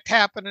contact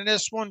happen in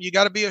this one. You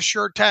got to be a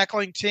sure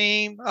tackling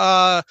team.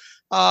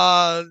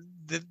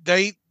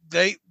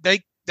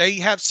 They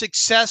have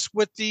success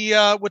with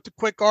the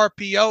quick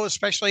RPO,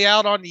 especially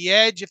out on the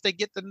edge. If they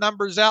get the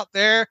numbers out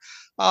there,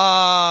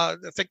 I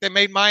think they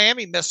made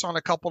Miami miss on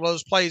a couple of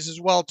those plays as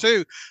well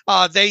too.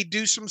 They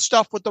do some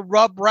stuff with the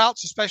rub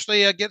routes,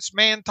 especially against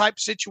man type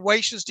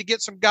situations to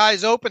get some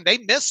guys open. They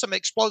missed some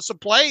explosive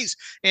plays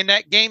in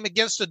that game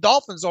against the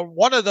Dolphins. On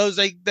one of those,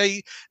 they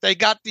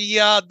got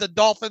the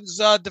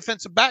Dolphins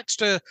defensive backs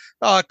to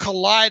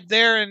collide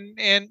there and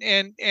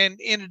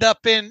ended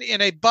up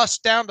in a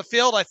bust down the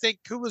field. I think,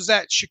 who was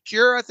that?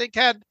 Shakir, I think,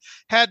 had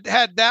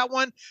that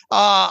one.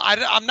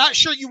 I'm not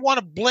sure you want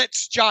to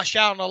blitz Josh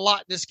Allen a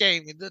lot in this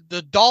game.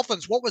 The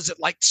Dolphins, what was it,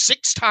 like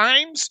 6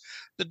 times?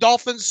 The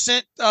Dolphins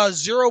sent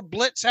 0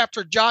 blitz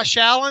after Josh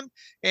Allen,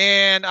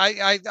 and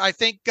I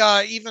think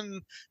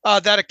even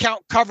that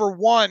account Cover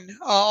One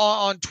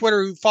on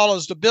Twitter, who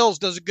follows the Bills,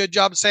 does a good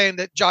job saying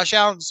that Josh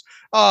Allen's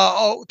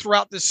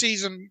throughout the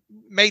season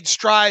made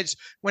strides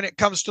when it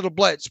comes to the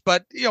blitz.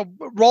 But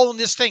rolling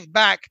this thing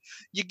back,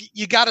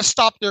 you got to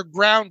stop their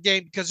ground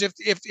game, because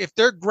if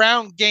their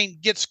ground game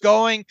gets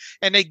going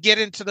and they get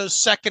into those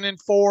 2nd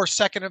and 4,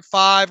 2nd and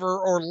 5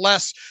 or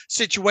less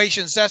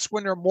situations, that's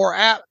when they're more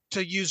apt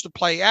to use the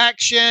play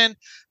action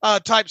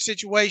type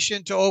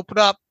situation to open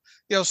up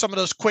some of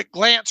those quick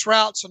glance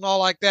routes and all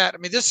like that. I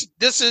mean, this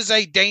is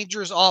a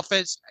dangerous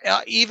offense,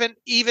 even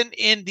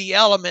in the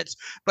elements.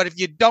 But if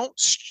you don't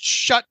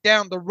shut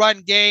down the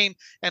run game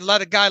and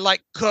let a guy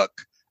like Cook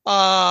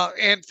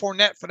and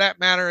Fournette, for that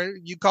matter,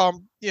 you call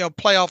him,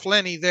 playoff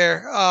Lenny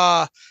there,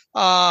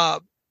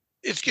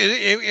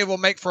 it will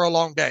make for a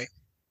long day.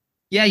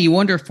 Yeah, you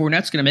wonder if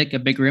Fournette's going to make a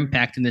bigger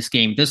impact in this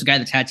game. There's a guy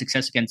that's had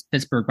success against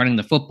Pittsburgh running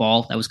the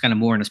football. That was kind of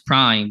more in his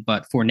prime,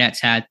 but Fournette's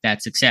had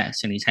that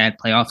success, and he's had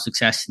playoff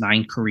success,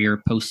 9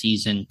 career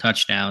postseason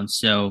touchdowns.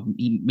 So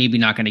maybe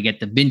not going to get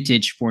the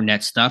vintage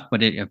Fournette stuff,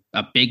 but a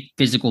big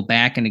physical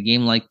back in a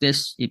game like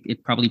this,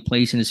 it probably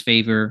plays in his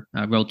favor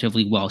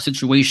relatively well.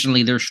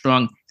 Situationally, they're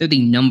strong. They're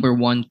the number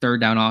 1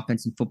 third down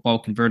offense in football,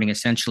 converting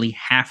essentially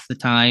half the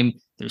time.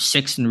 They're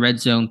 6th in red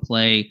zone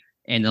play.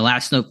 And the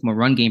last note from a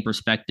run game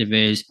perspective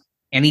is,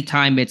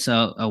 anytime it's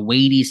a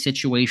weighty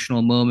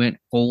situational moment,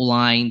 goal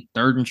line,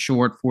 3rd and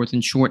short, 4th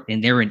and short,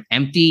 and they're an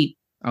empty,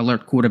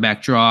 alert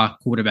quarterback draw,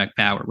 quarterback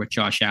power with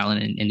Josh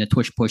Allen and the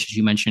twitch push, as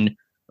you mentioned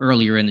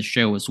earlier in the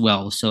show as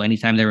well. So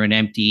anytime they're an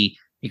empty,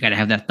 you got to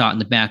have that thought in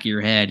the back of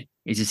your head.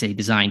 Is this a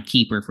design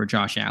keeper for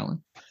Josh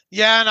Allen?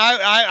 Yeah, and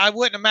I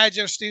wouldn't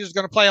imagine Steve's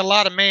going to play a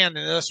lot of man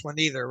in this one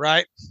either,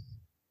 right?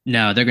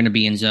 No, they're going to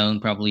be in zone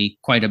probably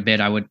quite a bit.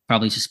 I would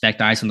probably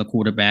suspect eyes on the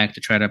quarterback to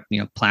try to,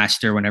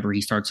 plaster whenever he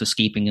starts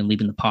escaping and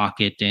leaving the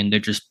pocket. And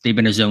they've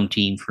been a zone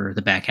team for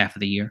the back half of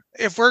the year.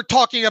 If we're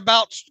talking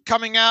about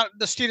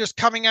the Steelers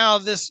coming out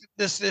of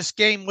this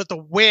game with a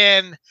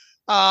win,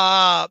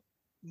 my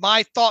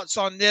thoughts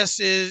on this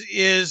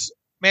is,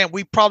 man,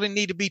 we probably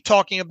need to be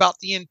talking about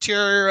the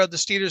interior of the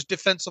Steelers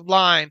defensive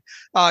line.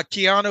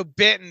 Keanu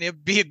Benton,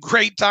 it'd be a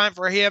great time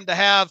for him to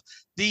have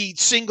the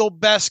single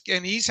best,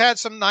 and he's had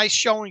some nice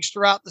showings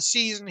throughout the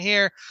season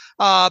here,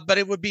 but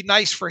it would be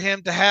nice for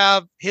him to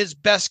have his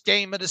best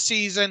game of the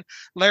season.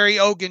 Larry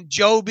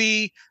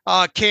Ogunjobi,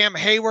 Cam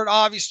Hayward,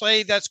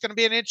 obviously, that's going to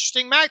be an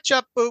interesting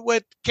matchup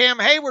with Cam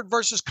Hayward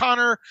versus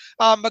Connor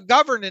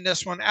McGovern in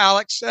this one,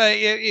 Alex.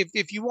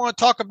 If you want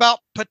to talk about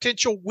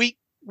potential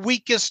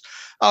weakest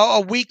a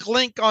weak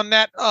link on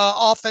that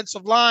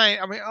offensive line,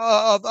 I mean,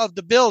 of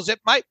the Bills, it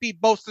might be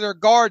both of their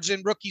guards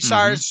and rookie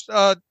Cyrus.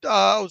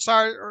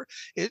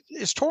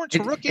 Is Torrance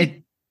a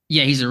rookie?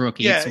 Yeah, he's a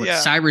rookie. Yeah,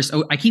 it's Cyrus.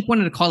 I keep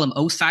wanting to call him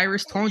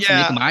Osiris Torrance and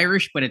make him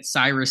Irish, but it's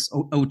Cyrus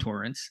O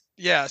Torrance.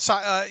 Yeah,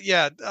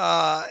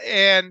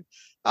 and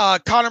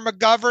Connor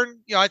McGovern,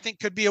 I think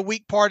could be a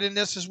weak part in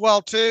this as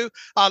well too.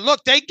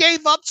 Look, they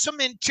gave up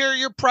some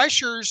interior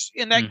pressures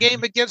in that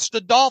game against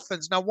the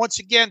Dolphins. Now, once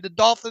again, the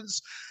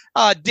Dolphins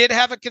did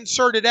have a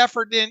concerted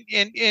effort in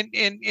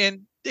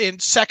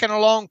 2nd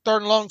and long, 3rd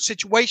and long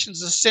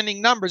situations,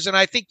 ascending numbers, and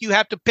I think you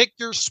have to pick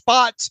your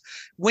spots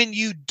when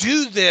you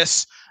do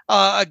this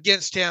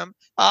against him.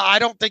 I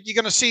don't think you're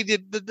going to see the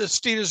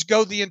Steelers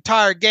go the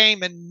entire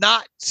game and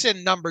not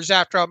send numbers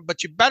after them,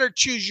 but you better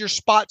choose your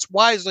spots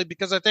wisely,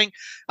 because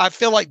I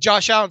feel like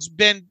Josh Allen's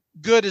been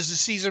good as the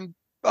season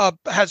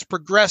has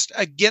progressed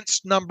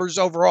against numbers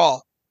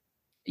overall.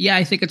 Yeah,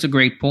 I think it's a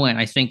great point.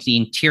 I think the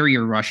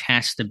interior rush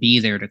has to be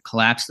there to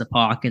collapse the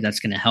pocket. That's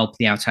going to help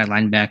the outside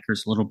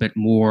linebackers a little bit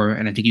more.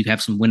 And I think you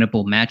have some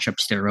winnable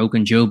matchups there.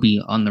 Ogunjobi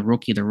on the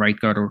rookie, the right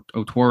guard,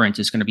 or Torrance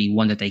is going to be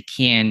one that they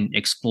can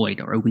exploit.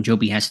 Or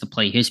Ogunjobi has to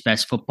play his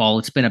best football.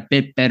 It's been a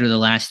bit better the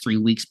last 3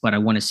 weeks, but I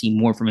want to see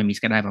more from him. He's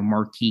got to have a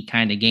marquee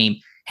kind of game.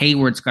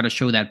 Hayward's got to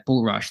show that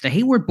bull rush. The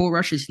Hayward bull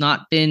rush has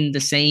not been the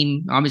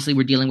same. Obviously,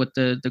 we're dealing with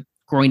the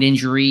groin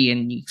injury,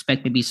 and you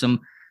expect maybe some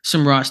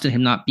rust to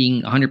him not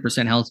being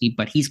 100% healthy,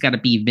 but he's got to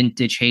be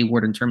vintage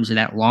Hayward in terms of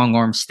that long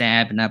arm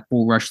stab and that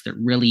bull rush that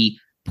really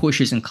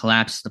pushes and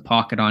collapses the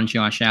pocket on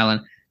Josh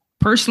Allen.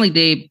 Personally,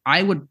 Dave,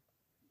 I would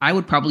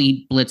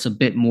probably blitz a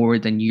bit more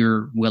than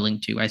you're willing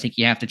to. I think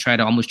you have to try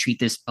to almost treat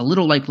this a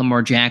little like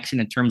Lamar Jackson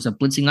in terms of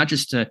blitzing, not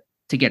just to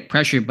get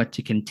pressure, but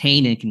to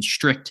contain and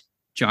constrict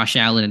Josh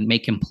Allen and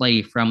make him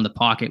play from the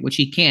pocket, which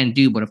he can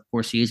do, but of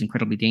course he is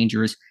incredibly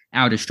dangerous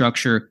out of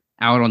structure,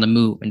 out on the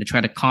move, and to try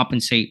to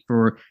compensate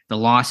for the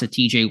loss of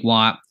TJ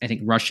Watt. I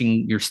think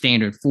rushing your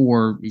standard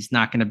 4 is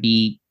not going to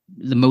be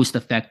the most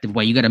effective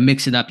way. You got to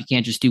mix it up. You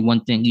can't just do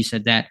one thing. You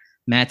said that.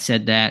 Matt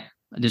said that.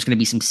 There's going to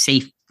be some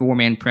safe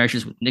 4-man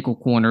pressures with nickel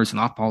corners and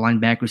off-ball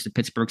linebackers that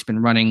Pittsburgh's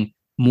been running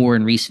more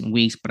in recent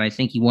weeks. But I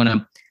think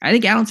I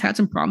think Allen's had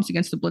some problems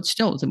against the blitz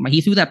still.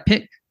 He threw that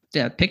pick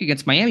pick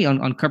against Miami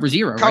on cover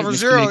zero, Cover right?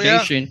 zero,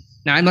 yeah.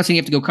 Now, I'm not saying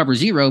you have to go cover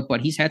zero,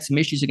 but he's had some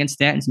issues against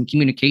that and some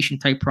communication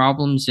type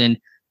problems. And,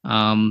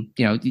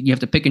 you have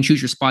to pick and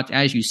choose your spots,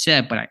 as you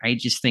said. But I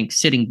just think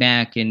sitting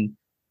back and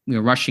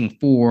rushing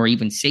 4,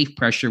 even safe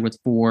pressure with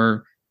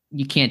 4,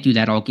 you can't do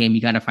that all game.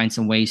 You got to find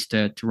some ways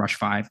to rush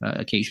 5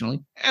 occasionally.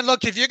 And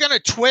look, if you're going to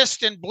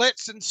twist and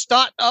blitz and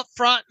stunt up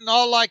front and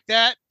all like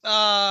that,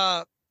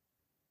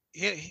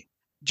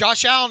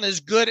 Josh Allen is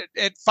good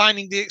at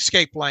finding the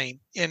escape lane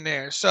in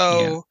there.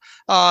 So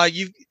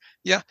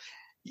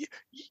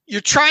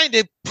you're trying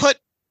to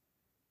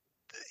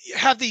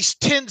have these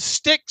 10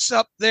 sticks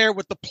up there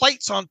with the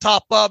plates on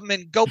top of them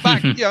and go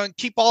back, and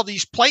keep all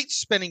these plates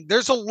spinning.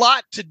 There's a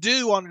lot to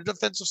do on the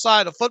defensive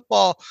side of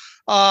football.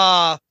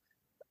 Not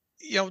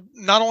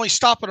only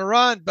stopping a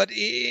run, but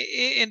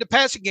in the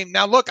passing game.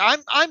 Now, look,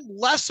 I'm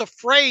less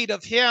afraid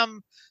of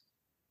him.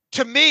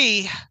 To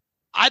me,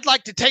 I'd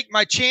like to take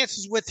my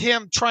chances with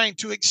him trying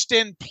to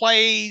extend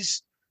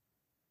plays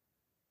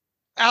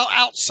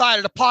outside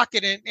of the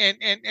pocket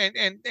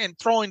and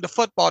throwing the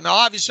football. Now,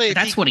 obviously,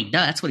 that's what he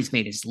does. That's what he's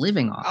made his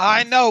living off.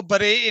 I know,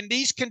 but in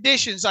these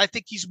conditions, I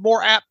think he's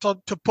more apt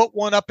to put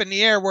one up in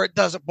the air where it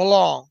doesn't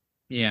belong.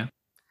 Yeah,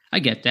 I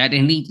get that.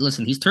 And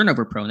he's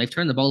turnover prone. They've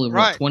turned the ball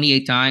over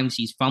 28 times.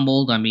 He's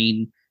fumbled. I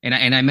mean,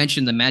 and I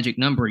mentioned the magic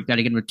number. You got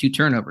to get him with 2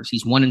 turnovers.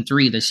 He's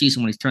 1-3 this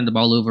season when he's turned the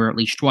ball over at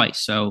least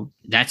twice. So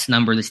that's a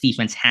number this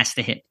defense has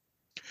to hit.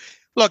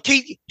 Look,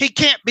 he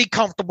can't be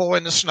comfortable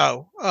in the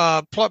snow.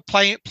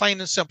 Plain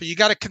and simple. You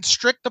got to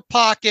constrict the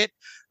pocket.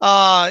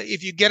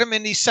 If you get him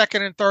in these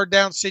 2nd and 3rd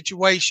down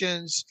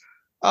situations,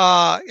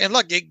 and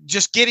look,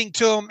 just getting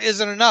to him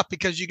isn't enough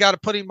because you got to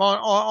put him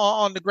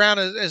on the ground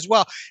as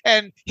well.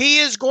 And he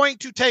is going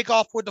to take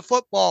off with the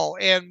football.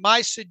 And my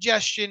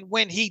suggestion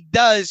when he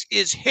does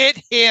is hit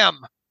him.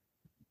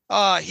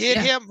 He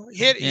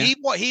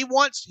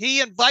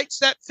invites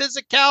that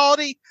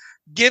physicality.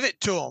 Give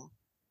it to him.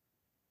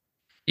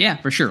 Yeah,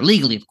 for sure.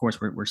 Legally, of course,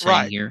 we're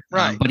saying here.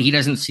 Right. But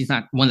he's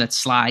not one that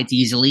slides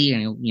easily.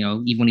 And,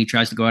 even when he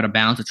tries to go out of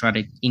bounds to try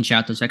to inch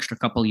out those extra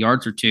couple of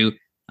yards or two.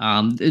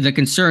 The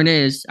concern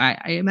is I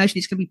imagine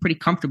he's going to be pretty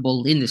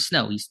comfortable in the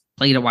snow. He's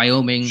played at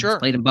Wyoming, he's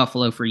played in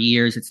Buffalo for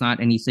years. It's not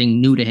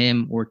anything new to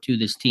him or to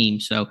this team.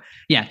 So,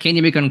 yeah, can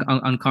you make him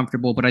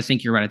uncomfortable? But I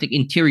think you're right. I think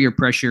interior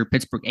pressure,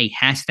 Pittsburgh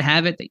has to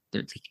have it.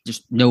 There's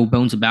just no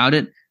bones about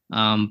it.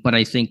 But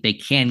I think they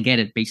can get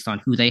it based on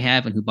who they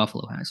have and who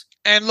Buffalo has.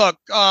 And look,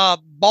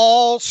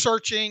 ball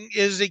searching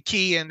is a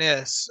key in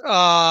this,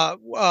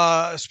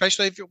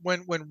 especially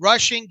when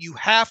rushing. You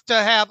have to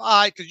have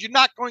eye because you're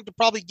not going to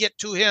probably get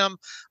to him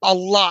a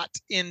lot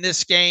in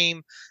this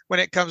game when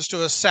it comes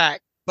to a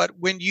sack. But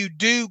when you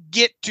do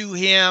get to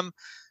him,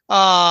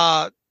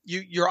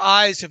 your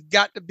eyes have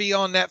got to be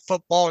on that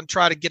football and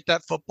try to get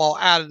that football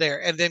out of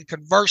there. And then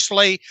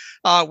conversely,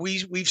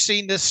 we've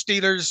seen this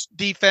Steelers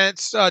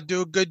defense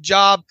do a good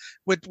job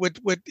with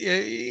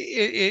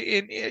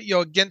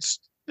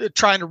against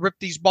trying to rip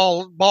these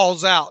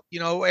balls out.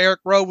 Eric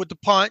Rowe with the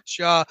punch.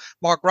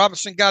 Mark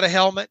Robinson got a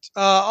helmet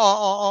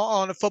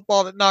on a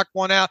football that knocked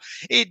one out.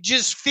 It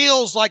just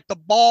feels like the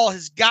ball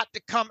has got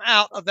to come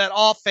out of that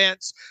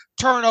offense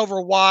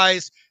turnover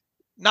wise.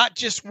 Not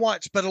just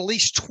once, but at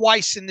least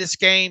twice in this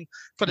game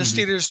for the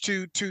Steelers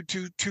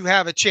to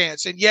have a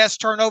chance. And yes,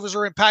 turnovers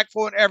are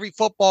impactful in every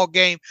football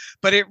game,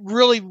 but it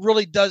really,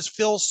 really does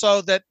feel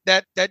so that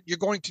you're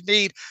going to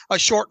need a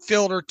short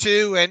field or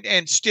two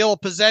and steal a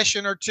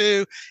possession or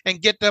two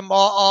and get them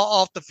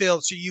all off the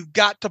field. So you've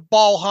got to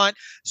ball hunt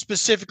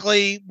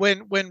specifically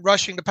when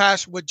rushing the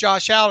passer with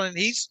Josh Allen.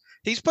 He's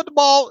put the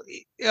ball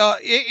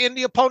in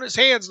the opponent's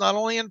hands, not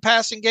only in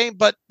passing game,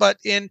 but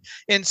in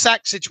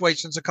sack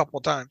situations a couple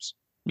of times.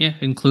 Yeah,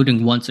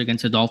 including once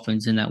against the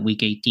Dolphins in that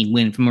Week 18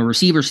 win. From a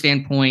receiver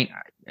standpoint,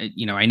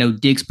 I know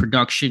Diggs'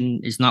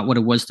 production is not what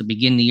it was to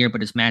begin the year,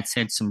 but as Matt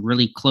said, some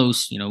really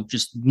close,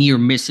 just near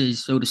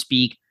misses, so to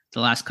speak,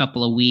 the last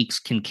couple of weeks.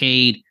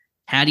 Kincaid,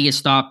 how do you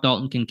stop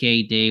Dalton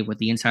Kincaid, Dave, with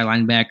the inside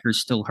linebackers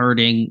still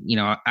hurting?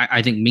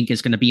 I think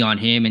Minka's going to be on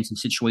him in some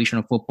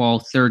situational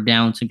football. 3rd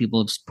down, some people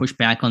have pushed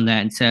back on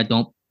that and said,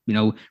 don't,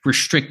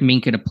 restrict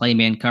Minka to play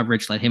man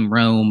coverage, let him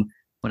roam.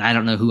 But I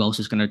don't know who else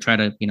is going to try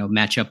to,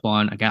 match up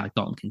on a guy like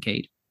Dalton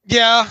Kincaid.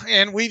 Yeah,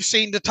 and we've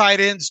seen the tight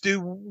ends do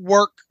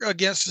work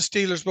against the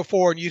Steelers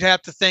before, and you'd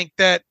have to think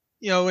that,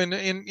 in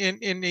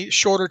the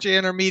shorter to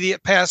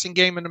intermediate passing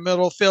game in the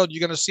middle of the field, you're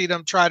going to see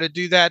them try to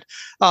do that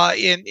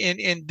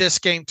in this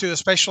game too,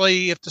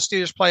 especially if the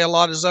Steelers play a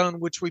lot of zone,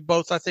 which we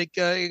both, I think,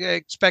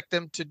 expect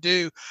them to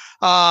do.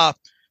 And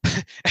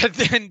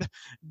then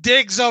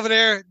Diggs over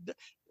there,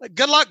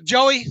 good luck,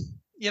 Joey.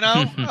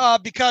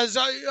 Because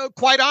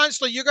quite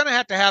honestly, you're going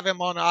to have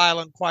him on the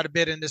island quite a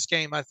bit in this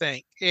game, I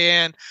think.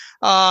 And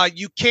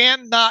you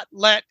cannot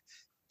let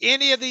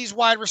any of these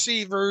wide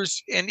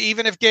receivers, and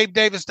even if Gabe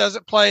Davis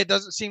doesn't play, it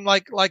doesn't seem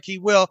like he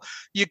will,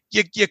 you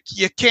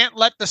can't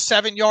let the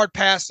 7-yard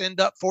pass end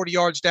up 40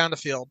 yards down the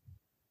field.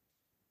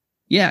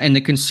 Yeah, and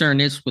the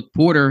concern is with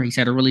Porter, he's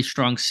had a really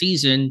strong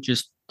season,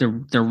 just the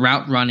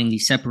route running, the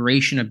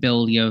separation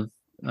ability of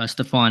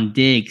Stephon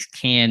Diggs,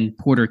 can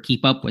Porter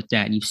keep up with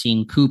that? You've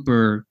seen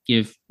Cooper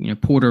give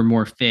Porter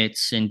more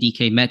fits, and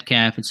DK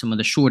Metcalf in some of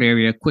the short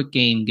area quick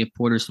game give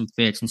Porter some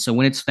fits. And so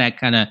when it's that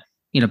kind of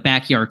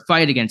backyard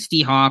fight against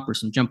D-Hop or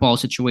some jump ball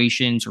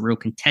situations or real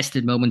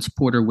contested moments,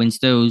 Porter wins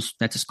those.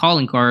 That's his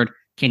calling card.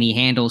 Can he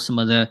handle some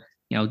of the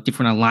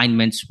different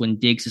alignments when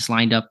Diggs is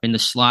lined up in the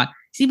slot?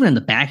 He's even in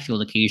the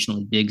backfield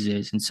occasionally, Diggs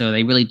is. And so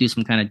they really do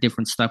some kind of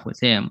different stuff with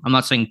him. I'm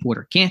not saying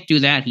Porter can't do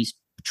that. He's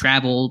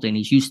traveled and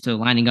he's used to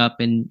lining up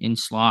in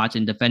slots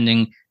and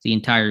defending the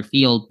entire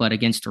field. But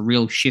against a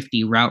real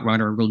shifty route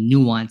runner, a real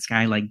nuanced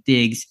guy like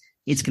Diggs,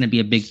 it's going to be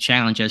a big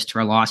challenge, as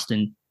Terrell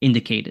Austin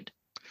indicated.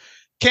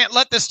 Can't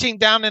let this team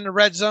down in the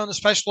red zone,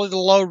 especially the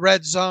low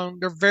red zone.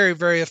 They're very,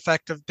 very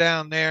effective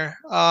down there.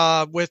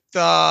 They'll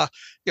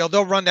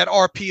run that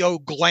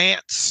RPO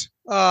glance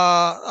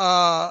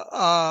route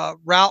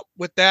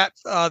with that.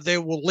 They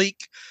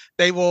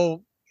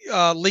will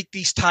leak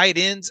these tight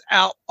ends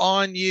out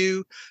on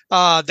you.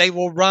 They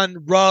will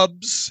run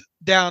rubs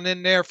down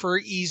in there for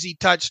easy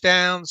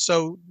touchdowns.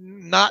 So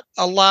not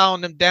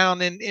allowing them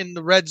down in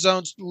the red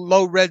zones,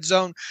 low red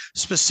zone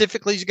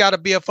specifically, has got to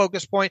be a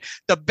focus point.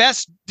 The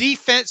best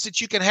defense that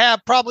you can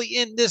have probably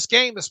in this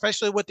game,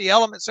 especially with the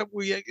elements that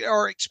we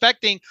are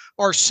expecting,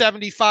 are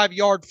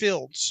 75-yard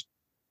fields.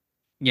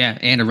 Yeah,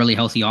 and a really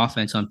healthy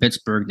offense on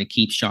Pittsburgh that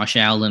keeps Josh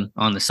Allen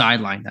on the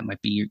sideline. That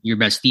might be your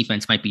best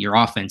defense, might be your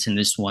offense in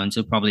this one.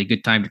 So probably a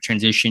good time to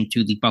transition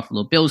to the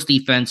Buffalo Bills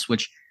defense,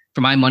 which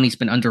for my money has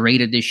been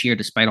underrated this year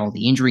despite all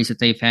the injuries that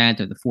they've had.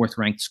 They're the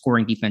 4th-ranked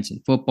scoring defense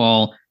in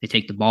football. They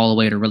take the ball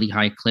away at a really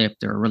high clip.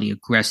 They're really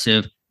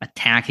aggressive,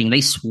 attacking.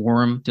 They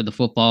swarm to the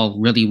football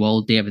really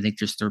well, Dave. I think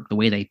just the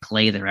way they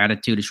play, their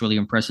attitude is really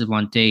impressive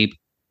on tape.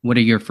 What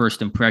are your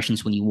first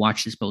impressions when you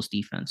watch this Bills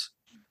defense?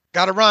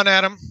 Got to run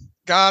at them.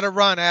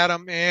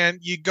 And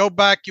you go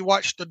back, you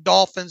watch the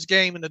Dolphins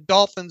game, and the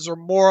Dolphins are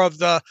more of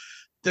the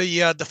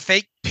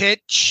fake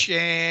pitch,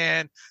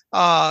 and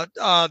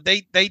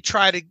they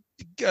try to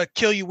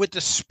kill you with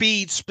the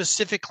speed,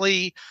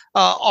 specifically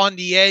on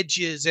the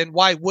edges. And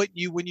why wouldn't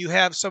you when you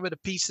have some of the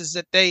pieces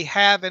that they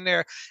have in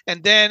there?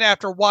 And then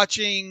after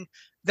watching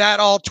that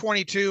all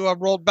 22, I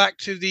rolled back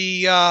to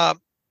the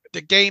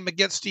game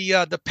against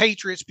the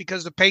Patriots,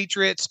 because the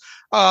Patriots,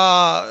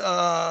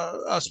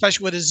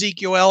 especially with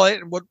Ezekiel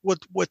Elliott and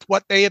with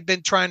what they have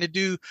been trying to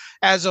do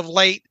as of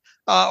late,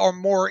 are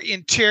more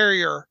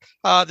interior.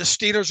 The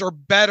Steelers are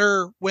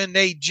better when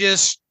they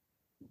just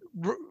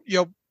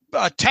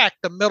attack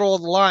the middle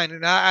of the line,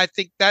 and I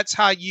think that's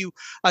how you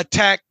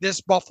attack this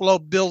Buffalo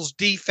Bills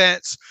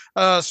defense,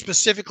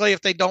 specifically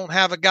if they don't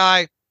have a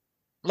guy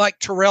like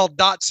Terrell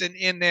Dotson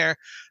in there.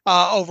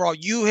 Overall,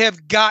 you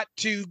have got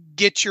to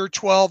get your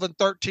 12 and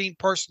 13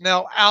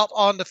 personnel out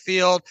on the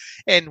field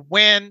and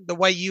win the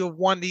way you have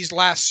won these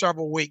last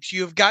several weeks.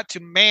 You have got to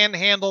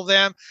manhandle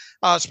them,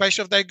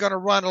 especially if they're going to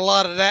run a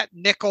lot of that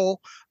nickel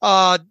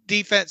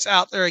defense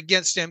out there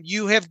against them.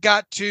 You have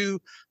got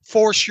to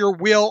force your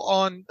will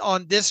on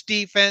this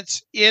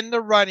defense in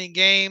the running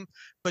game,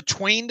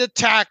 between the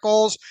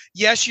tackles.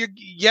 Yes, you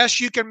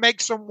can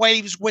make some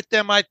waves with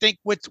them, I think,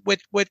 with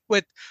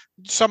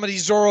some of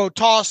these Zorro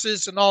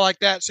tosses and all like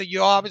that. So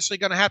you're obviously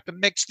going to have to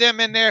mix them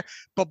in there.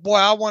 But boy,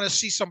 I want to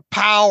see some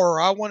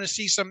power. I want to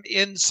see some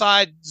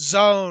inside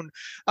zone.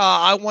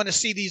 I want to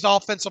see these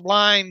offensive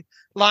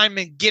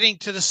linemen getting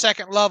to the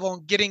second level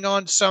and getting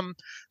on some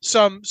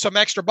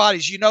extra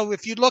bodies.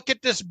 If you look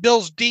at this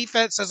Bills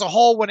defense as a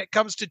whole, when it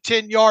comes to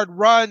 10-yard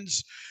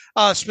runs,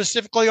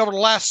 specifically over the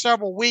last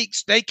several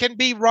weeks, they can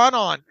be run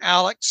on,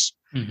 Alex.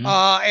 Mm-hmm.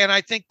 And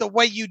I think the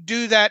way you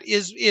do that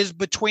is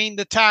between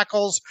the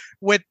tackles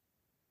with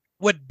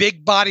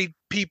big bodied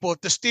people.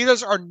 If the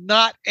Steelers are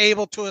not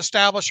able to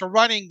establish a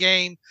running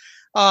game,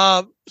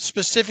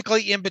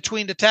 specifically in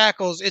between the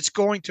tackles, it's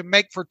going to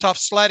make for tough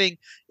sledding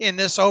in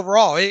this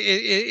overall.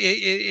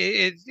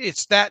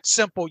 It's that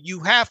simple.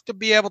 You have to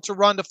be able to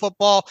run the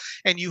football,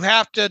 and you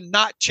have to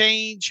not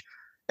change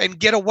and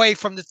get away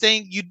from the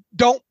thing. You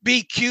don't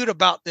be cute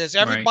about this.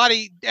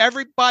 Everybody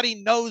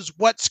knows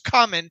what's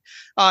coming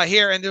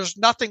here, and there's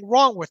nothing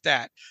wrong with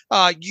that.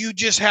 You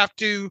just have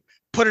to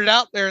put it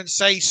out there and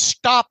say,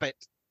 stop it.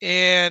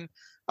 And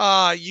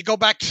you go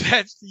back to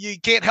that. You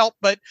can't help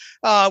but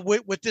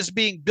with this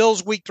being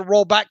Bills week to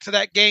roll back to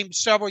that game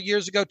several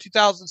years ago,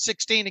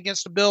 2016,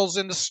 against the Bills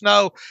in the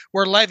snow,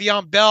 where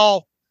Le'Veon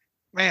Bell,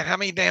 man, how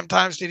many damn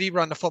times did he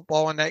run the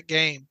football in that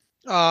game?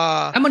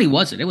 How many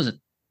was it? It was a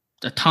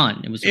ton.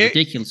 It was a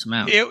ridiculous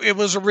amount. It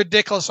was a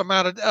ridiculous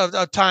amount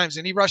of times,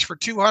 and he rushed for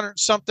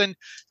 200-something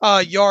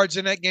yards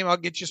in that game. I'll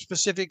get you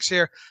specifics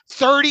here.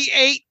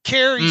 38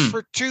 carries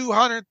for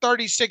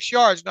 236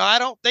 yards. Now, I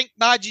don't think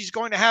Najee's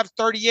going to have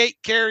 38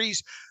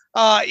 carries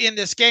in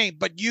this game,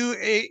 but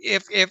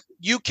if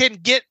you can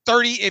get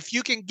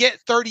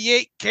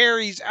 38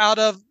 carries out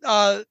of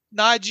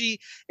Najee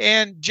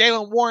and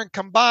Jaylen Warren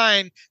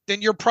combined,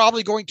 then you're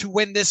probably going to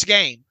win this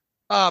game.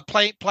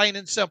 Plain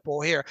and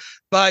simple here.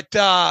 But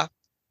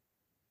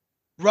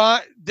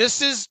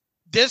this is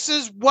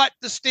what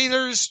the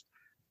Steelers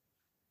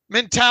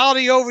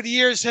mentality over the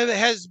years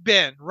has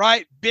been,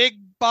 right? Big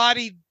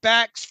bodied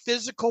backs,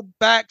 physical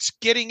backs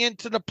getting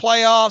into the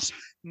playoffs,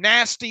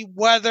 nasty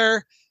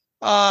weather,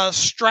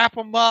 strap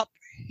them up.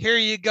 Here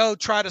you go.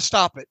 Try to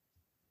stop it.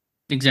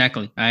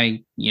 Exactly.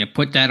 I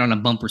put that on a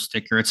bumper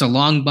sticker. It's a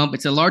long bump.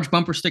 It's a large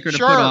bumper sticker to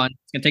Sure. put on.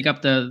 It's gonna take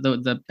up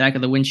the back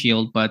of the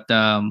windshield. But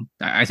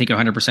I think you're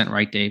 100%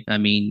 right, Dave. I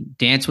mean,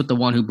 dance with the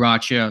one who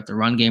brought you. The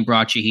run game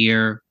brought you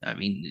here. I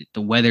mean,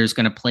 the weather's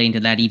going to play into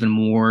that even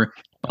more.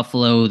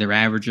 Buffalo, they're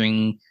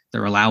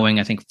allowing,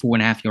 I think,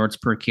 4.5 yards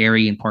per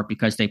carry, in part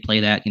because they play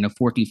that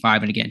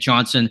 4-5. And again,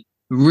 Johnson,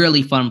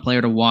 really fun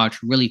player to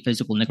watch. Really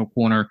physical nickel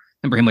corner.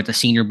 Remember him at the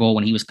Senior Bowl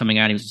when he was coming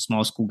out. He was a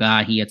small school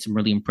guy. He had some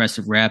really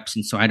impressive reps.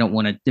 And so I don't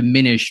want to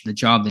diminish the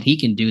job that he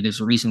can do. There's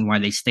a reason why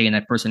they stay in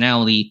that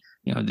personality.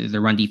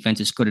 The run defense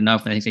is good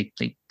enough. I think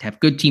they have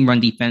good team run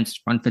defense.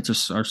 Run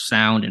fits are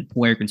sound, and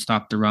Poyer can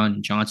stop the run,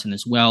 and Johnson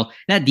as well.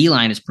 That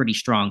D-line is pretty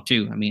strong,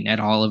 too. I mean, Ed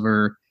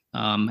Oliver,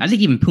 I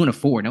think even Poona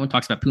Ford. No one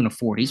talks about Poona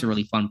Ford. He's a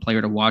really fun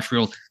player to watch.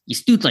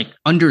 This dude's like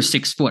under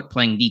 6 foot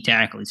playing D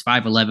tackle. He's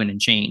 5'11"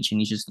 and change,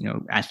 and he's just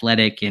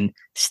athletic and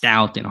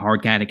stout and a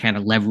hard guy to kind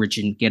of leverage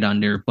and get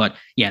under. But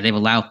yeah, they've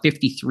allowed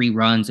 53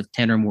 runs of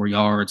 10 or more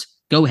yards.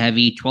 Go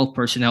heavy, 12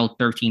 personnel,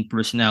 13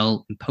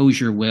 personnel. Impose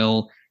your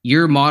will.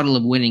 Your model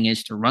of winning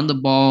is to run the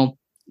ball,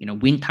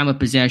 win time of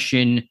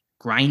possession,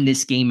 grind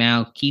this game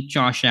out, keep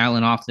Josh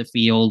Allen off the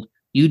field.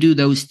 You do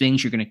those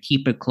things, you're going to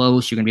keep it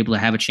close. You're going to be able to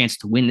have a chance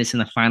to win this in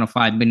the final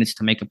 5 minutes,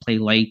 to make a play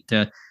late,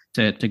 to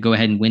go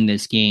ahead and win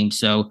this game.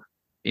 So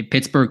if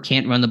Pittsburgh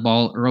can't run the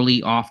ball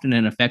early, often,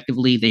 and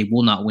effectively, they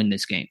will not win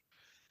this game.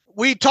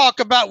 We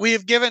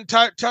have given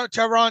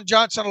Tyron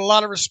Johnson a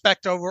lot of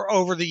respect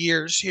over the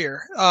years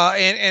here,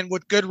 and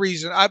with good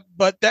reason.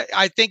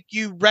 I think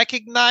you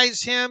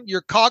recognize him,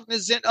 you're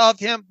cognizant of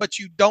him, but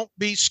you don't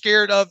be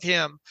scared of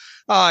him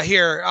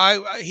here.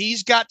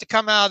 He's got to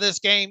come out of this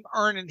game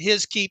earning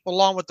his keep,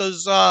 along with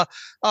those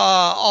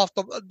off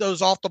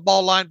the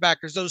ball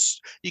linebackers.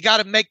 Those, you got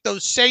to make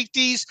those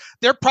safeties.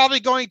 They're probably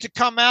going to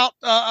come out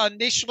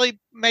initially,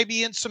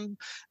 maybe in some.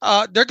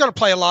 They're going to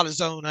play a lot of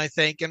zone, I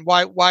think, and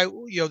why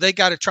they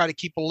got to try to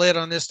keep a lid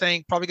on this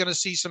thing. Probably going to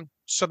see some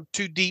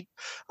too deep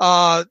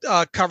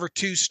cover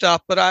 2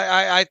 stuff, but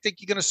I think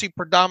you're going to see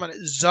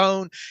predominant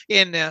zone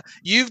in there.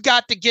 You've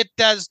got to get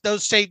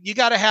those safe. You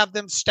got to have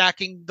them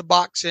stacking the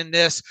box in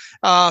this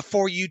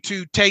for you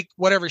to take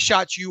whatever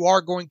shots you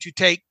are going to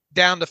take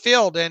down the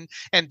field, and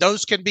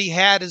those can be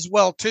had as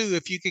well too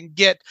if you can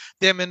get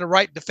them in the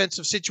right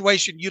defensive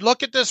situation. You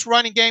look at this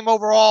running game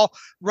overall,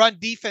 run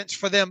defense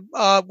for them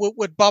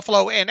with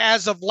Buffalo, and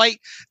as of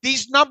late,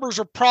 these numbers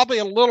are probably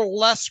a little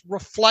less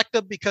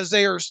reflective because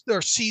they're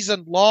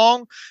season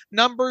long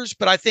numbers.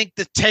 But I think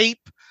the tape.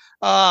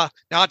 Now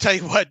I'll tell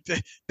you what,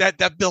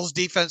 that Bills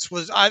defense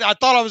was. I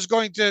thought I was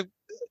going to.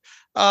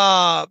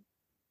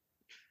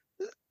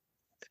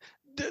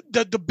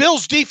 The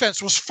Bills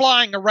defense was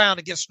flying around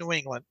against New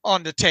England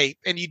on the tape,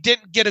 and you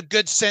didn't get a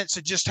good sense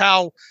of just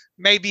how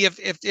maybe if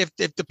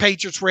the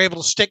Patriots were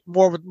able to stick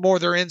more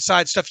of their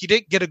inside stuff, you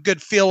didn't get a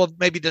good feel of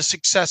maybe the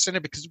success in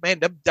it, because man,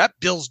 that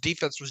Bills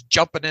defense was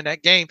jumping in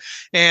that game,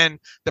 and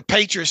the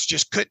Patriots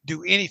just couldn't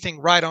do anything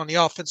right on the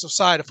offensive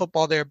side of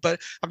football there.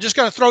 But I'm just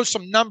going to throw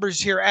some numbers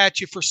here at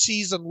you for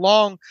season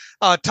long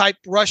type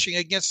rushing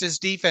against this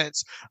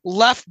defense.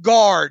 Left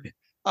guard.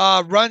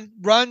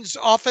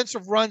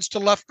 Offensive runs to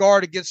left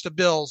guard against the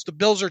Bills. The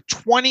Bills are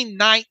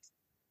 29th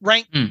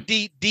ranked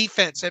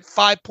defense at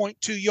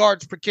 5.2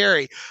 yards per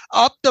carry.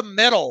 Up the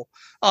middle,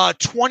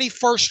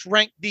 21st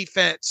ranked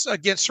defense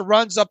against the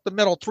runs up the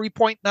middle,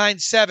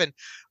 3.97.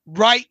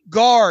 Right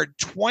guard,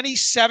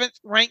 27th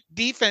ranked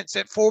defense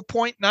at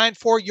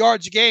 4.94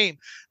 yards a game.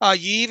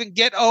 You even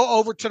get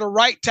over to the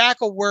right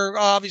tackle, where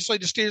obviously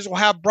the Steelers will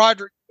have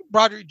Broderick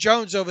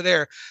Jones over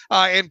there,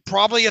 and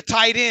probably a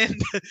tight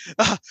end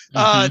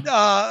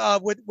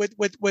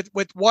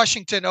with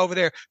Washington over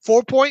there.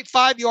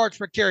 4.5 yards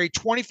per carry,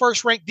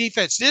 21st ranked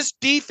defense. This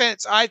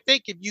defense, I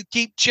think, if you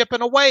keep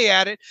chipping away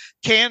at it,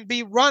 can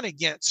be run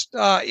against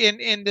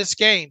in this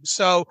game.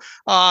 So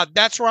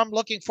that's where I'm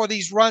looking for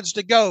these runs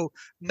to go.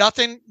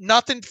 Nothing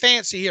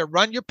fancy here.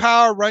 Run your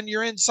power, run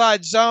your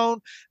inside zone.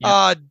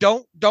 Yeah.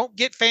 Don't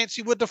get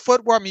fancy with the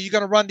footwork. I mean, you're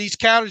going to run these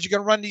counters, you're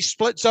going to run these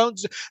split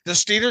zones. The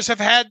Steelers have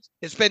had.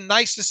 It's been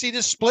nice to see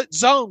this split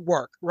zone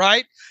work,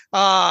 right?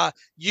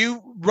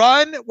 You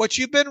run what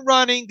you've been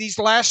running these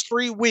last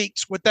 3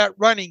 weeks with that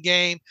running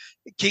game.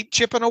 Keep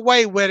chipping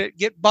away with it.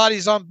 Get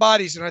bodies on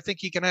bodies, and I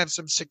think you can have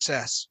some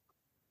success.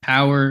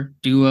 Power,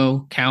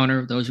 duo,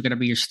 counter, those are going to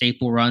be your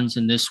staple runs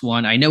in this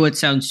one. I know it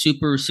sounds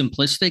super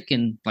simplistic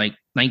in like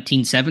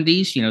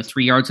 1970s,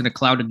 3 yards in a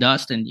cloud of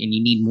dust, and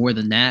you need more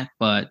than that,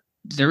 but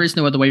there is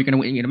no other way you're going to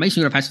win.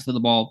 Mason Rudolph passes for the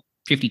ball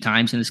 50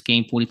 times in this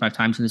game, 45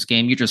 times in this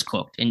game, you're just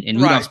cooked. And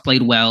Rudolph's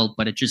played well,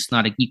 but it's just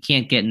not you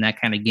can't get in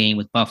that kind of game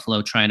with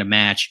Buffalo trying to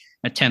match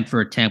attempt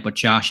for attempt with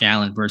Josh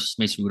Allen versus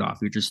Mason Rudolph.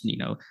 You're just,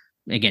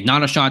 again,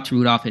 not a shot to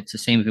Rudolph. It's the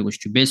same if it was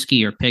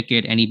Trubisky or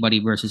Pickett, anybody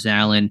versus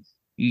Allen.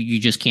 you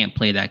just can't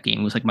play that game.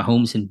 It was like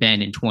Mahomes and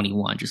Ben in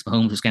 21. Just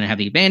Mahomes was going to have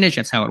the advantage.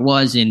 That's how it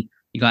was. And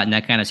you got in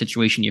that kind of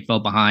situation, you fell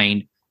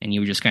behind and you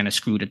were just kind of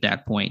screwed at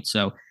that point.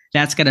 So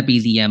that's got to be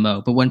the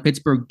MO. But when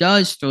Pittsburgh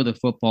does throw the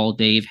football,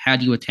 Dave, how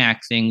do you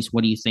attack things?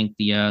 What do you think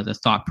the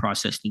thought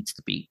process needs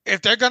to be?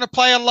 If they're going to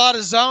play a lot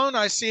of zone,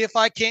 I see if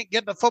I can't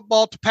get the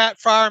football to Pat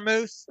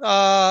Freiermuth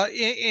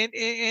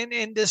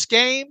in this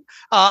game.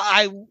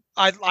 I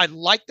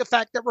like the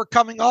fact that we're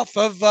coming off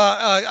of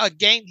a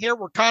game here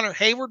where Connor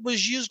Hayward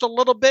was used a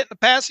little bit in the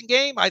passing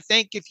game. I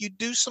think if you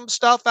do some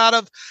stuff out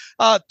of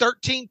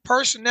 13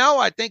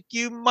 personnel, I think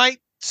you might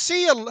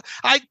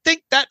I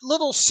think that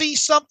little see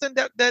something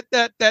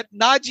that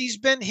Najee's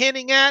been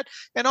hinting at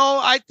and all.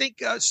 I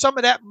think some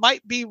of that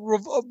might be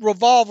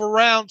revolve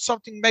around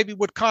something maybe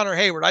with Connor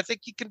Hayward. I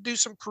think you can do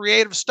some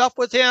creative stuff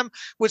with him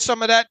with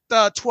some of that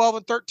 12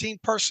 and 13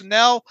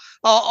 personnel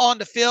on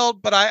the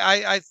field. But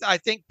I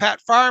think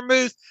Pat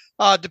Freiermuth,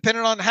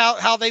 depending on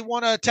how they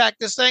want to attack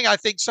this thing, I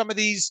think some of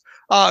these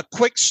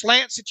quick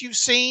slants that you've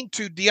seen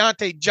to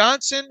Deontay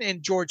Johnson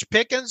and George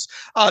Pickens,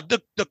 the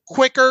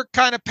quicker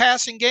kind of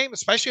passing game,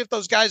 especially if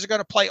those guys are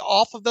going to play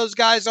off of those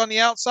guys on the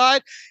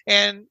outside,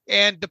 and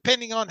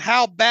depending on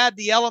how bad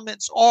the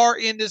elements are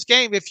in this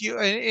game, if you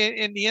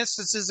in the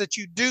instances that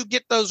you do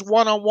get those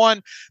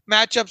one-on-one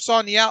matchups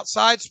on the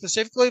outside,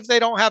 specifically if they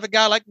don't have a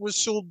guy like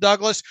Rasul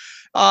Douglas,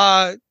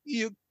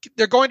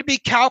 they're going to be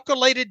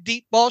calculated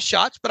deep ball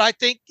shots, but I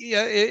think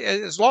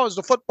as long as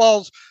the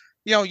football's,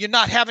 you're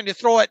not having to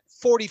throw it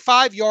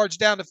 45 yards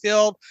down the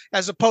field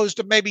as opposed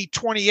to maybe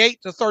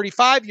 28 to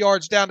 35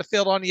 yards down the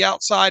field on the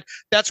outside.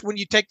 That's when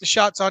you take the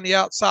shots on the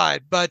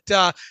outside. But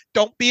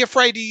don't be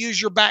afraid to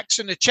use your backs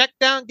in the check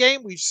down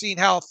game. We've seen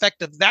how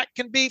effective that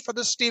can be for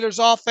the Steelers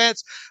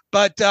offense.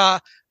 But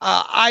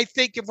I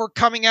think if we're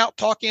coming out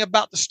talking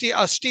about the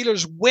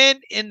Steelers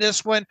win in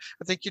this one,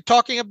 I think you're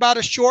talking about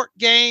a short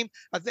game.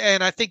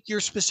 And I think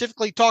you're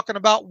specifically talking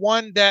about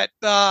one that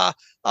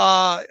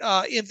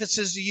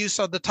emphasizes the use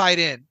of the tight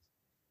end.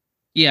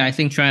 Yeah, I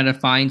think trying to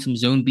find some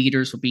zone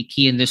beaters will be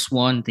key in this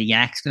one. The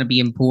yak's going to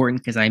be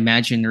important because I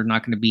imagine there are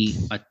not going to be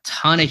a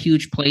ton of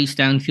huge plays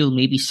downfield,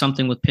 maybe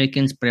something with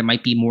Pickens, but it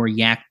might be more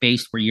yak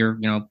based where you're,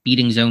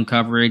 beating zone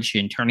coverage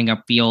and turning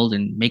up field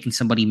and making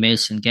somebody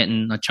miss and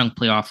getting a chunk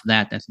play off of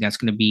that. That's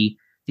going to be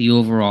the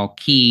overall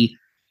key.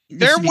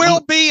 There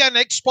will be an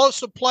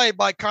explosive play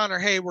by Connor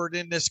Hayward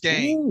in this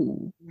game.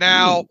 Ooh.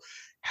 Now,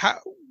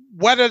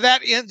 whether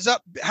that ends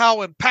up,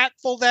 how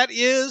impactful that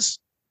is,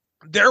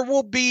 there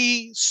will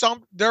be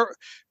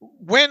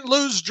win,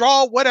 lose,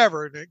 draw,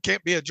 whatever. It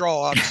can't be a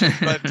draw, obviously,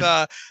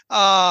 but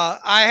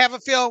I have a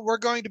feeling we're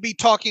going to be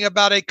talking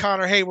about a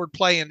Connor Hayward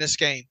play in this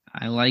game.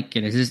 I like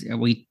it. Is this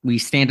we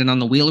standing on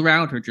the wheel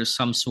route or just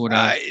some sort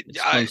of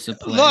explosive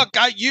play? Look,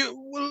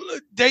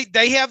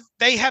 they have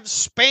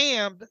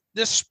spammed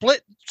this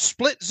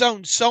split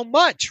zone so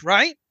much,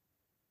 right?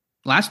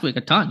 Last week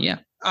a ton, yeah.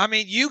 I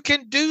mean, you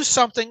can do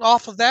something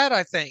off of that,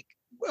 I think.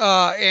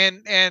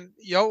 I'm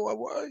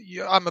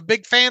a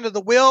big fan of the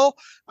will.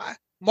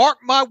 Mark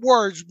my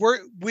words,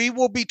 we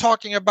will be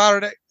talking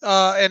about it,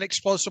 an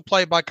explosive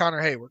play by Connor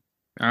Hayward.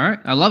 All right,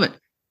 I love it.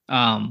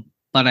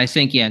 But I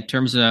think, in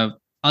terms of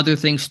other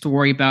things to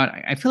worry about,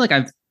 I feel like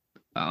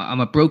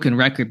I'm a broken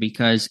record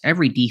because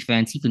every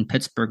defense, even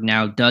Pittsburgh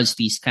now, does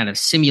these kind of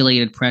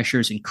simulated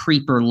pressures and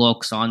creeper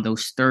looks on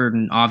those third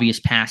and obvious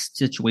pass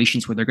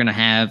situations where they're going to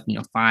have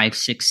 5,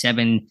 6,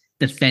 7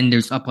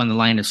 defenders up on the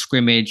line of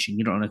scrimmage, and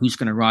you don't know who's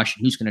going to rush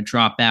and who's going to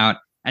drop out.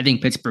 I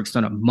think Pittsburgh's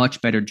done a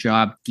much better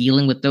job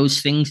dealing with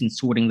those things and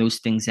sorting those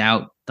things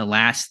out the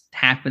last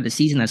half of the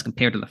season as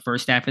compared to the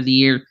first half of the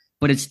year.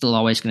 But it's still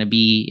always going to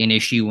be an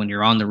issue when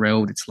you're on the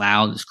road. It's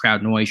loud, there's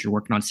crowd noise, you're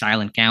working on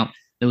silent count.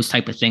 Those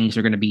type of things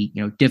are going to be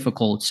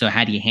difficult. So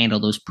how do you handle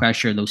those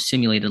pressure, those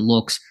simulated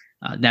looks?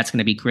 That's going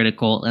to be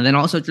critical. And then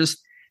also just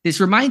this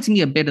reminds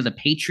me a bit of the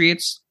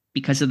Patriots,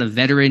 because of the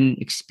veteran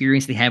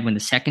experience they have in the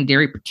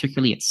secondary,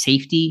 particularly at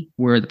safety,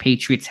 where the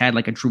Patriots had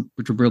like a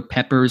Jabril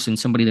Peppers and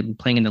somebody that had been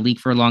playing in the league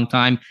for a long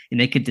time, and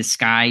they could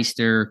disguise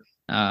their,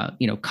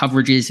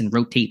 coverages and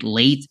rotate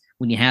late.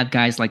 When you have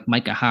guys like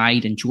Micah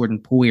Hyde and Jordan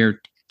Poyer,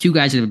 two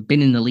guys that have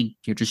been in the league,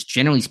 just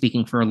generally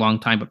speaking, for a long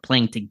time, but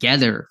playing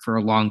together for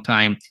a long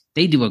time,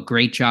 they do a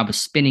great job of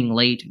spinning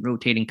late and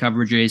rotating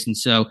coverages. And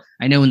so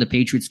I know in the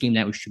Patriots game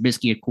that was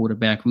Trubisky at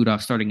quarterback,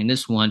 Rudolph starting in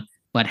this one.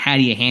 But how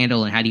do you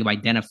handle and how do you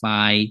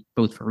identify,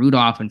 both for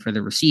Rudolph and for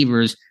the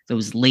receivers,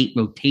 those late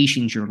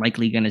rotations you're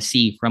likely going to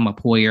see from a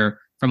Poyer,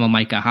 from a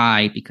Micah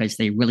Hyde, because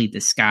they really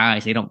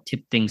disguise, they don't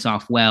tip things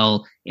off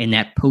well, and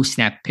that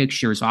post-snap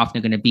picture is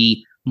often going to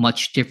be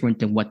much different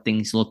than what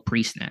things look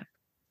pre-snap.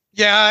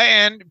 Yeah,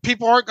 and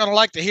people aren't going to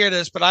like to hear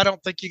this, but I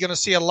don't think you're going to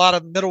see a lot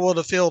of middle of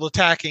the field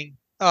attacking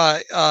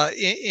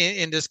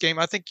in this game.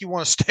 I think you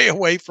want to stay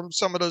away from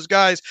some of those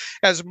guys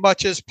as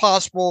much as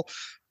possible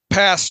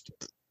past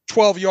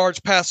 12 yards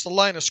past the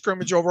line of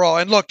scrimmage overall.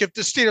 And look, if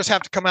the Steelers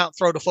have to come out and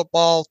throw the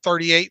football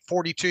 38,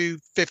 42,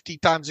 50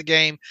 times a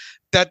game,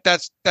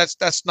 that's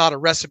not a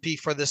recipe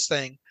for this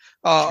thing.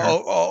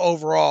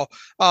 overall.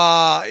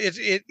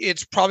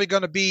 It's probably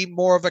going to be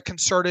more of a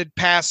concerted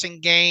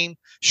passing game,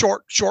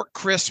 short,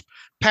 crisp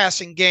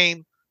passing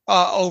game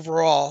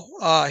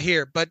overall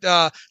here.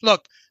 But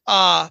look,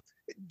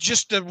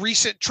 just the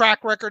recent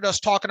track record, us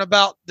talking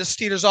about the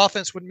Steelers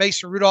offense with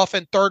Mason Rudolph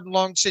in third and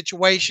long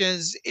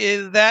situations,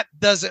 that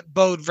doesn't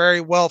bode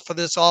very well for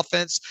this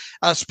offense,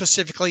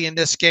 specifically in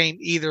this game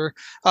either,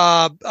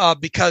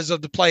 because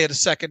of the play of the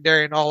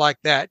secondary and all like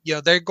that.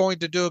 They're going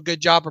to do a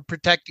good job of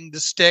protecting the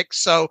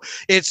sticks. So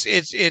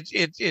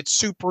it's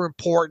super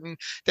important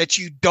that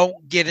you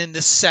don't get into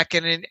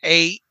 2nd and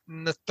 8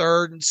 and the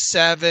 3rd and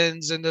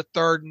 7s and the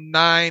 3rd and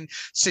 9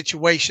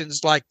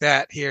 situations like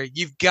that here.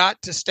 You've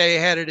got to stay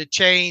ahead of the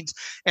chains,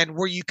 and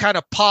where you kind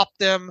of pop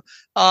them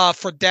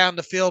for down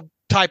the field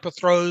type of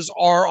throws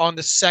are on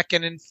the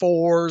 2nd and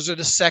 4s or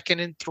the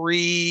 2nd and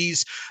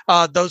 3s,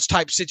 those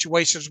type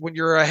situations when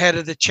you're ahead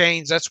of the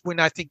chains. That's when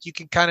I think you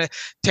can kind of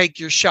take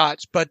your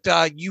shots. But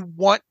you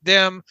want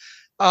them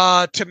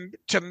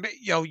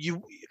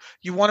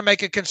you want to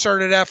make a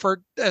concerted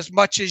effort as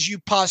much as you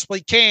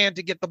possibly can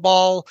to get the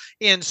ball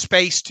in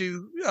space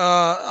to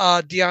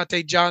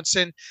Deontay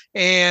Johnson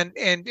and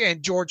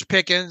George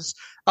Pickens,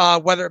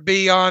 whether it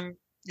be on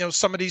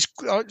some of these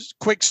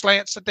quick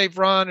slants that they've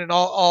run and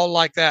all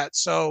like that.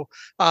 So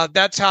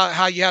that's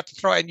how you have to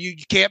throw it. And you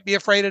can't be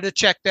afraid of the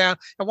check down.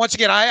 And once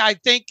again, I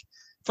think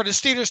for the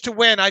Steelers to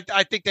win, I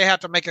think they have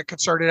to make a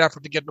concerted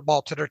effort to get the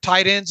ball to their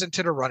tight ends and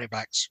to their running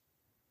backs.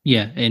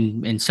 Yeah,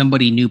 and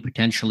somebody new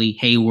potentially,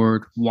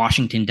 Hayward,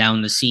 Washington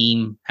down the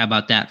seam. How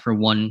about that for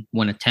one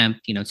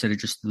attempt? Instead of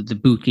just the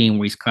boot game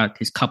where he's cut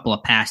his couple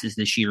of passes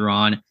this year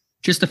on.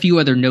 Just a few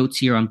other notes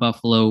here on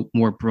Buffalo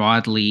more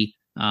broadly.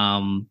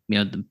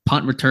 The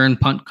punt return,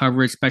 punt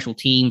coverage, special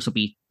teams will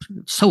be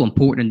so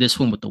important in this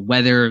one with the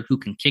weather. Who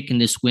can kick in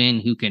this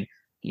wind? Who can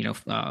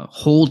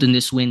hold in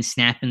this wind,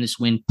 snap in this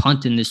wind,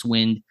 punt in this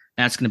wind?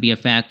 That's going to be a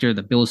factor.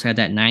 The Bills had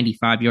that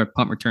 95-yard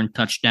punt return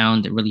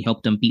touchdown that really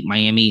helped them beat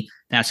Miami.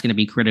 That's going to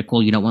be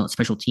critical. You don't want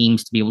special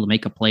teams to be able to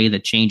make a play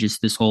that changes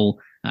this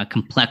whole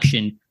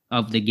complexion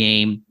of the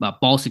game.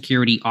 Ball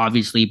security,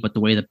 obviously, but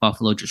the way that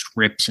Buffalo just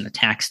rips and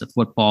attacks the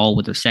football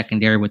with their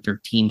secondary, with their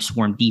team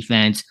swarm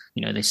defense.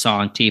 They saw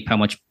on tape how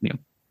much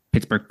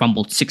Pittsburgh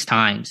fumbled 6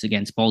 times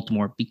against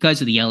Baltimore because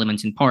of the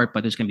elements in part,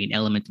 but there's going to be an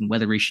element and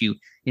weather issue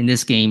in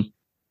this game.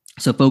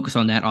 So focus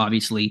on that,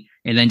 obviously.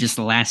 And then just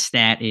the last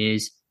stat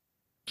is,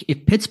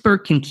 if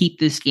Pittsburgh can keep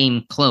this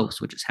game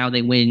close, which is how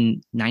they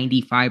win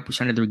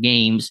 95% of their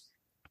games,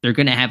 they're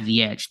going to have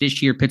the edge.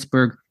 This year,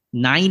 Pittsburgh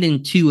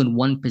 9-2 in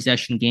one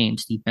possession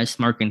games, the best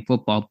mark in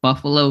football.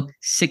 Buffalo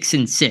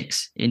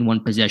 6-6 in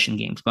one possession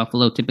games.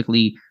 Buffalo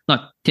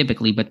not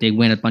typically, but they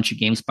win a bunch of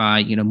games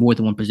by more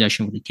than one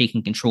possession, really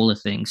taking control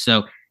of things.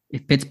 So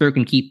if Pittsburgh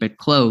can keep it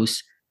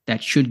close,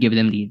 that should give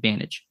them the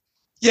advantage.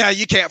 Yeah,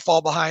 you can't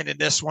fall behind in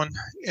this one.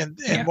 And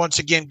once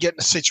again, get in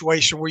a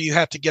situation where you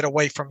have to get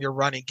away from your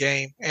running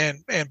game.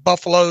 And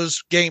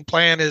Buffalo's game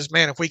plan is,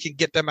 man, if we can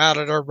get them out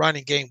of their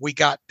running game, we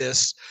got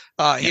this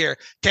here.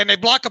 Can they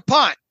block a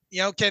punt?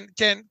 Can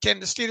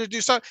the Steelers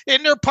do something?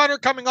 Isn't their punter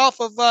coming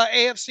off of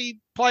AFC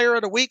Player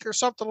of the Week or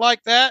something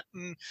like that?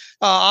 And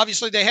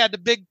obviously they had the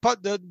big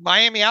punt, the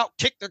Miami out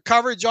kicked their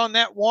coverage on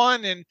that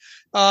one, and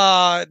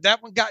that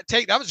one got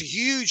taken. That was a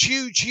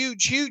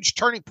huge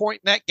turning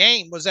point in that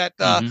game. Was that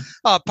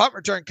punt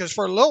return? Because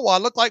for a little while,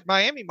 it looked like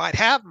Miami might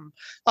have them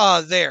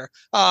there.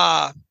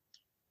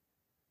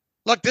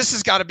 Look, this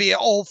has got to be an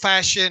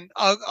old-fashioned,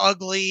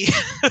 ugly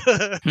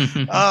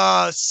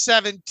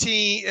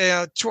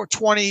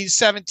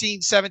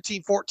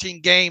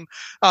 17-14 game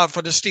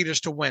for the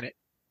Steelers to win it.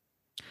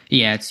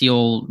 Yeah, it's the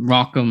old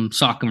rock'em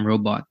sock'em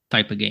robot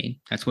type of game.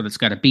 That's what it's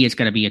got to be. It's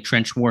got to be a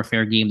trench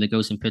warfare game that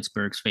goes in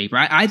Pittsburgh's favor.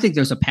 I think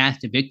there's a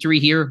path to victory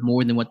here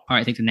more than what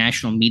I think the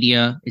national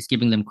media is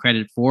giving them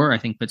credit for. I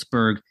think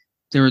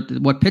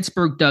what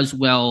Pittsburgh does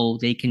well,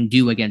 they can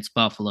do against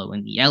Buffalo,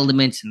 and the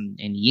elements and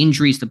the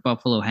injuries that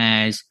Buffalo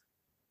has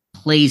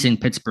plays in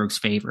Pittsburgh's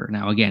favor.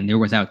 Now, again, they're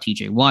without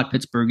TJ Watt.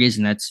 Pittsburgh is,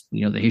 and that's,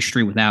 the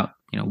history without,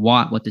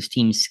 Watt, what this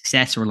team's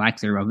success or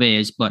lack thereof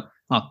is. But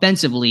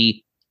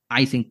offensively,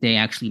 I think they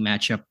actually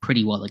match up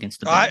pretty well against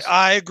the Bills.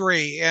 I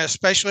agree,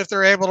 especially if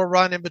they're able to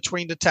run in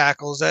between the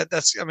tackles.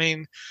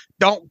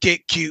 Don't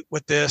get cute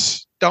with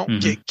this.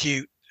 Don't get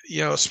cute,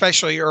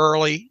 especially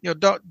early.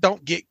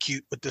 Don't get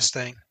cute with this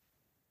thing.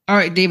 All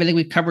right, Dave, I think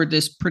we've covered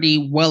this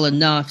pretty well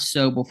enough.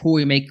 So before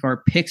we make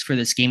our picks for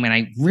this game, and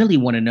I really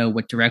want to know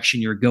what direction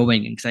you're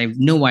going in, because I have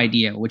no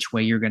idea which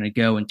way you're going to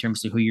go in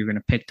terms of who you're going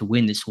to pick to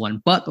win this one.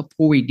 But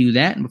before we do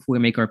that, and before we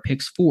make our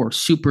picks for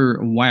Super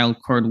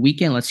Wild Card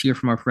Weekend, let's hear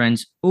from our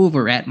friends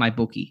over at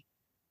MyBookie.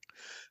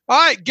 All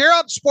right, gear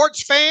up,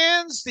 sports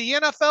fans. The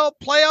NFL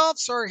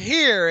playoffs are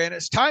here, and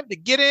it's time to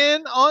get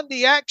in on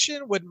the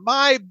action with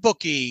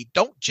MyBookie.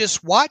 Don't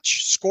just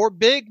watch, score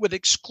big with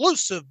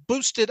exclusive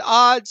boosted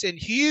odds and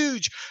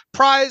huge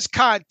prize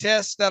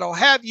contests that'll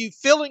have you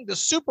feeling the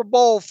Super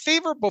Bowl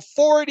fever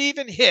before it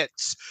even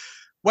hits.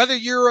 Whether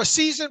you're a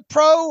seasoned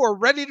pro or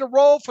ready to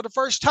roll for the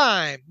first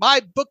time,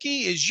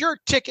 MyBookie is your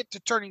ticket to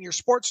turning your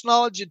sports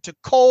knowledge into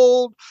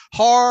cold,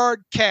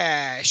 hard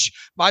cash.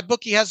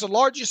 MyBookie has the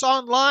largest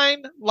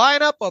online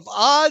lineup of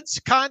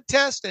odds,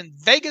 contests, and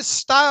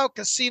Vegas-style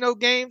casino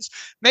games,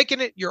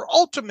 making it your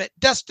ultimate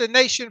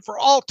destination for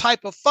all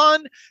type of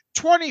fun,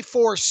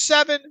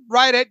 24/7,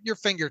 right at your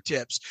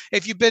fingertips.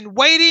 If you've been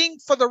waiting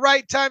for the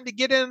right time to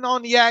get in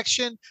on the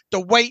action, the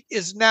wait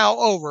is now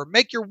over.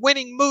 Make your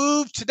winning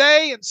move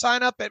today and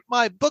sign up at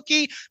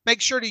MyBookie.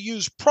 Make sure to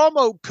use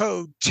promo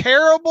code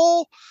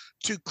TERRIBLE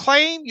to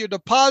claim your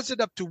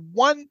deposit up to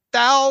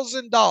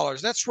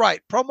 $1,000. That's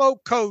right, promo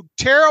code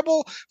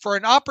TERRIBLE for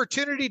an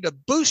opportunity to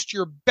boost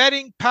your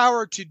betting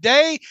power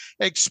today.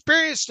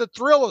 Experience the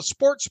thrill of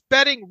sports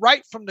betting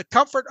right from the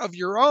comfort of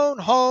your own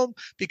home,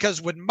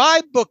 because with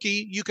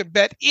MyBookie, you can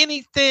bet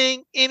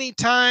anything,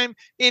 anytime,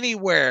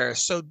 anywhere.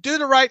 So do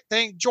the right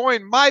thing.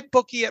 Join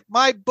MyBookie at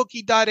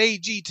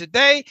mybookie.ag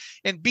today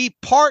and be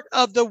part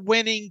of the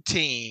winning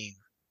team.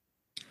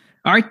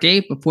 All right,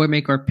 Dave, before we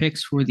make our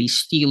picks for the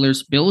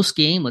Steelers-Bills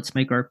game, let's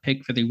make our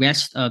pick for the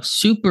rest of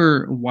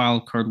Super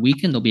Wildcard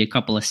Weekend. There'll be a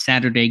couple of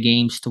Saturday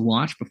games to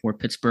watch before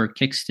Pittsburgh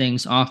kicks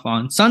things off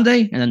on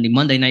Sunday, and then the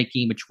Monday night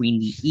game between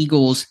the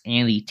Eagles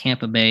and the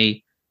Tampa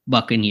Bay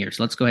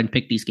Buccaneers. Let's go ahead and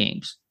pick these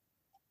games.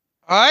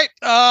 All right,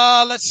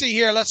 let's see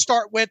here. Let's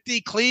start with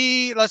the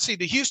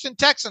Houston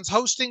Texans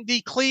hosting the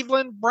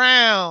Cleveland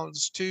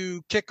Browns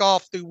to kick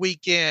off the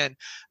weekend.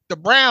 The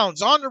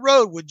Browns on the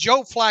road with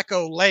Joe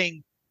Flacco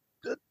laying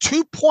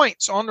 2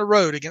 points on the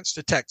road against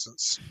the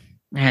Texans.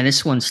 Man,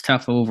 this one's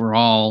tough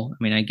overall. I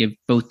mean, I give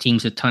both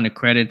teams a ton of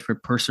credit for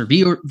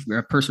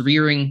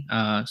persevering.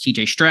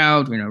 CJ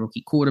Stroud,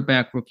 rookie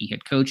quarterback, rookie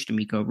head coach,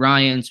 DeMeco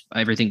Ryans,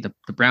 everything the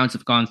Browns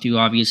have gone through,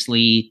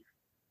 obviously.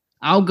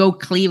 I'll go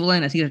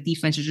Cleveland. I think the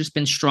defense has just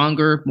been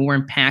stronger, more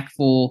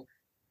impactful.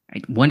 I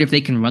wonder if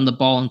they can run the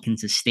ball and can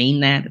sustain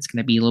that. It's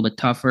going to be a little bit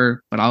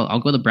tougher, but I'll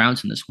go the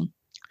Browns in this one.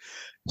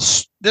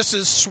 This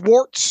is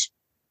Schwartz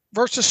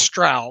versus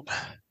Stroud.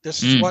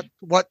 This is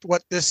what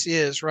this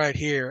is right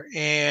here.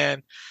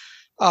 And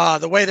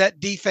the way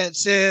that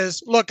defense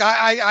is, look,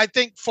 I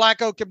think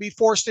Flacco can be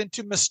forced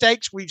into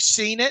mistakes. We've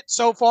seen it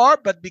so far,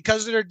 but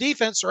because of their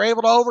defense, they're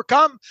able to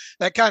overcome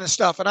that kind of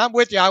stuff. And I'm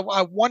with you.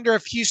 I wonder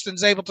if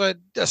Houston's able to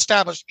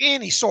establish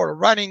any sort of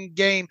running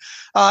game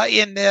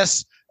in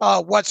this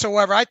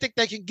whatsoever. I think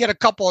they can get a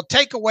couple of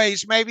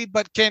takeaways maybe,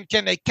 but can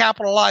they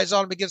capitalize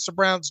on them against the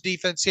Browns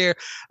defense here?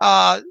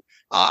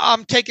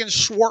 I'm taking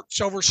Schwartz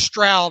over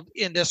Stroud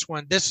in this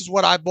one. This is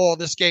what I boil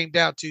this game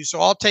down to. So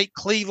I'll take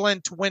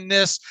Cleveland to win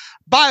this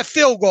by a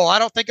field goal. I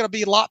don't think it'll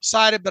be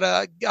lopsided,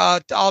 but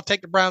I'll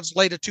take the Browns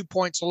lay to 2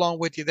 points along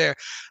with you there.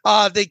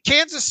 The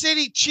Kansas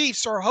City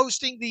Chiefs are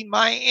hosting the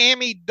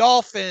Miami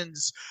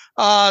Dolphins.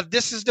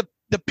 This is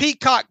the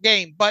Peacock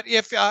game. But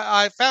if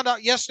I found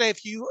out yesterday,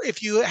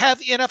 if you have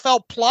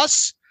NFL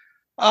Plus,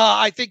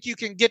 I think you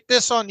can get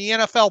this on the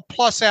NFL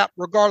Plus app,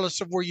 regardless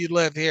of where you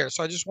live here.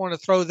 So I just want to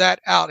throw that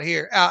out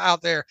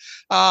there.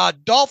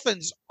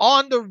 Dolphins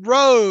on the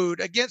road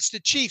against the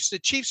Chiefs. The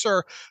Chiefs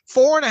are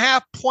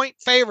 4.5 point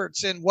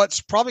favorites in what's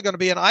probably going to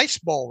be an ice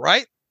bowl,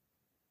 right?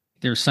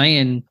 They're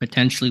saying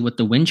potentially with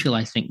the wind chill,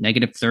 I think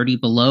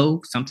 -30 below,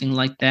 something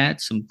like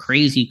that. Some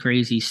crazy,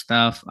 crazy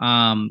stuff.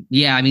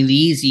 Yeah, I mean, the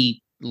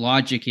easy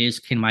logic is,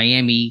 can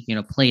Miami,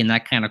 play in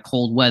that kind of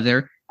cold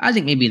weather? I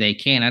think maybe they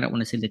can. I don't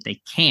want to say that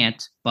they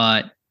can't,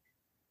 but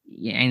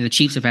and the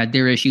Chiefs have had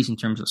their issues in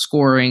terms of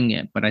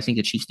scoring, but I think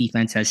the Chiefs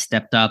defense has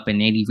stepped up, and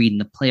Andy Reid in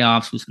the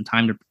playoffs with some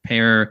time to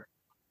prepare.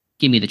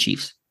 Give me the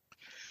Chiefs.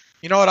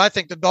 You know what? I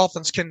think the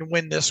Dolphins can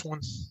win this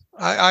one.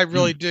 I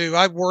really do.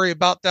 I worry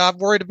about that.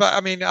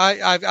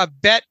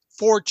 I've bet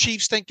 4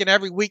 Chiefs thinking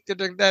every week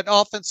that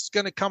offense is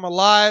going to come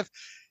alive.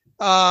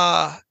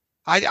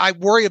 I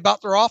worry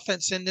about their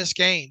offense in this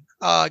game.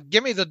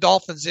 Give me the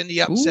Dolphins in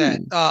the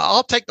upset.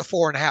 I'll take the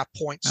 4.5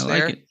 points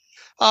there. Like it.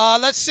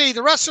 Let's see.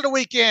 The rest of the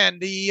weekend,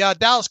 the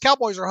Dallas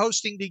Cowboys are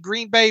hosting the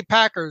Green Bay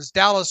Packers.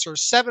 Dallas are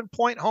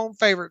 7-point home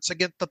favorites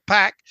against the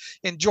Pack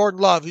and Jordan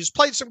Love, who's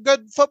played some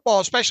good football,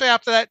 especially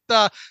after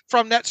that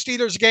from that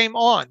Steelers game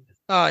on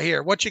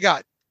here. What you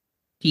got?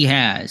 He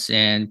has,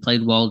 and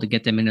played well to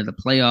get them into the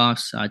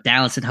playoffs.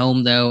 Dallas at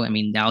home, though. I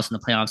mean, Dallas in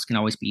the playoffs can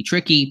always be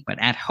tricky, but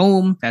at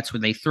home, that's where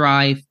they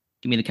thrive.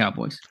 Give me the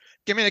Cowboys.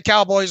 Give me the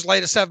Cowboys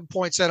lay to 7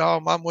 points at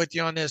home. I'm with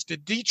you on this. The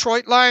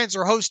Detroit Lions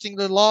are hosting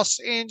the Los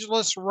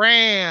Angeles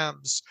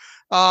Rams.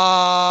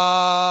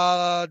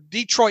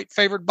 Detroit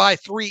favored by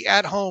 3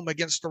 at home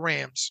against the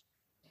Rams.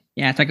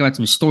 Yeah, talk about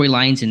some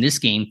storylines in this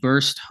game.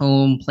 First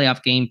home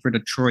playoff game for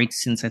Detroit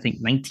since, I think,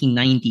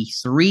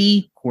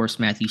 1993. Of course,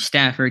 Matthew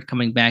Stafford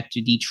coming back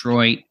to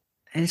Detroit.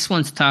 And this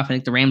one's tough. I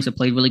think the Rams have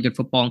played really good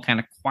football and kind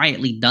of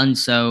quietly done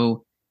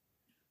so.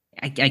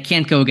 I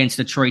can't go against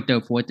Detroit,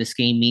 though, for what this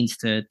game means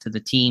to the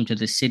team, to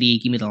the city.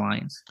 Give me the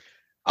Lions.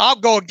 I'll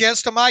go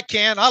against them. I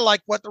can. I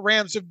like what the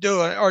Rams are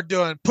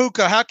doing.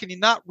 Puka, how can you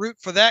not root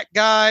for that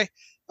guy?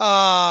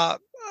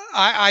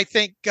 I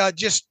think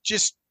just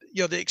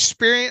the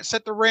experience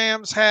that the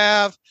Rams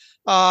have.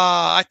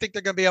 I think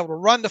they're going to be able to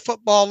run the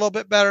football a little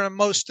bit better than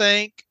most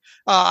think.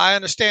 I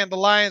understand the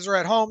Lions are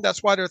at home.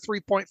 That's why they're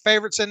 3-point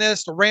favorites in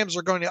this. The Rams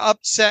are going to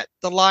upset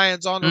the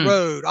Lions on the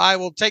road. I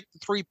will take the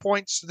 3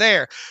 points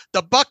there.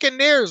 The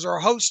Buccaneers are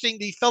hosting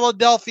the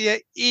Philadelphia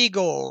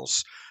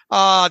Eagles.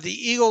 The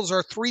Eagles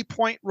are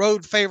 3-point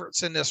road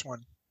favorites in this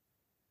one.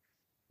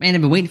 Man,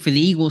 I've been waiting for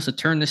the Eagles to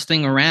turn this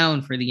thing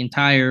around for the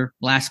entire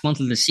last month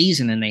of the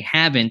season, and they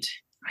haven't.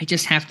 I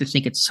just have to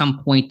think at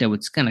some point, though,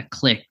 it's going to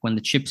click when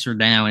the chips are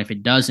down. If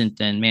it doesn't,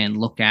 then, man,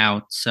 look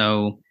out.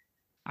 So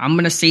I'm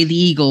going to say the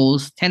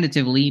Eagles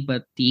tentatively,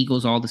 but the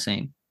Eagles all the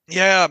same.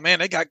 Yeah, man,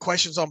 they got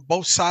questions on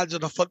both sides of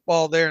the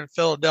football there in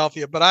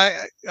Philadelphia, but I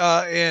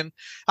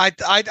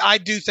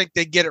do think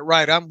they get it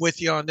right. I'm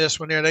with you on this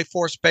one there. They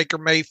forced Baker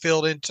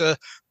Mayfield into a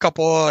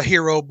couple of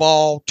hero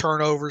ball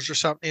turnovers or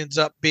something, ends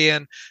up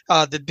being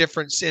the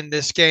difference in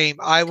this game.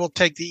 I will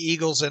take the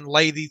Eagles and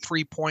lay the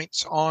 3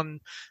 points on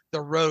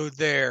the road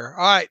there.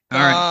 All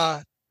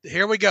right.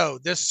 Here we go.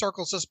 This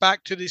circles us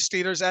back to the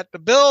Steelers at the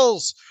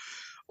Bills.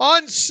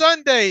 On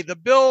Sunday, the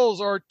Bills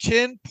are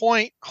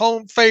 10-point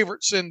home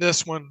favorites in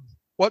this one.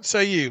 What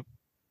say you?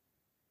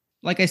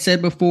 Like I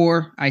said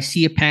before, I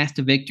see a path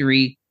to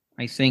victory.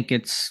 I think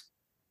it's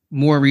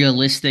more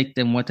realistic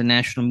than what the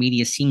national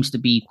media seems to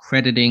be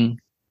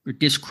crediting or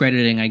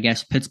discrediting, I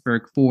guess,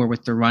 Pittsburgh for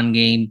with the run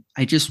game.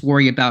 I just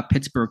worry about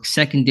Pittsburgh's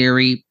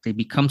secondary. They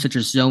become such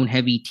a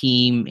zone-heavy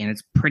team, and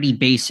it's pretty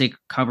basic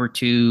cover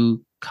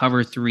 2,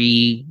 cover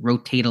 3,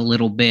 rotate a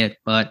little bit,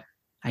 but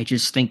I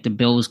just think the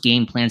Bills'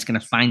 game plan is going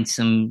to find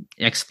some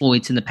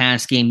exploits in the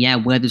pass game. Yeah,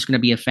 weather's going to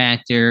be a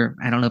factor.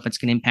 I don't know if it's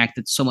going to impact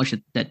it so much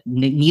that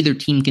neither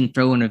team can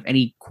throw, and if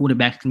any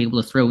quarterback can be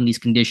able to throw in these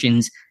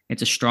conditions,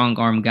 it's a strong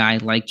arm guy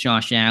like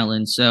Josh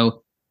Allen.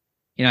 So,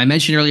 I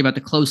mentioned earlier about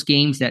the close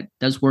games. That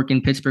does work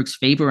in Pittsburgh's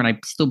favor, and I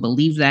still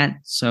believe that.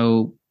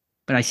 So,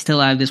 but I still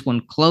have this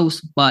one close,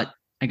 but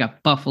I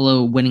got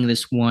Buffalo winning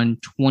this one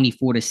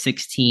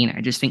 24-16.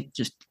 I just think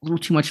just a little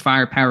too much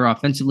firepower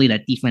offensively.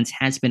 That defense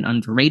has been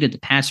underrated. The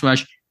pass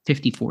rush,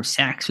 54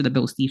 sacks for the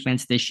Bills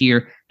defense this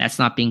year. That's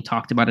not being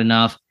talked about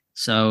enough.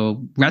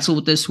 So wrestle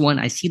with this one.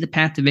 I see the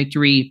path to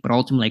victory, but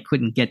ultimately I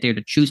couldn't get there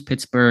to choose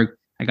Pittsburgh.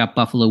 I got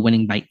Buffalo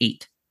winning by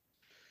 8.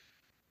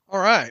 All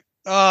right.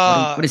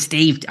 What is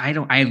Dave? I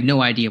have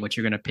no idea what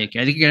you're going to pick.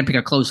 I think you're going to pick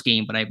a close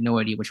game, but I have no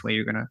idea which way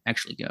you're going to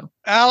actually go.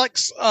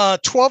 Alex,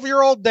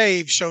 12-year-old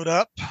Dave showed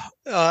up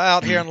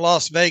out here in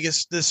Las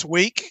Vegas this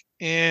week,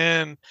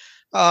 and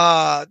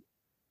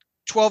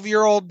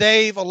 12-year-old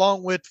Dave,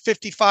 along with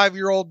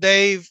 55-year-old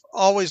Dave,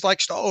 always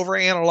likes to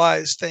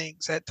overanalyze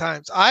things at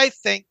times. I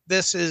think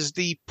this is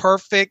the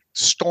perfect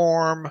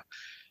storm,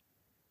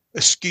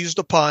 excuse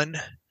the pun,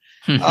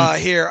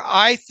 here.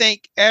 I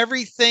think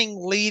everything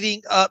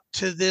leading up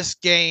to this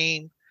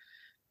game,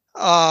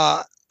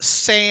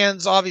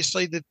 sans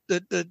obviously the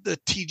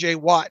TJ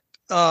Watt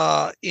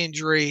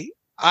injury,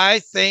 I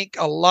think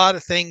a lot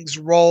of things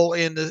roll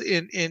in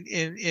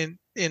the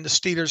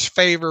Steelers'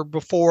 favor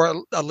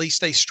before at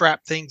least they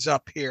strap things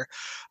up here.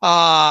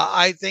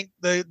 I think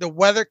the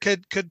weather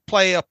could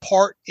play a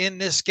part in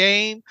this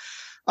game.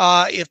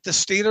 If the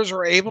Steelers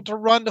are able to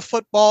run the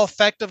football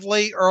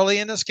effectively early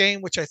in this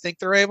game, which I think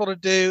they're able to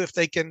do, if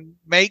they can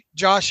make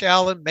Josh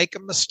Allen make a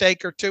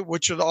mistake or two,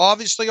 which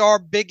obviously are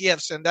big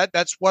ifs, and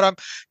that's what I'm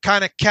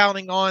kind of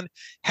counting on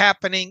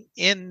happening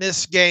in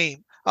this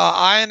game.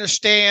 I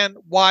understand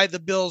why the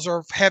Bills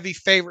are heavy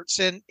favorites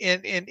in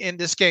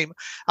this game.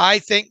 I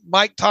think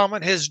Mike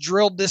Tomlin has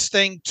drilled this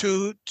thing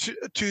to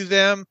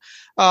them.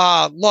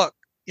 Look,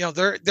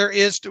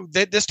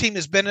 this team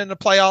has been in the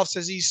playoffs,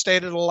 as he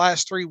stated, the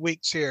last 3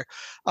 weeks here.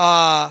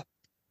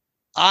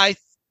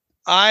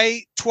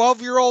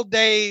 12-year-old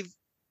Dave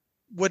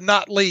would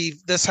not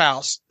leave this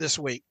house this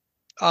week.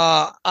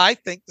 I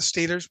think the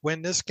Steelers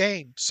win this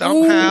game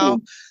somehow,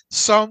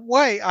 some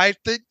way. I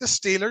think the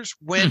Steelers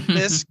win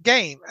this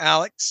game,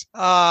 Alex.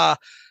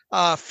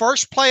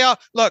 First playoff.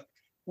 Look,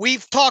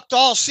 we've talked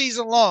all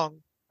season long,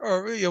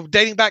 or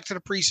dating back to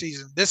the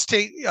preseason. This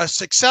team, a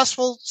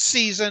successful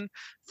season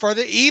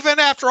even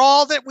after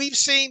all that we've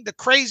seen, the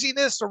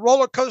craziness, the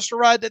roller coaster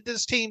ride that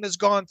this team has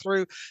gone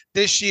through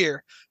this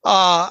year.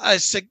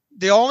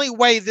 The only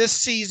way this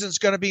season is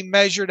going to be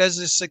measured as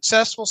a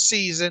successful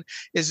season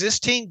is this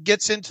team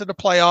gets into the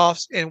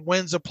playoffs and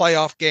wins a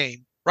playoff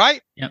game,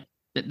 right? Yep.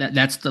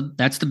 That's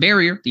the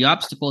barrier, the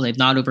obstacle they've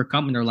not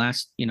overcome in their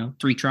last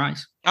 3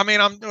 tries. I mean,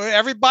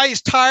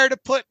 everybody's tired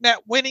of putting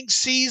that winning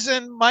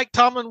season, Mike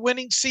Tomlin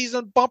winning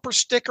season bumper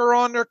sticker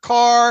on their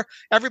car.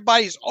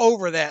 Everybody's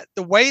over that.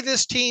 The way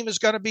this team is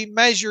going to be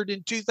measured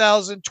in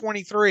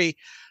 2023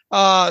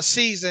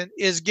 season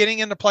is getting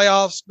into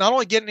playoffs. Not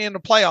only getting into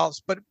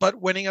playoffs,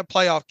 but winning a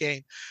playoff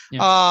game.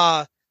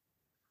 Yeah.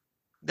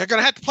 They're going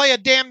to have to play a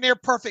damn near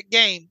perfect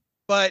game,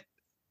 but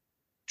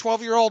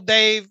 12-year-old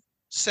Dave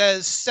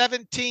says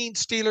 17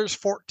 Steelers,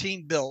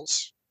 14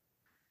 Bills.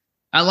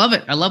 I love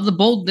it. I love the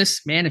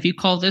boldness, man. If you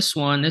call this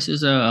one, this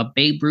is a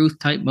Babe Ruth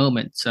type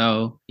moment.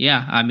 So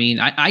yeah, I mean,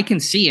 I can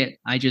see it.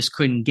 I just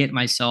couldn't get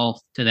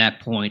myself to that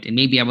point. And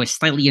maybe I was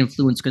slightly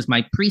influenced because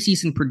my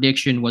preseason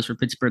prediction was for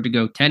Pittsburgh to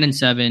go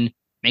 10-7,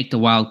 make the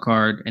wild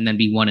card, and then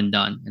be one and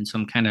done. And so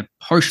I'm kind of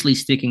partially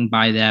sticking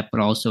by that,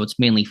 but also it's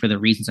mainly for the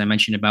reasons I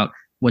mentioned about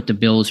what the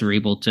Bills are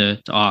able to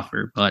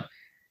offer. But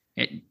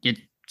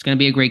it's going to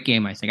be a great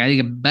game, I think. I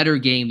think a better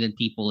game than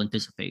people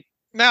anticipate.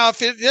 Now, if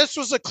this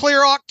was a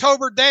clear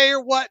October day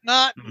or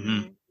whatnot,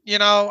 you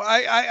know,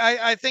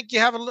 I think you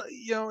have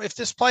if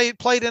this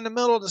played in the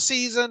middle of the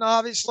season,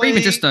 obviously, or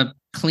even just a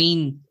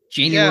clean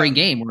January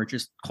game where it's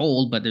just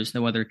cold, but there's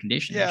no other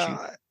condition.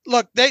 Yeah,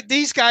 look,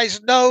 these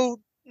guys know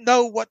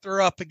what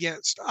they're up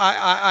against.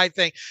 I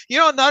think,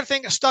 another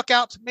thing that stuck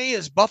out to me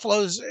is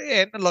Buffalo's,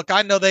 and look,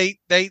 I know they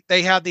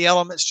have the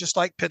elements just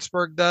like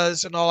Pittsburgh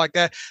does and all like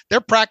that. They're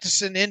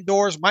practicing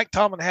indoors. Mike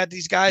Tomlin had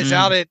these guys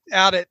out at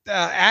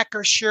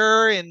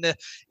Acrisure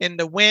in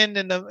the wind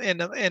and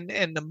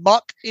the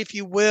muck, if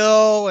you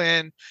will,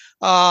 and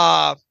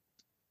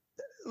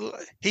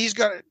he's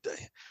gonna.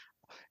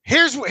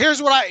 Here's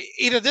what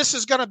either this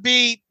is going to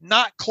be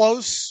not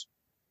close,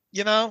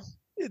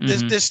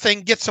 This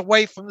thing gets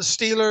away from the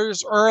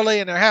Steelers early,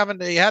 and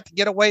they have to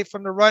get away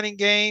from the running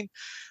game,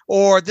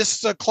 or this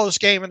is a close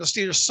game, and the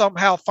Steelers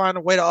somehow find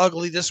a way to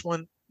ugly this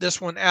one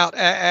out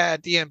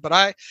at the end.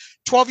 But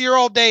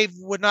 12-year-old Dave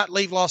would not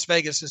leave Las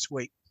Vegas this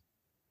week.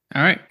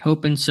 All right,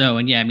 hoping so.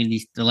 And yeah, I mean,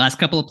 the last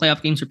couple of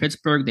playoff games for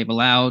Pittsburgh, they've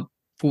allowed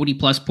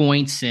 40+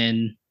 points,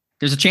 and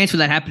there's a chance for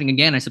that happening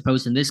again, I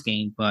suppose, in this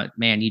game. But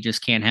man, you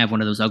just can't have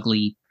one of those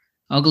ugly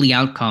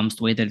outcomes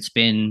the way that it's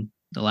been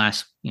the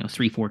last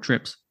 3-4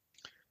 trips.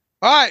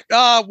 All right,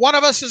 one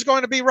of us is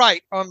going to be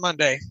right on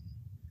Monday.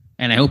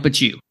 And I hope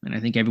it's you. And I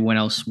think everyone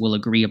else will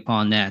agree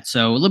upon that.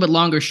 So a little bit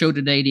longer show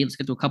today. Let's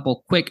get to a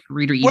couple quick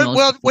reader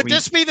emails. Would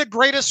this be the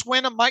greatest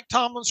win of Mike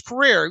Tomlin's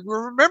career?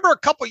 Remember a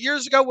couple of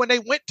years ago when they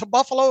went to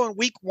Buffalo in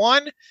week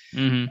 1?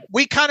 Mm-hmm.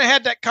 We kind of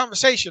had that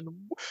conversation.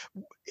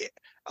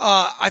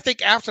 I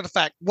think after the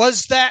fact,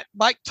 was that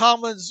Mike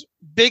Tomlin's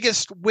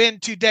biggest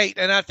win to date?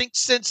 And I think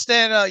since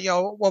then,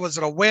 what was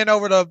it, a win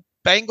over the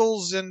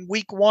Bengals in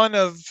week 1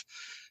 of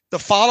the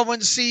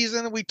following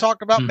season? We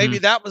talked about maybe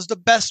that was the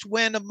best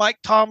win of Mike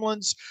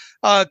Tomlin's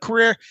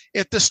career.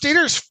 If the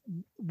Steelers,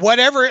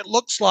 whatever it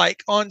looks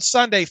like on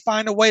Sunday,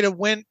 find a way to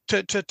win,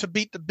 to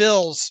beat the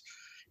Bills,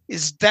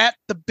 is that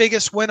the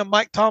biggest win of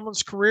Mike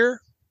Tomlin's career?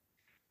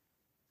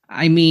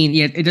 I mean,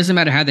 yeah, it doesn't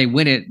matter how they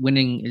win it.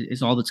 Winning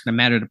is all that's going to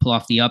matter to pull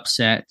off the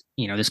upset.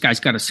 This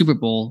guy's got a Super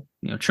Bowl,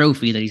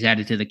 trophy that he's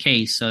added to the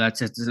case. So that's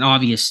an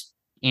obvious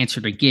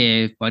answer to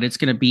give, but it's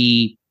going to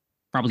be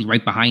probably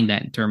right behind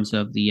that in terms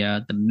of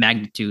the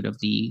magnitude of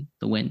the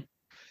win.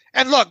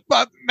 And look,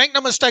 make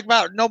no mistake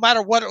about it. No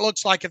matter what it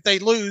looks like, if they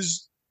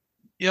lose,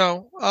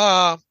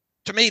 to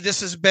me, this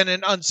has been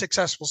an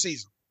unsuccessful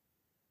season.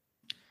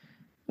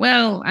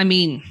 Well, I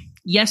mean,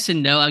 yes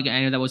and no. I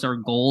know that was our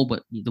goal,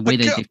 but the way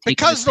that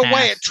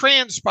way it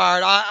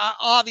transpired, I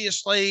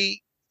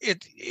obviously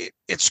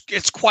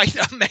it's quite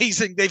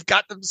amazing. They've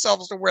got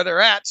themselves to where they're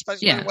at,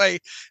 especially the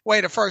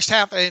way the first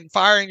half and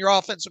firing your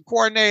offensive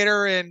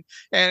coordinator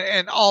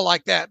and all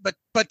like that.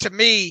 But to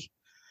me,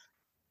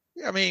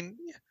 I mean,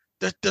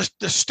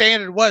 the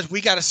standard was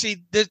we got to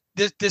see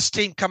this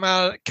team come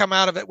out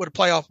of it with a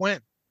playoff win.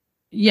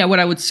 Yeah, what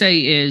I would say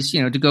is,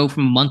 to go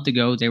from a month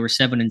ago, they were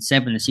 7-7,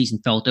 the season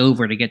felt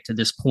over, to get to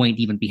this point,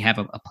 even have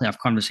a playoff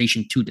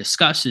conversation to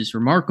discuss is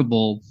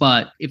remarkable.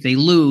 But if they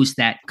lose,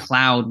 that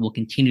cloud will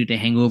continue to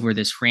hang over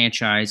this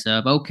franchise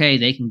of, okay,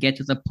 they can get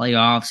to the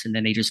playoffs and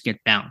then they just get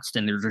bounced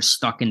and they're just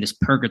stuck in this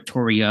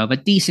purgatory of a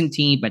decent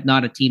team, but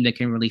not a team that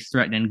can really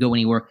threaten and go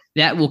anywhere.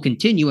 That will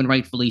continue, and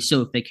rightfully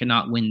so, if they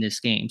cannot win this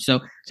game.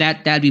 So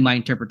that'd be my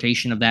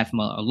interpretation of that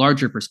from a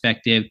larger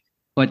perspective.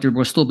 But there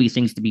will still be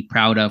things to be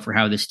proud of for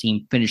how this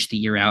team finished the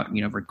year out,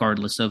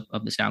 regardless of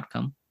this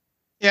outcome.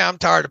 Yeah, I'm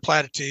tired of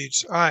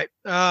platitudes. All right.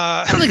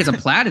 I don't think it's a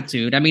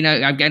platitude. I mean,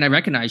 I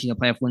recognize,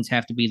 playoff wins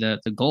have to be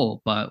the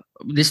goal. But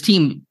this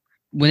team,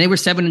 when they were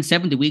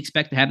 7-7, did we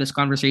expect to have this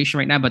conversation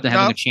right now? But they're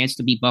having a chance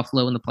to beat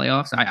Buffalo in the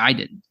playoffs? I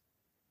didn't.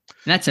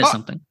 And that says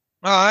something.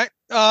 All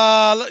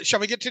right.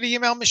 Shall we get to the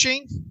email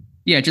machine?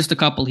 Yeah, just a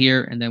couple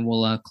here, and then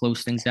we'll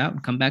close things out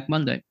and come back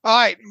Monday. All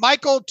right.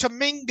 Michael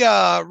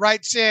Taminga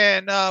writes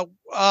in,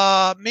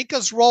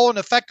 Minka's role and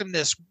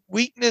effectiveness.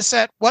 Weakness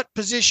at what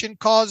position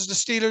caused the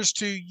Steelers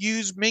to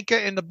use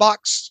Minka in the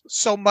box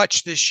so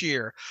much this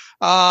year?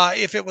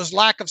 If it was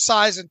lack of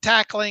size and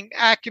tackling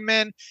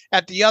acumen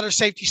at the other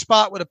safety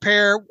spot, will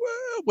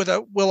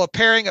a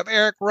pairing of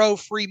Eric Rowe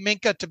free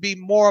Minka to be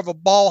more of a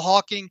ball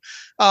hawking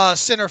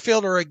center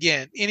fielder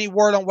again? Any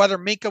word on whether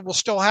Minka will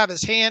still have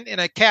his hand in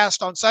a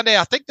cast on Sunday?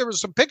 I think there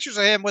was some pictures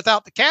of him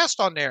without the cast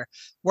on there.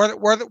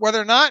 Were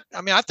there not?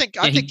 I mean, I think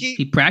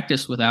he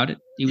practiced without it.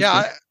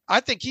 I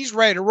think he's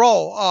ready to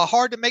roll.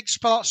 Hard to make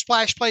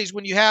splash plays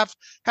when you have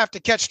to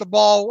catch the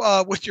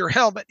ball with your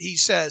helmet, he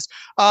says.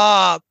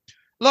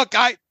 Look,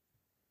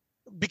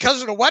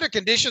 because of the weather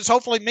conditions,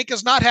 hopefully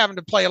Minka's not having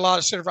to play a lot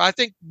of center. I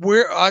think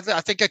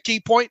I think a key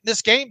point in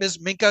this game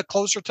is Minka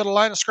closer to the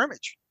line of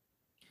scrimmage.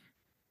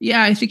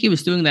 Yeah, I think he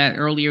was doing that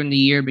earlier in the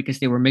year because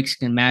they were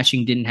mixing and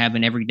matching, didn't have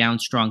an every down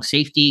strong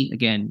safety.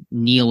 Again,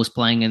 Neal was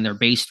playing in their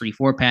base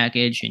 3-4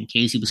 package, and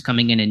Casey was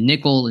coming in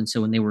nickel. And so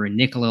when they were in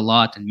nickel a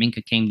lot, and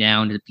Minka came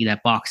down to be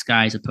that box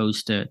guy as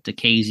opposed to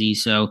Casey.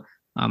 So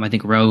I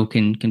think Rowe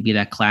can be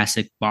that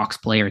classic box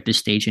player at this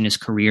stage in his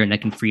career, and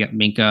that can free up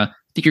Minka.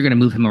 I think you're going to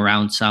move him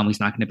around some. He's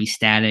not going to be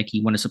static.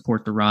 You want to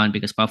support the run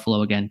because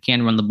Buffalo, again,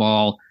 can run the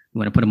ball. You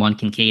want to put him on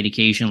Kincaid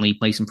occasionally,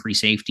 play some free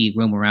safety,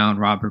 roam around,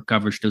 robber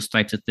coverage, those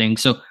types of things.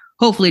 So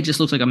hopefully it just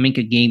looks like a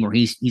Minka game where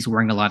he's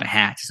wearing a lot of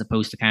hats as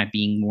opposed to kind of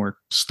being more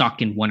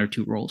stuck in one or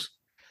two roles.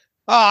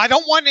 I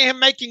don't want him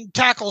making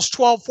tackles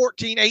 12,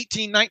 14,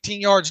 18, 19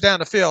 yards down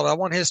the field. I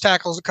want his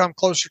tackles to come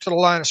closer to the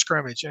line of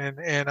scrimmage,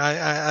 and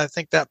I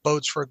think that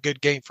bodes for a good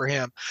game for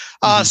him.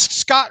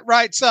 Scott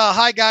writes,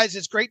 hi, guys.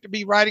 It's great to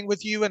be riding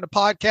with you in the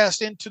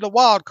podcast into the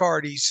wild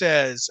card, he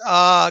says.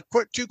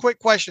 Two quick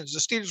questions. The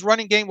Steelers'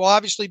 running game will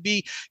obviously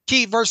be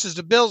key versus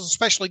the Bills,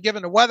 especially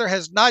given the weather.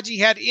 Has Najee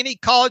had any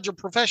college or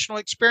professional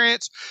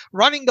experience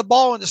running the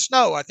ball in the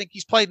snow? I think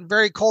he's played in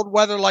very cold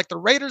weather like the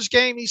Raiders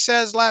game, he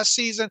says, last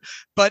season,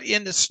 but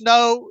in the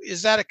snow,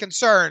 is that a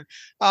concern?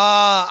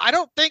 I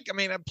don't think. I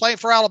mean, I'm playing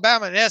for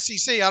Alabama and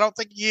SEC. I don't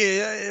think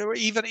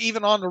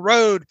even on the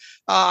road.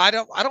 I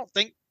don't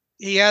think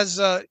he has.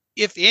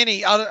 If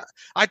any,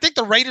 I think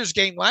the Raiders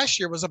game last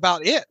year was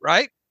about it,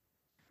 right?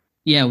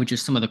 Yeah, which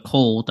is some of the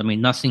cold. I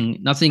mean,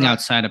 nothing right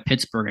outside of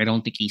Pittsburgh. I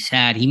don't think he's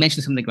had. He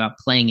mentioned something about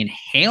playing in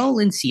hail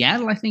in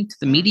Seattle, I think, to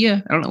the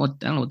media. I don't know what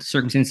the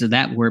circumstances of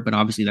that were, but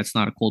obviously that's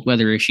not a cold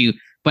weather issue.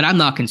 But I'm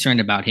not concerned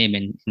about him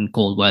in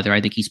cold weather.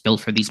 I think he's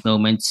built for these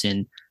moments,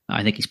 and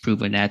I think he's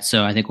proven that.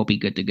 So I think we'll be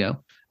good to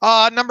go.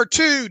 Number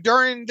two,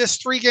 during this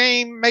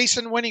 3-game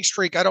Mason winning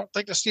streak, I don't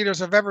think the Steelers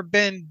have ever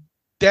been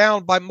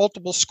down by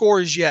multiple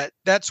scores yet.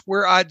 That's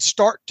where I'd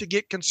start to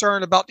get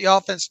concerned about the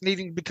offense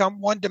needing to become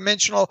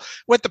one-dimensional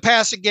with the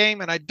passing game,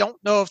 and I don't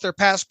know if their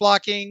pass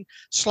blocking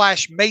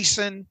 /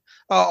 Mason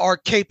are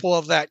capable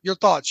of that. Your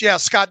thoughts? Yeah,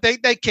 Scott, they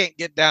can't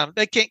get down.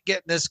 They can't get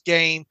in this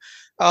game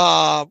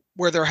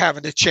where they're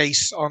having to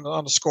chase on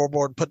the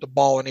scoreboard and put the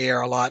ball in the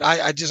air a lot.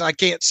 I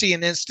can't see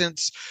an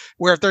instance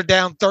where if they're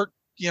down 30,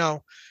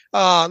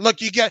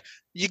 look,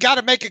 you got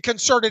to make a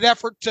concerted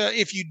effort to,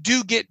 if you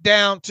do get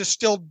down, to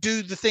still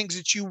do the things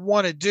that you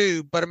want to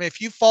do. But I mean, if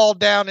you fall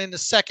down in the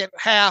second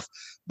half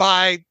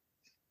by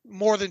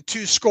more than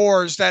 2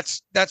 scores,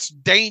 that's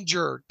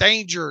danger,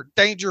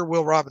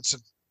 Will Robinson.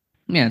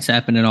 Yeah, it's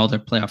happened in all their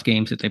playoff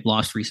games that they've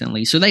lost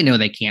recently. So they know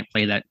they can't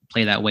play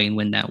that way and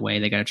win that way.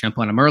 They got to jump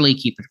on them early,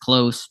 keep it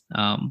close.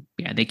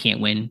 They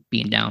can't win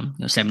being down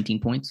 17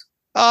 points.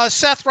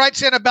 Seth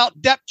writes in about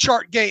depth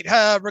chart gate.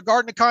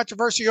 Regarding the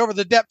controversy over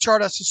the depth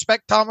chart, I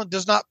suspect Tomlin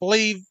does not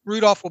believe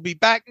Rudolph will be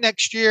back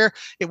next year.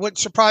 It wouldn't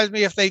surprise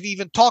me if they've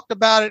even talked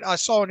about it. I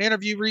saw an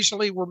interview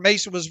recently where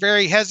Mason was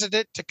very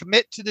hesitant to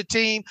commit to the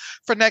team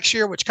for next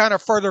year, which kind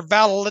of further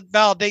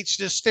validates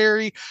this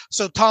theory.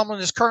 So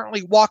Tomlin is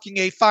currently walking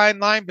a fine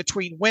line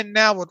between win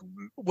now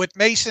with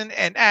Mason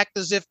and act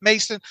as if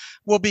Mason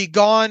will be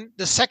gone.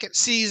 The second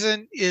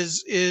season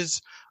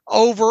is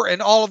over,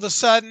 and all of a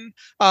sudden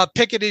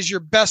Pickett is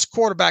your best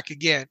quarterback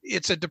again.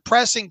 It's a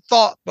depressing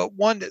thought, but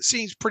one that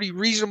seems pretty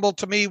reasonable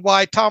to me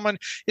why Tomlin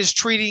is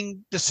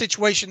treating the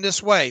situation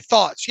this way.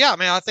 Thoughts? Yeah, I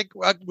mean, I think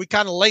we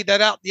kind of laid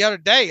that out the other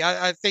day.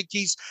 I think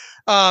he's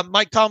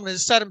Mike Tomlin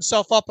has set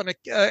himself up in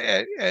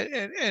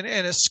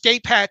an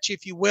escape hatch,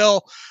 if you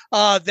will,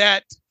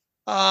 that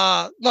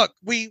look,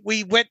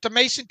 we went to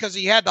Mason because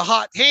he had the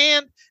hot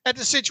hand at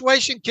the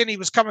situation. Kenny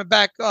was coming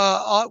back.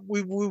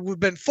 We've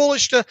been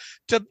foolish to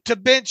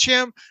bench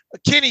him.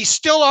 Kenny's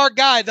still our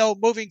guy, though,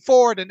 moving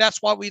forward, and that's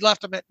why we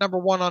left him at number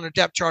 1 on the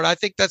depth chart. I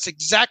think that's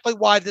exactly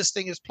why this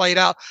thing has played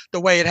out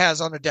the way it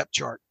has on the depth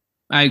chart.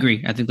 I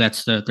agree. I think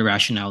that's the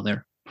rationale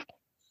there.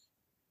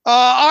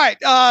 All right.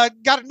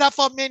 Got enough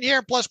of them in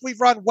here. Plus,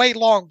 we've run way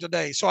long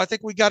today, so I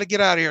think we got to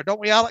get out of here.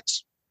 Don't we,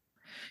 Alex?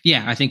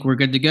 Yeah, I think we're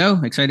good to go.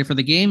 Excited for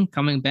the game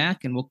coming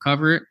back, and we'll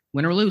cover it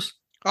win or lose.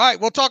 All right,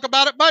 we'll talk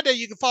about it Monday.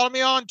 You can follow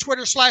me on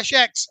Twitter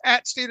 /X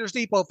at Steelers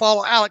Depot.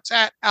 Follow Alex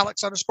at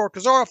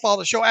Alex_Kozora. Follow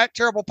the show at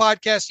Terrible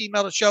Podcast.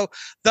 Email the show,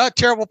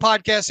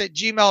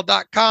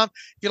 theterriblepodcast@gmail.com.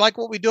 If you like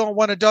what we do and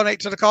want to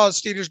donate to the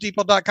cause,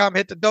 SteelersDepot.com.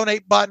 Hit the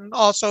donate button.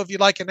 Also, if you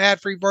like an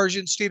ad-free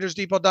version,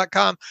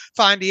 SteelersDepot.com.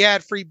 Find the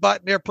ad-free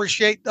button there.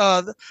 Appreciate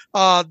the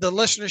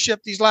listenership.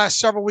 These last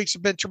several weeks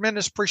have been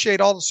tremendous. Appreciate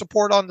all the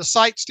support on the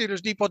site,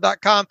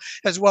 SteelersDepot.com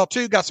as well,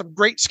 too. Got some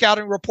great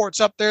scouting reports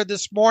up there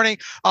this morning.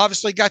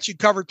 Obviously, got you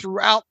covered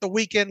throughout the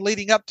weekend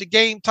leading up to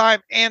game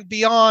time and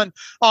beyond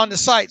on the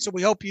site. So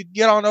we hope you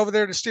get on over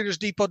there to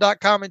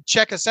SteelersDepot.com and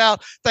check us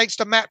out. Thanks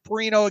to Matt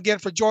Perino again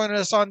for joining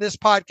us on this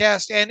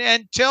podcast. And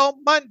until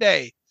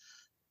Monday,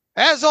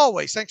 as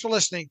always, thanks for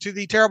listening to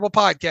the Terrible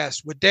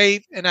Podcast with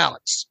Dave and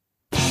Alex.